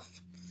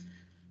itself.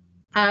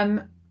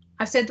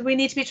 I've said that we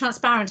need to be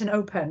transparent and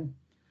open.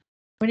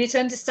 We need to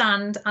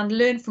understand and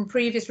learn from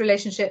previous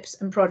relationships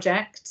and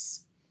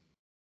projects.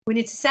 We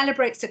need to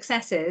celebrate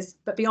successes,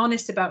 but be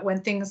honest about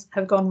when things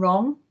have gone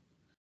wrong.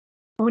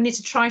 And we need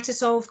to try to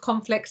solve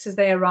conflicts as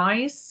they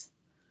arise.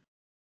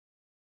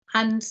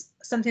 And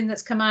something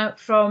that's come out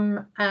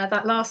from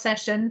that last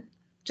session,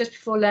 just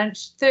before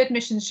lunch, third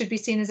mission should be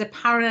seen as a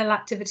parallel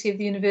activity of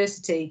the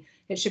university.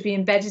 It should be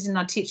embedded in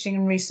our teaching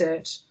and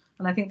research.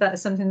 And I think that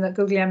is something that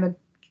Guglielmo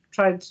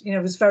tried,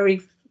 was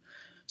very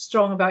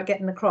strong about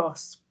getting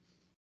across.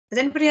 Has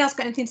anybody else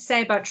got anything to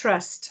say about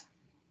trust?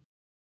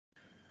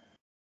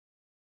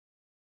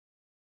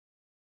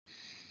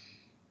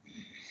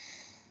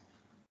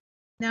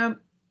 Now,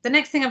 the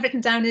next thing I've written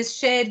down is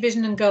shared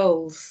vision and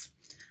goals.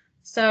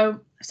 So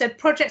I said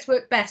projects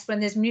work best when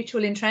there's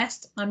mutual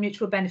interest and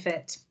mutual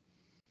benefit.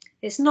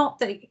 It's not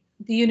that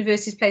the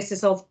university's place to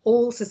solve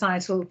all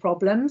societal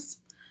problems,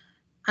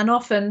 and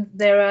often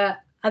there are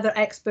other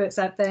experts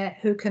out there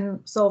who can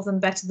solve them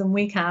better than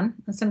we can,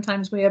 and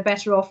sometimes we are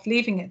better off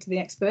leaving it to the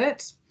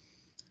experts.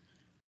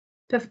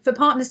 But for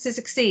partners to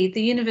succeed,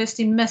 the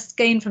university must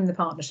gain from the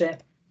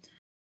partnership.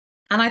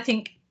 And I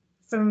think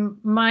from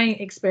my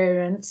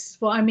experience,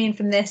 what I mean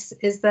from this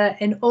is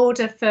that in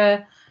order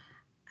for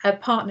a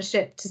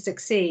partnership to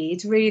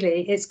succeed,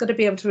 really, it's got to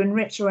be able to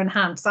enrich or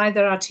enhance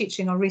either our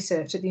teaching or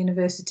research at the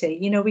university.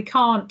 We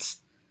can't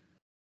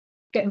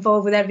get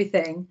involved with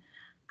everything,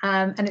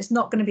 and it's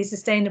not going to be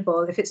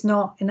sustainable if it's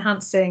not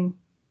enhancing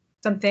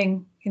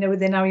something,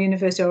 within our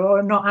university,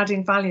 or not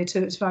adding value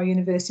to our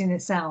university in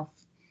itself.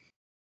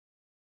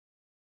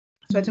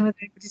 So I don't know if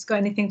anybody's got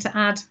anything to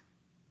add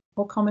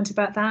or comment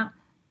about that.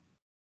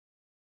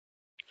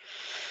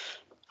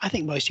 I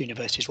think most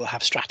universities will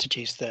have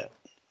strategies that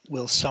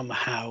will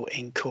somehow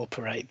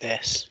incorporate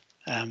this,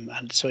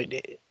 and so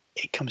it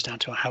comes down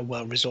to how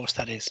well resourced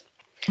that is.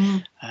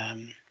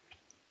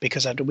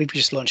 Because we've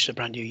just launched a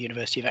brand new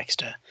University of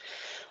Exeter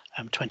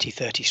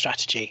 2030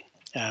 strategy,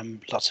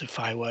 lots of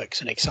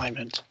fireworks and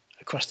excitement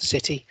across the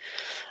city,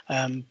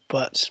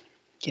 but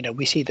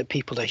we see that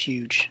people are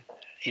huge.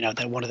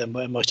 They're one of the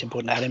most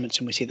important elements,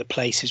 and we see the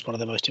place is one of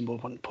the most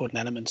important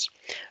elements,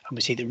 and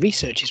we see that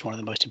research is one of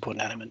the most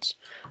important elements,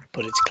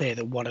 but it's clear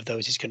that one of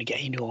those is going to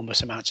get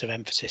enormous amounts of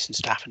emphasis and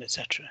staff and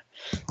etc.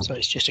 So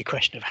it's just a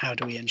question of how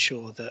do we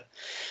ensure that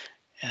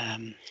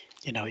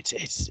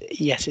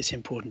it's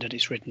important that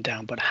it's written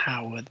down, but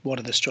what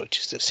are the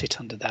structures that sit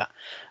under that,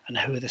 and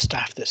who are the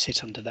staff that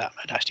sit under that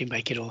and actually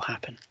make it all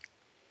happen.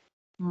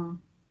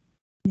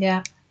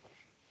 Yeah,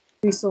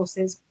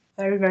 resources,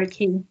 very, very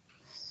key.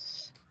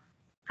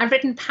 I've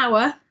written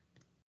power.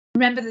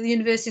 Remember that the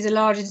university is a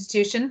large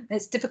institution.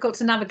 It's difficult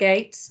to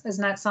navigate as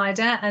an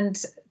outsider and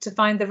to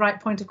find the right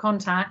point of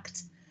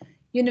contact.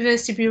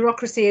 University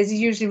bureaucracy is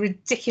usually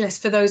ridiculous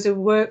for those who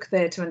work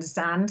there to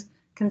understand.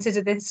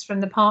 Consider this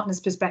from the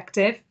partner's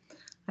perspective.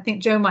 I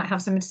think Joe might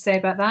have something to say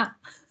about that.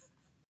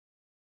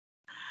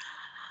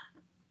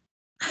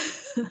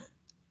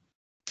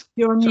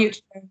 You're on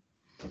mute, Joe.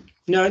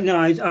 No,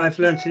 I've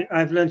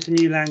learnt a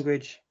new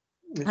language.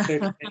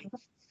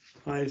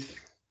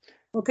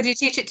 Well, could you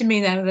teach it to me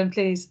then,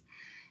 please?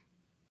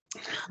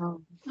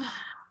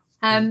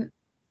 And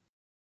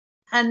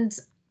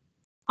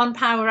on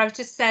power, I've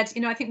just said,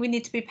 I think we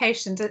need to be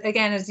patient.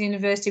 Again, as a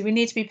university, we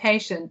need to be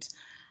patient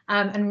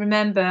and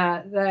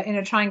remember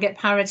that, try and get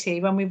parity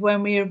when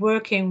we are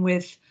working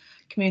with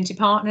community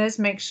partners.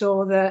 Make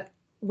sure that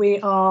we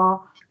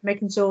are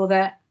making sure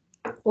that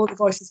all the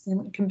voices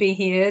can be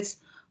heard,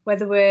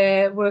 whether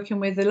we're working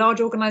with a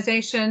large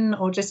organisation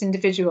or just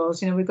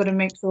individuals. We've got to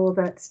make sure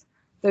that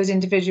those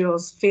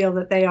individuals feel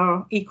that they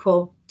are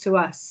equal to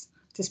us,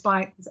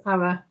 despite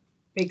our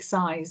big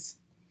size.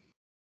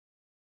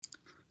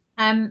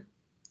 I've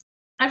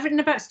written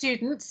about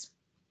students.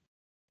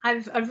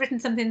 I've written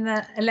something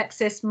that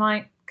Alexis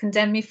might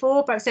condemn me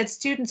for, but I've said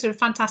students are a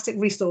fantastic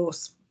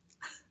resource.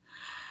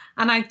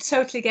 And I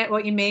totally get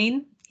what you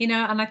mean,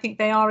 and I think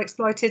they are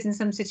exploited in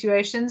some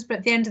situations, but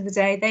at the end of the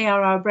day, they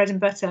are our bread and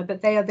butter,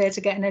 but they are there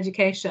to get an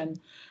education.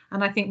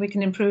 And I think we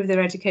can improve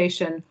their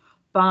education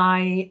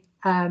by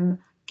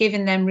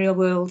giving them real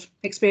world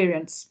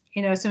experience,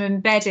 you know, so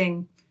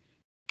embedding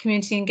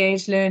community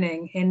engaged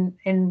learning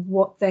in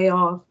what they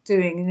are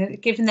doing,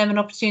 and giving them an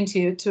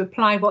opportunity to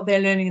apply what they're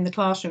learning in the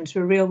classroom to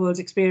a real world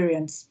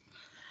experience.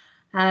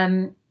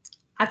 I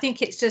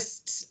think it's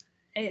just,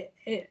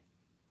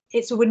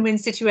 it's a win-win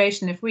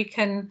situation if we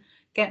can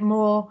get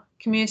more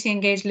community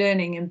engaged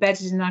learning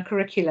embedded in our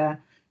curricula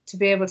to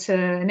be able to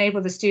enable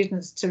the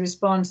students to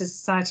respond to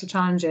societal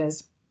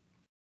challenges.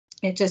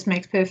 It just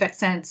makes perfect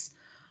sense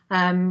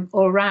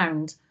all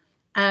around.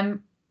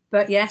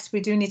 But yes,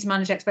 we do need to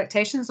manage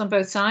expectations on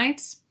both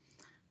sides.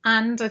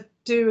 And I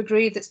do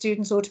agree that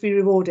students ought to be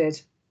rewarded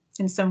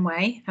in some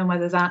way, and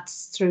whether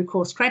that's through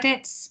course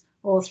credits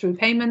or through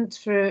payment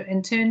for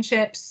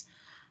internships,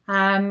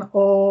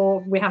 or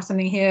we have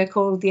something here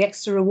called the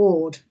extra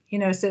reward. You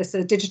know, so it's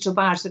a digital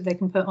badge that they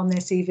can put on their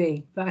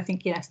CV. But I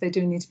think, yes, they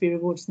do need to be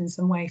rewarded in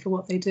some way for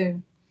what they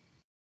do.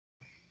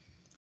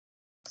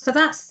 So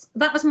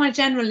that was my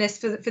general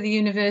list for the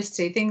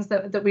university, things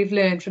that we've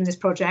learned from this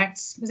project.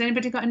 Has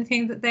anybody got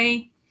anything that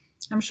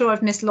I'm sure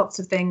I've missed lots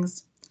of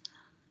things,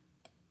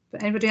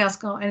 but anybody else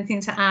got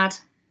anything to add?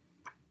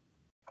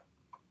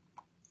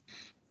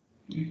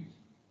 And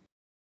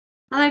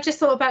I've just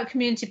thought about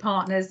community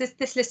partners.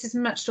 This list is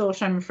much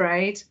shorter, I'm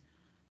afraid,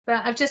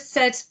 but I've just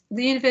said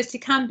the university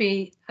can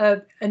be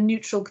a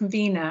neutral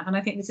convener, and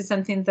I think this is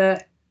something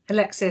that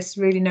Alexis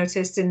really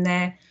noticed in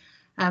their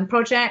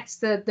projects,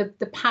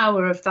 the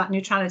power of that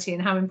neutrality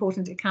and how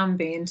important it can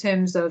be in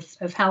terms of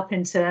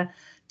helping to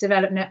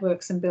develop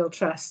networks and build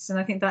trusts. And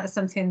I think that is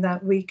something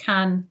that we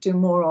can do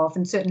more of,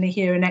 and certainly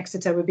here in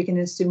Exeter we're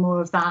beginning to do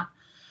more of that.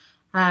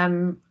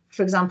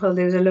 For example,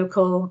 there was a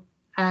local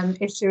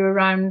issue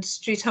around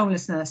street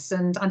homelessness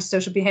and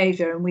antisocial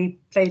behaviour, and we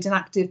played an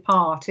active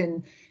part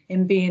in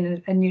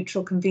being a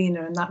neutral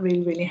convener, and that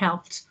really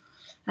helped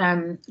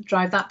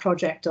drive that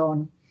project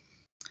on.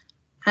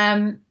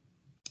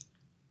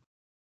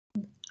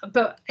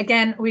 But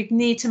again, we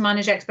need to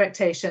manage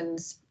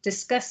expectations,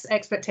 discuss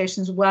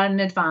expectations well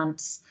in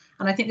advance.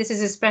 And I think this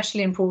is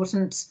especially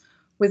important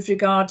with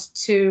regard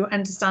to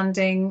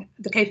understanding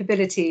the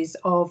capabilities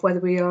of whether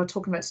we are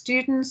talking about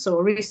students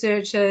or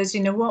researchers.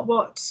 You know, what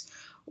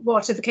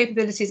are the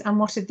capabilities and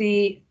what are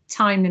the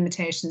time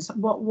limitations?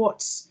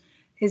 What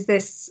is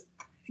this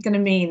going to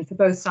mean for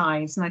both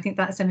sides? And I think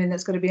that's something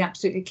that's got to be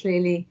absolutely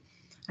clearly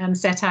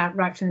set out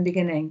right from the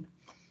beginning.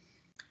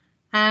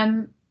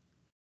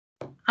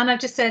 And I've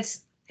just said,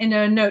 in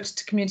a note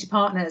to community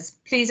partners,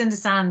 please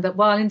understand that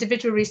while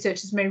individual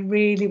researchers may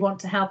really want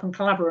to help and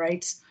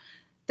collaborate,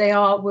 they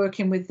are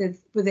working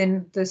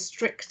within the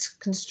strict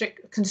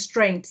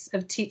constraints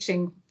of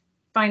teaching,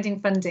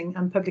 finding funding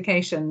and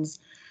publications.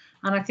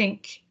 And I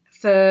think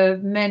for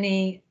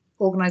many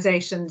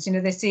organisations, you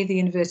know, they see the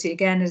university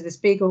again as this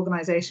big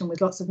organisation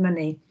with lots of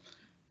money,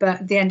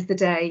 but at the end of the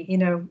day, you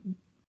know,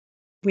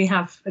 we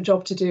have a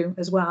job to do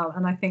as well.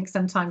 And I think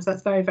sometimes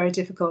that's very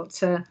difficult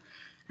to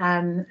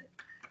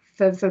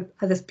for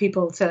other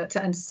people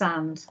to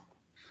understand.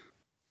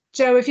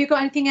 Joe, have you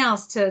got anything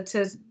else to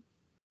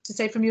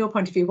say from your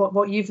point of view,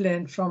 what you've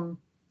learned from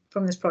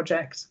this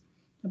project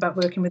about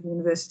working with the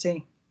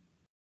university?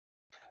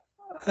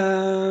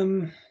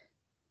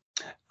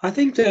 I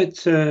think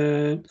that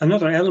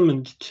another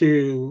element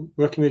to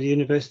working with the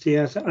university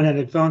as an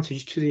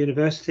advantage to the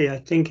university, I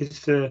think,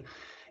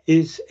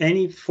 is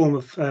any form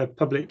of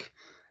public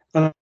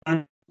of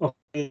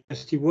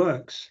university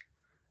works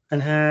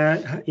and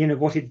how, you know,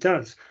 what it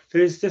does.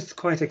 There is just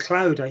quite a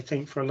cloud, I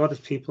think, for a lot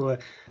of people,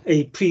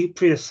 a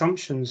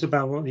pre-assumptions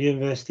about what the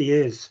university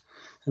is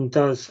and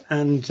does.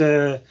 And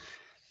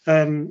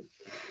I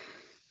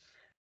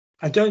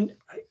don't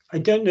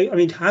know. I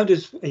mean, how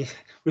does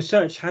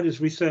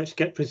research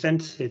get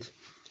presented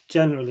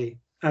generally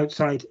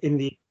outside in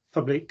the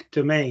public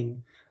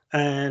domain?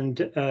 And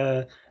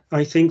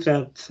I think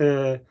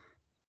that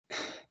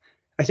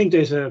I think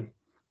there's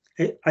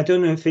I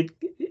don't know if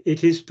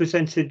it is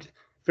presented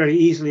very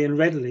easily and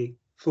readily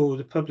for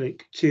the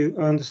public to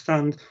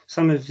understand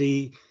some of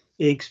the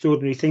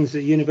extraordinary things that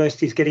the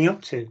university is getting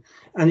up to.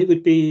 And it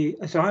would be,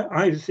 so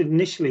I was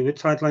initially with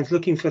Tidelines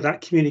looking for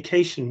that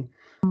communication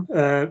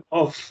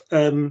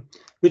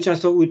which I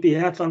thought would be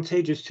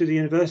advantageous to the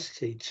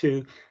university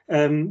to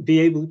be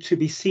able to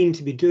be seen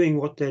to be doing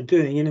what they're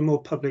doing in a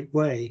more public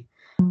way.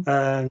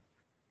 They're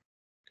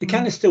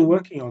kind of still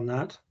working on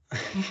that.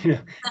 You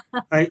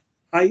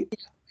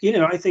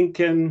know, I think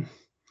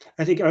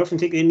I often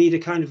think they need a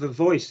kind of a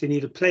voice, they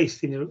need a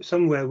place, you know,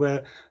 somewhere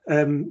where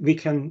we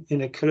can,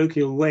 in a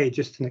colloquial way,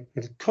 just in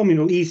a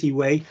communal, easy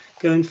way,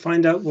 go and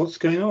find out what's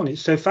going on.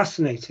 It's so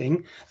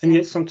fascinating, and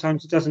yet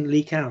sometimes it doesn't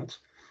leak out.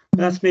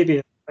 That's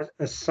maybe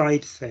a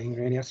side thing,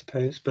 really, I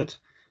suppose, but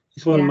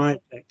it's one of my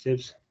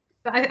objectives.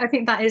 But I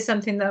think that is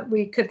something that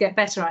we could get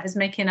better at, is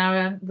making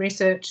our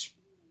research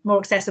more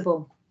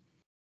accessible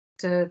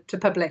to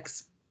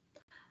publics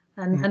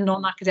and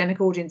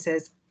non-academic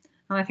audiences.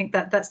 And I think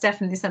that that's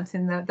definitely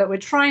something that we're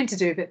trying to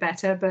do a bit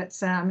better, but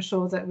I'm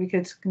sure that we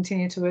could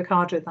continue to work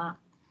hard with that.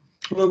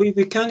 Well, we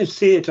kind of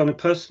see it on a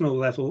personal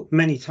level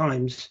many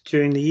times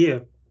during the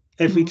year.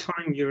 Every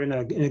time you're in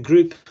a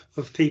group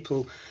of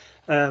people,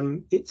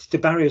 the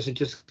barriers are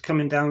just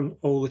coming down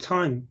all the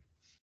time.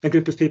 A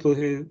group of people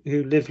who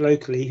live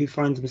locally, who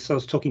find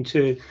themselves talking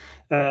to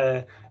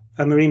a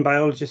marine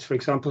biologist, for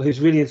example, who's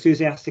really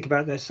enthusiastic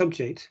about their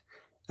subject,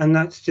 and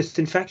that's just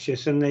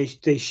infectious, and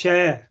they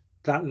share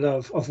that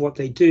love of what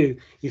they do.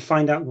 You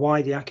find out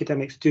why the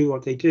academics do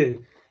what they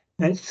do.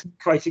 And it's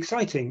quite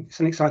exciting. It's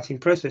an exciting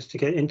process to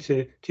get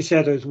into, to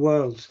share those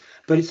worlds,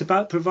 but it's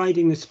about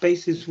providing the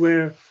spaces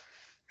where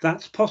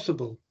that's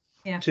possible,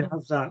 to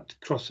have that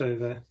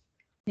crossover.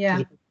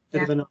 Yeah,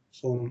 bit of an art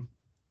form.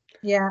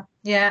 Yeah,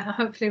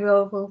 hopefully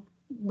we'll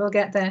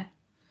get there,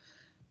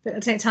 but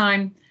it'll take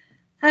time.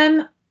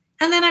 And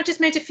then I've just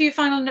made a few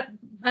final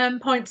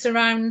points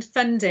around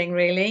funding,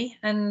 really.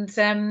 And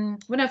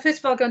when I first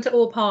of all go into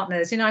all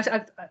partners, you know,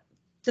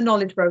 the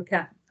knowledge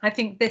broker. I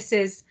think this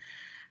is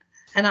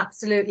an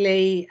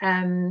absolutely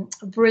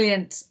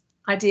brilliant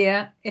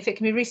idea if it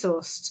can be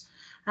resourced.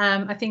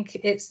 I think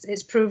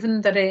it's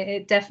proven that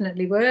it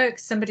definitely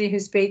works. Somebody who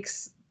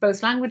speaks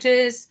both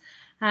languages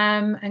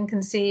and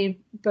can see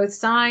both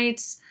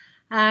sides.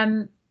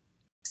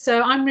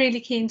 So I'm really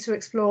keen to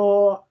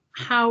explore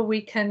how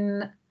we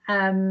can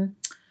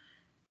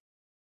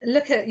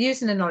look at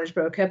using a knowledge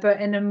broker, but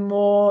in a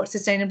more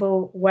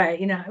sustainable way.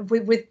 You know,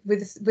 with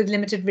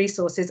limited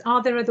resources.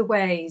 Are there other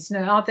ways? You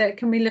know,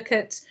 can we look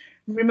at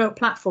remote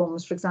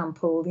platforms, for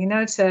example? You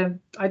know, to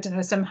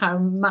somehow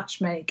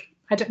matchmake.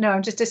 I don't know.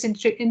 I'm just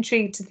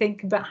intrigued to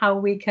think about how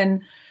we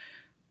can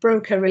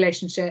broker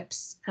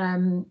relationships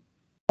on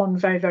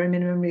very, very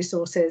minimum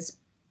resources.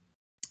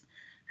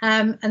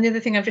 And the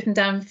other thing I've written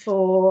down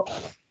for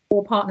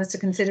all partners to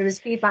consider is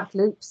feedback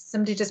loops.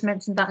 Somebody just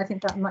mentioned that. I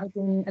think that might have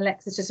been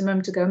Alexis just a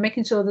moment ago.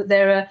 Making sure that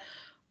there are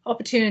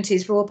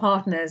opportunities for all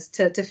partners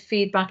to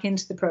feed back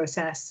into the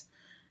process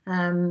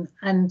and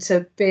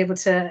to be able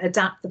to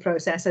adapt the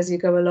process as you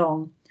go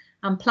along.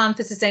 And plan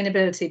for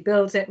sustainability,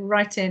 build it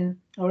right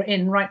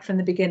from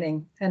the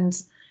beginning.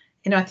 And,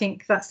 you know, I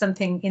think that's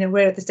something, you know,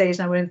 we're at the stage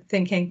now we're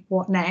thinking,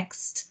 what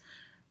next?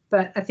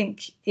 But I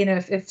think, you know,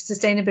 if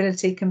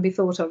sustainability can be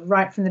thought of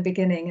right from the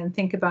beginning and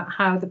think about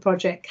how the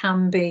project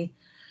can be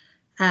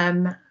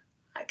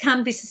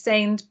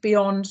sustained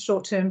beyond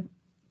short-term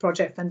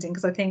project funding,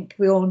 because I think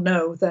we all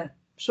know that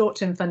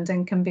short-term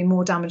funding can be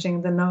more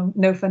damaging than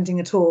no funding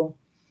at all.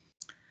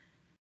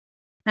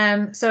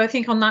 So I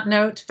think on that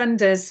note,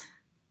 funders,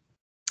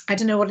 I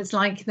don't know what it's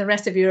like in the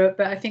rest of Europe,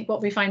 but I think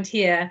what we find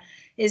here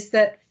is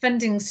that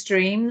funding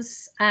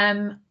streams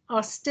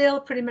are still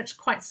pretty much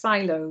quite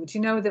siloed. You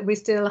know, that we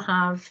still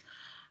have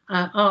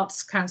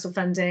Arts Council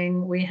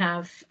funding. We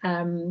have,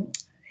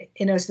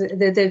 you know, so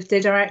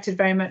they're directed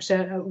very much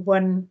at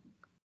one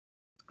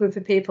group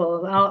of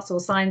people, arts or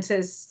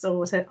scientists or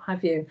what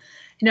have you.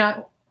 You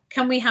know,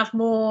 can we have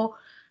more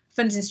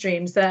funding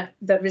streams that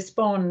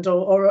respond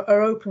or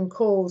are open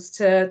calls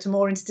to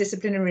more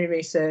interdisciplinary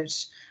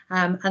research?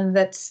 And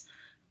that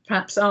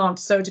perhaps aren't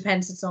so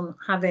dependent on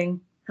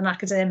having an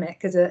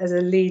academic as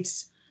a lead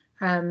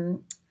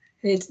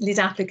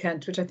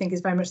applicant, which I think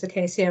is very much the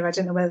case here. I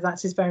don't know whether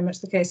that is very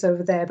much the case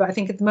over there, but I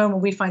think at the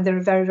moment we find there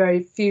are very,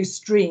 very few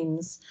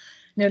streams.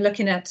 You know,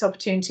 looking at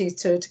opportunities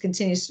to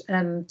continue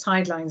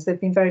tidelines, there have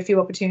been very few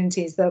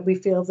opportunities that we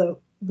feel that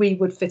we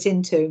would fit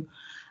into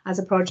as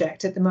a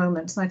project at the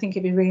moment. And I think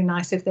it'd be really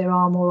nice if there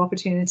are more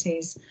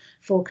opportunities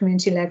for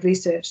community-led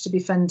research to be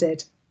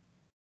funded.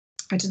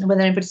 I don't know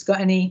whether anybody's got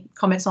any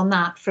comments on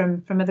that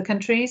from other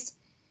countries.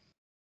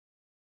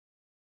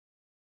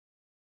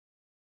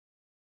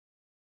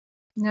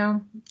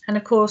 No, and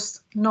of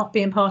course, not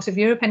being part of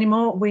Europe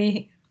anymore,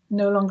 we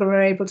no longer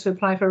are able to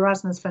apply for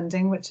Erasmus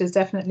funding, which has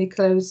definitely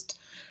closed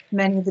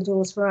many of the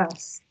doors for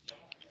us.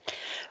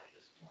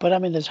 But I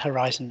mean, there's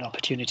horizon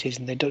opportunities,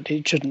 and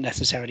it shouldn't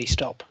necessarily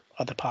stop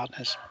other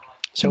partners.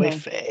 So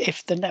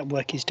if the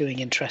network is doing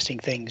interesting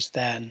things,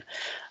 then,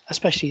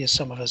 especially as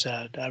some of us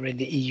are in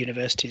the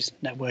e-universities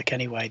network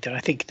anyway, then I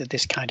think that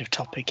this kind of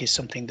topic is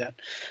something that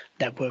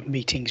network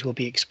meetings will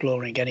be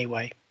exploring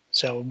anyway.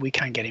 So we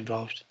can get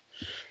involved.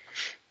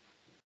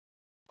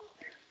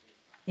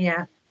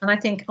 Yeah, and I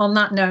think on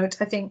that note,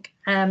 I think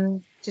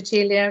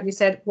Cecilia, you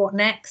said what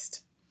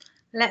next?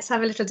 Let's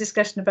have a little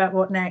discussion about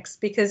what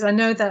next, because I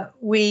know that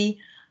we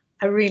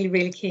are really,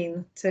 really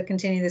keen to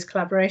continue this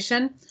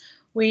collaboration.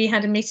 We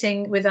had a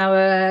meeting with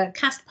our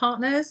CAST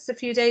partners a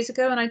few days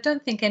ago, and I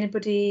don't think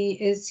anybody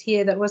is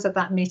here that was at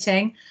that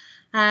meeting.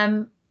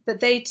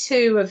 But they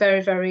too are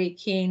very, very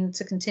keen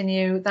to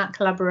continue that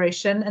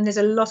collaboration, and there's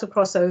a lot of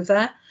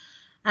crossover.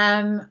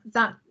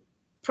 That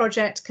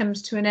project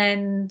comes to an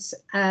end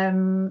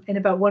in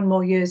about 1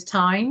 more year's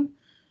time,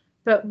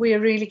 but we are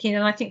really keen,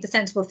 and I think the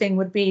sensible thing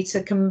would be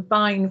to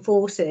combine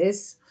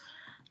forces.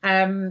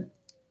 That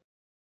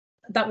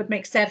would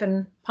make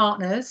 7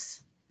 partners,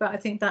 but I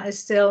think that is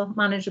still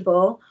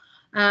manageable,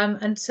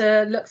 and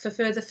to look for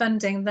further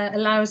funding that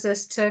allows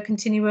us to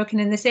continue working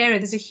in this area.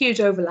 There's a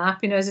huge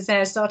overlap. You know, as I say,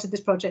 I started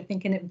this project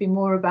thinking it would be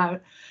more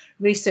about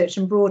research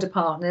and broader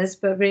partners,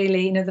 but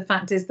really, you know, the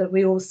fact is that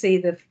we all see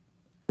the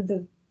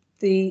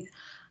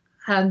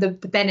and the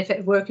benefit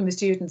of working with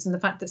students and the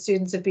fact that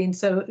students have been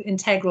so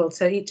integral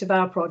to each of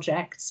our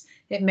projects,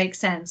 it makes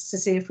sense to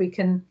see if we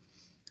can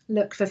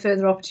look for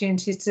further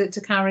opportunities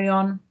to carry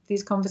on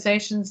these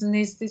conversations and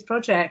these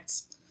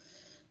projects.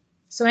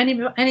 So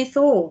any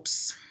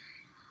thoughts?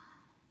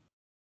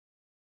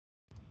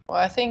 Well,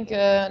 I think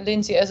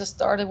Lindsay, as a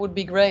start, it would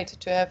be great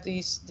to have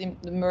the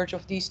merge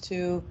of these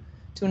two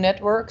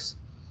networks,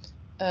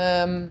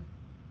 and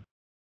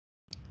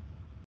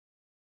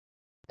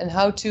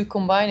how to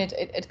combine it.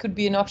 It could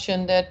be an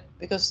option that,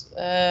 because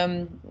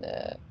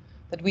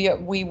that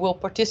we will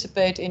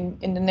participate in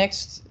the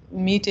next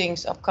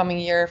meetings upcoming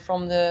year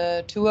from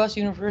the TUAS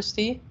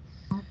University,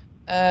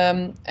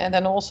 and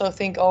then also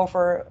think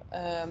over.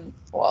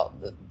 Well,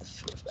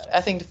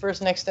 I think the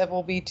first next step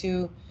will be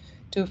to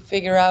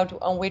figure out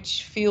on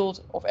which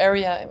field of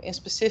area in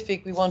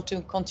specific we want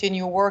to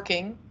continue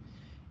working,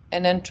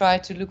 and then try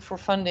to look for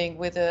funding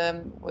with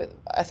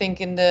I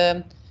think in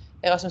the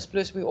Erasmus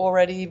Plus we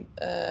already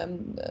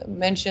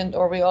mentioned,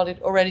 or we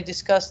already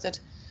discussed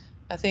it.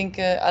 I think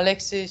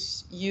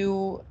Alexis,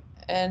 you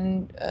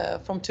and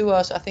from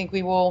TUAS, I think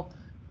we will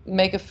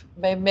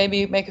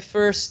maybe make a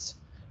first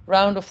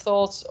round of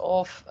thoughts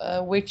of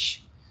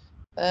which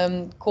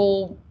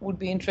call would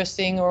be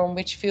interesting, or on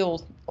which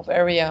field of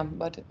area,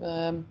 but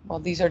well,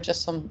 these are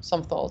just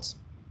some thoughts.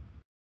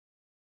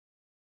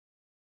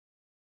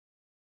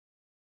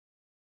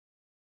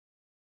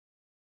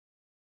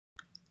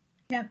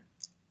 Yeah,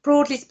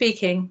 broadly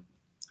speaking,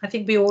 I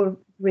think we all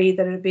agree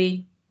that it would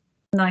be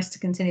nice to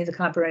continue the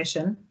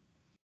collaboration.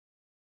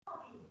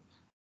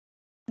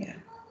 Yeah,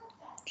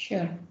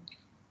 sure.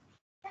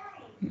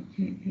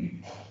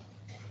 And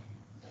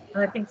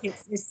I think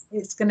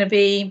it's going to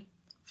be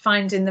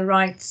finding the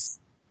right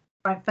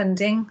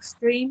funding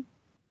stream.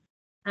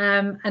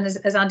 And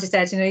as Andy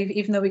said, you know,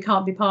 even though we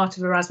can't be part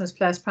of Erasmus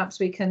Plus, perhaps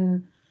we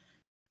can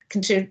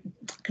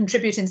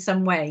contribute in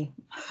some way,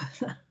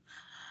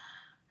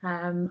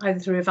 either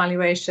through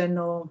evaluation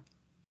or,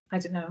 I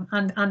don't know.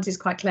 And Andy's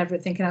quite clever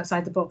at thinking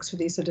outside the box for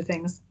these sort of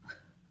things.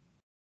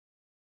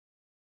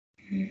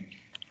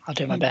 I'll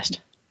do my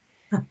best.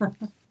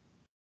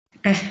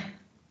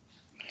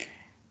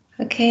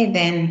 Okay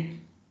then.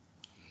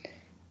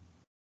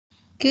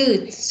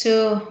 Good.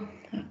 So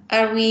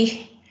are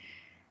we?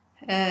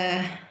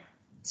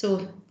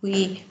 So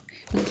we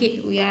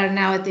are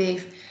now at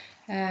the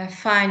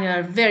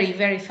final,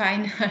 very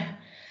final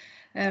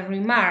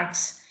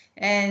remarks,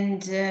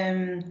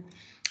 and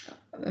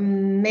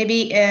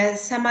maybe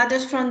some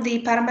others from the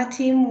Parma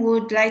team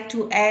would like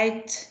to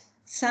add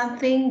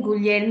something.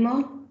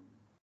 Guglielmo?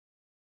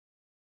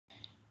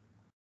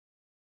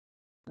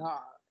 No,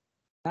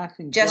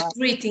 nothing. Just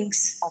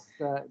greetings.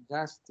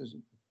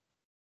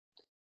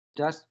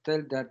 Just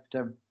tell that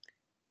to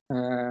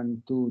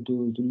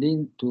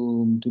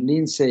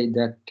Lindsay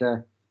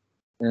that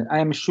I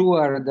am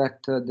sure that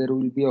there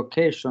will be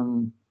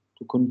occasion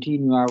to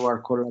continue our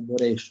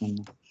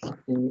collaboration.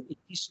 It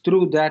is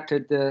true that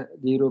at the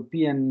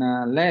European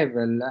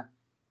level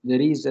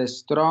there is a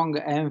strong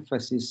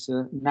emphasis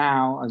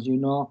now, as you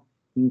know,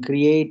 in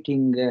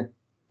creating a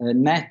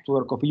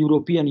network of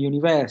European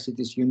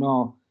universities. You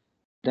know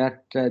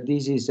that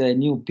this is a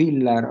new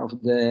pillar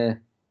of the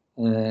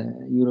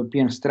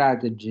European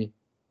strategy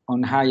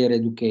on higher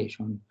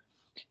education.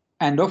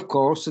 And of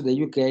course,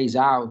 the UK is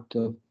out,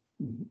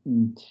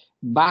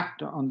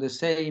 but on the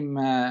same,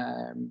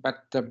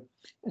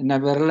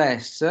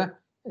 nevertheless,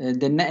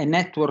 the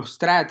network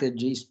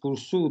strategy is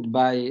pursued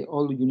by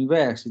all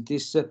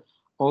universities,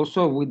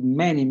 also with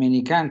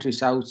many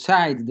countries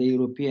outside the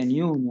European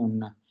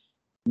Union.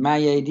 My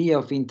idea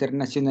of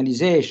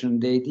internationalization,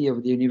 the idea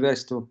of the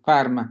University of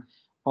Parma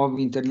of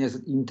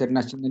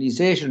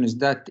internationalization, is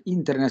that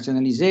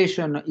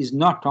internationalization is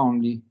not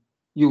only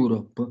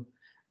Europe,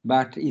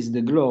 but is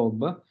the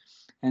globe.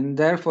 And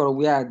therefore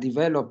we are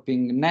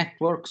developing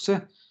networks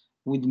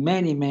with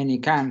many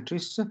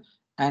countries.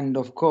 And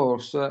of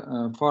course,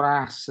 for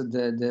us,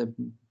 the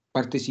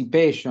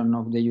participation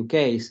of the UK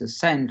is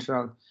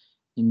central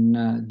in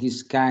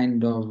this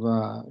kind of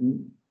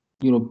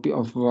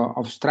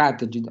of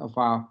strategy of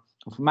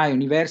my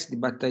university,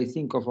 but I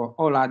think of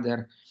all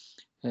other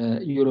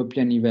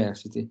European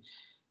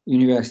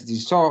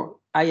universities. So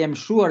I am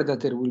sure that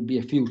there will be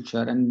a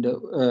future and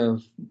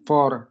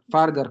for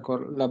further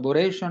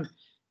collaboration,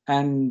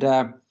 and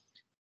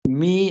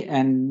me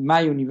and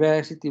my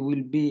university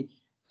will be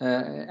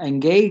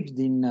engaged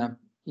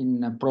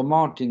in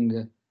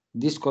promoting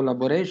this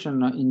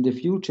collaboration in the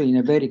future in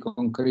a very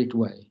concrete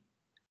way.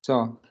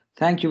 So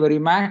thank you very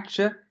much,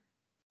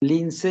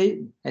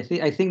 Lindsay. I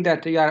think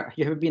that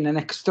you have been an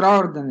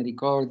extraordinary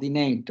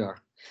coordinator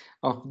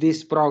of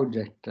this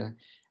project,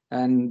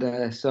 and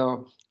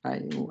so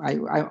I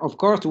of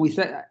course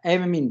I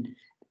mean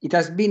it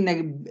has been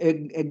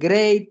a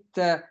great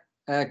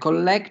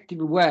collective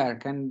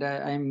work, and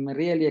I'm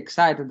really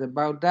excited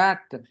about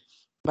that.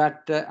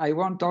 But I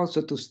want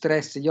also to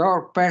stress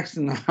your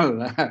personal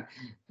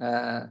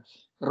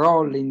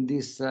role in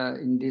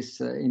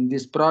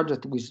this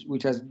project,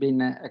 which has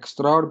been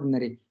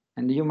extraordinary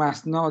And you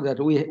must know that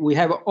we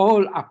have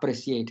all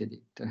appreciated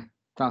it.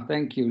 So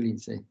thank you,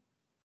 Lindsay.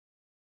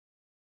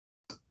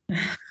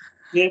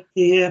 Yeah.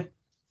 Yeah.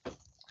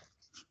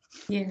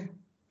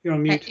 You're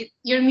on mute.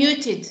 You're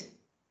muted.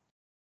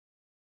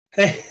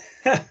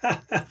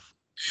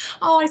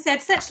 Oh, I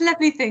said such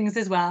lovely things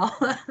as well.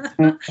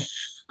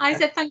 I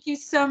said thank you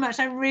so much.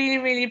 I really,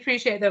 really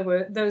appreciate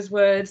those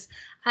words.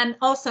 And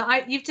also,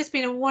 you've just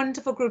been a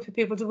wonderful group of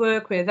people to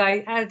work with.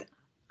 I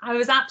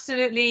was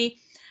absolutely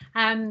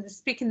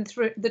speaking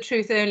through the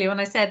truth earlier when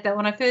I said that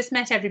when I first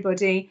met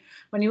everybody,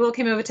 when you all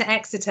came over to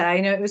Exeter,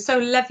 you know, it was so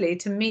lovely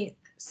to meet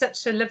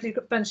such a lovely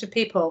bunch of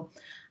people.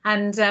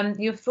 And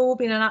you've all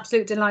been an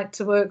absolute delight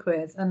to work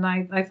with. And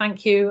I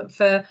thank you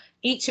for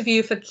each of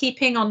you for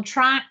keeping on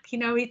track. You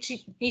know,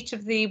 each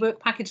of the work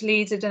package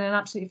leads have done an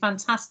absolutely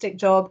fantastic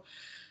job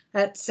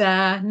at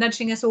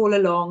nudging us all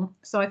along.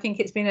 So I think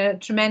it's been a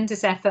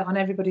tremendous effort on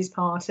everybody's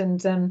part.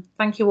 And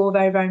thank you all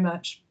very, very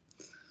much.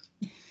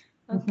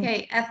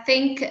 Okay, I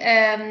think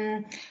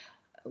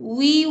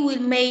we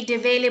will make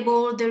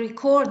available the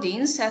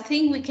recordings. I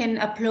think we can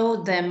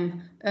upload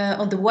them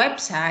on the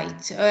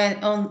website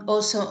and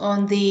also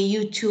on the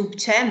YouTube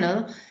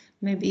channel.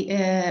 Maybe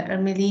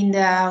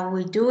Melinda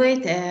will do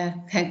it.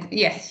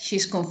 Yes,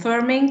 she's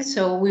confirming,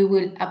 so we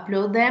will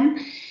upload them.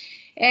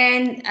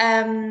 And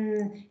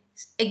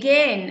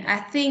again, I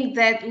think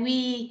that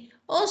we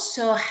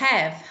also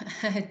have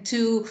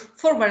to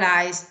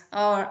formalize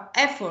our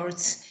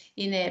efforts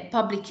in a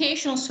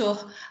publication.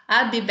 So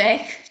I'll be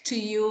back to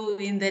you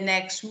in the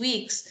next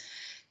weeks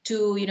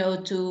to, you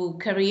know, to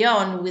carry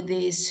on with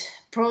this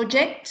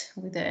project,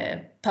 with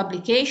the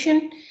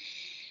publication.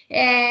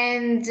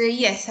 And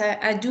yes,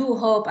 I do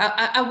hope,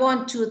 I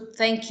want to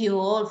thank you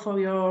all for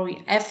your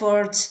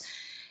efforts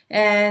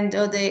and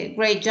the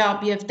great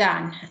job you have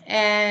done.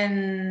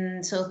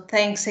 And so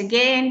thanks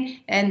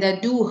again. And I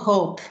do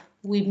hope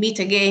we meet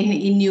again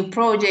in new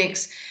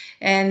projects,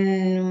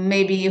 and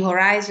maybe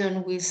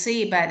Horizon, we'll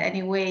see. But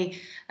anyway,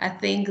 I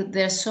think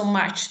there's so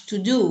much to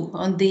do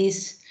on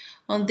these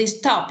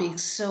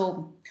topics.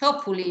 So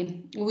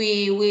hopefully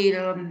we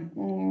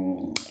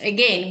will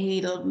again,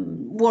 we'll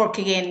work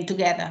again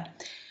together.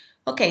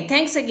 Okay,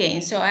 thanks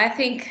again. So I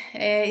think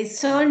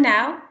it's all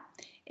now,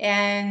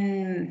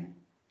 and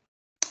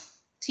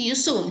see you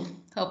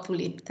soon,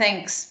 hopefully.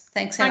 Thanks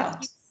a lot.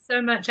 Thank you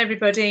so much,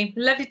 everybody.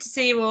 Lovely to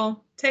see you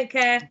all. Take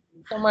care.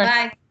 So much.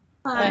 Bye.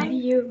 Bye.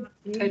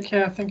 Take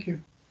care. Thank you.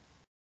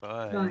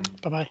 Bye.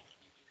 Bye-bye.